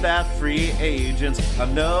whine about free agents. How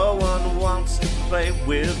no one wants to play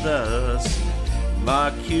with us.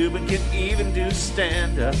 Mark Cuban can even do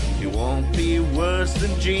stand-up. He won't be worse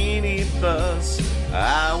than Jeannie Buss.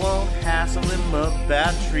 I won't hassle him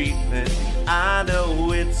about treatment. I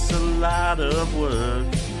know it's a lot of work.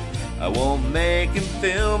 I won't make him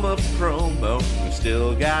film a promo. We've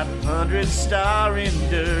still got 100 starring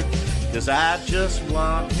Dirk. Cause I just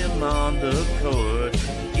want him on the court.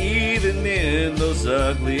 Even in those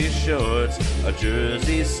ugly shorts. Our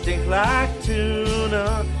jerseys stink like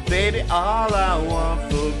tuna. Baby, all I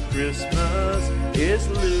want for Christmas is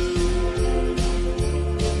Luka.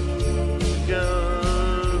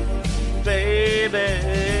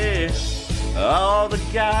 Baby, all the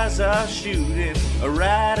guys are shooting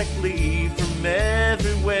erratically from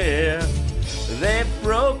everywhere. They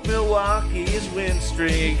broke Milwaukee's win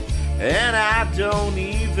streak, and I don't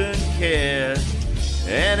even care.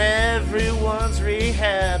 And everyone's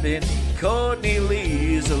rehabbing. Courtney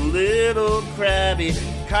Lee's a little crabby.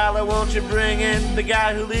 Carla, won't you bring in the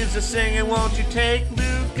guy who lives a singing? Won't you take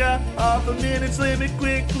Luka off the minutes limit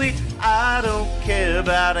quickly? I don't care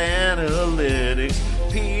about analytics,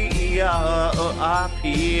 PER or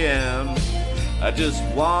RPM. I just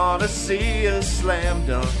wanna see a slam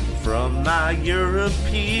dunk from my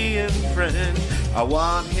European friend. I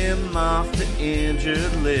want him off the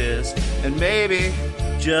injured list, and maybe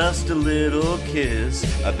just a little kiss.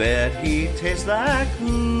 I bet he tastes like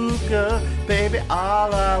hookah. Baby,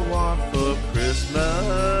 all I want for Christmas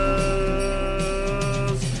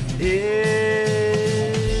is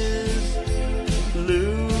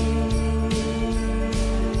Luka.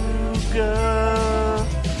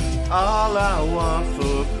 All I want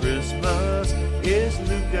for Christmas is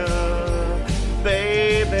Luka.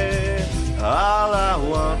 Baby, all I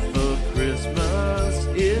want for Christmas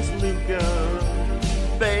is Luka.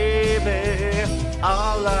 Baby,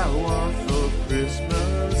 all I want for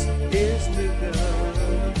Christmas is Luka.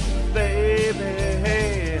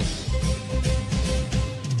 Baby.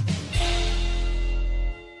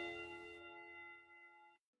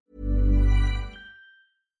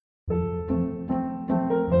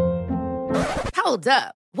 Hold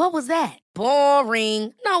up. What was that?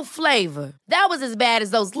 Boring. No flavor. That was as bad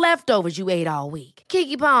as those leftovers you ate all week.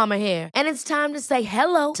 Keke Palmer here, and it's time to say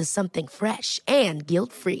hello to something fresh and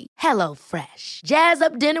guilt-free. Hello Fresh. Jazz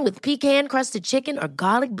up dinner with pecan-crusted chicken or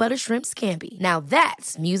garlic butter shrimp scampi. Now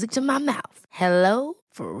that's music to my mouth. Hello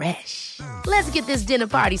Fresh. Let's get this dinner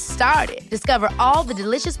party started. Discover all the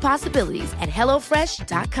delicious possibilities at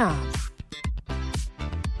hellofresh.com.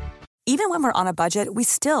 Even when we're on a budget, we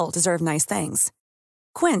still deserve nice things.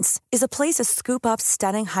 Quince is a place to scoop up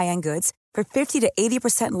stunning high-end goods for 50 to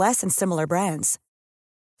 80% less than similar brands.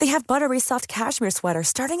 They have buttery soft cashmere sweaters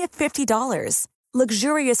starting at $50,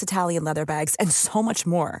 luxurious Italian leather bags, and so much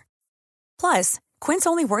more. Plus, Quince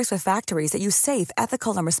only works with factories that use safe,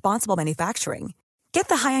 ethical, and responsible manufacturing. Get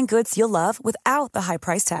the high-end goods you'll love without the high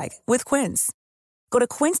price tag with Quince. Go to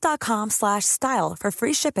quince.com/style for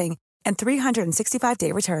free shipping and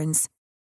 365-day returns.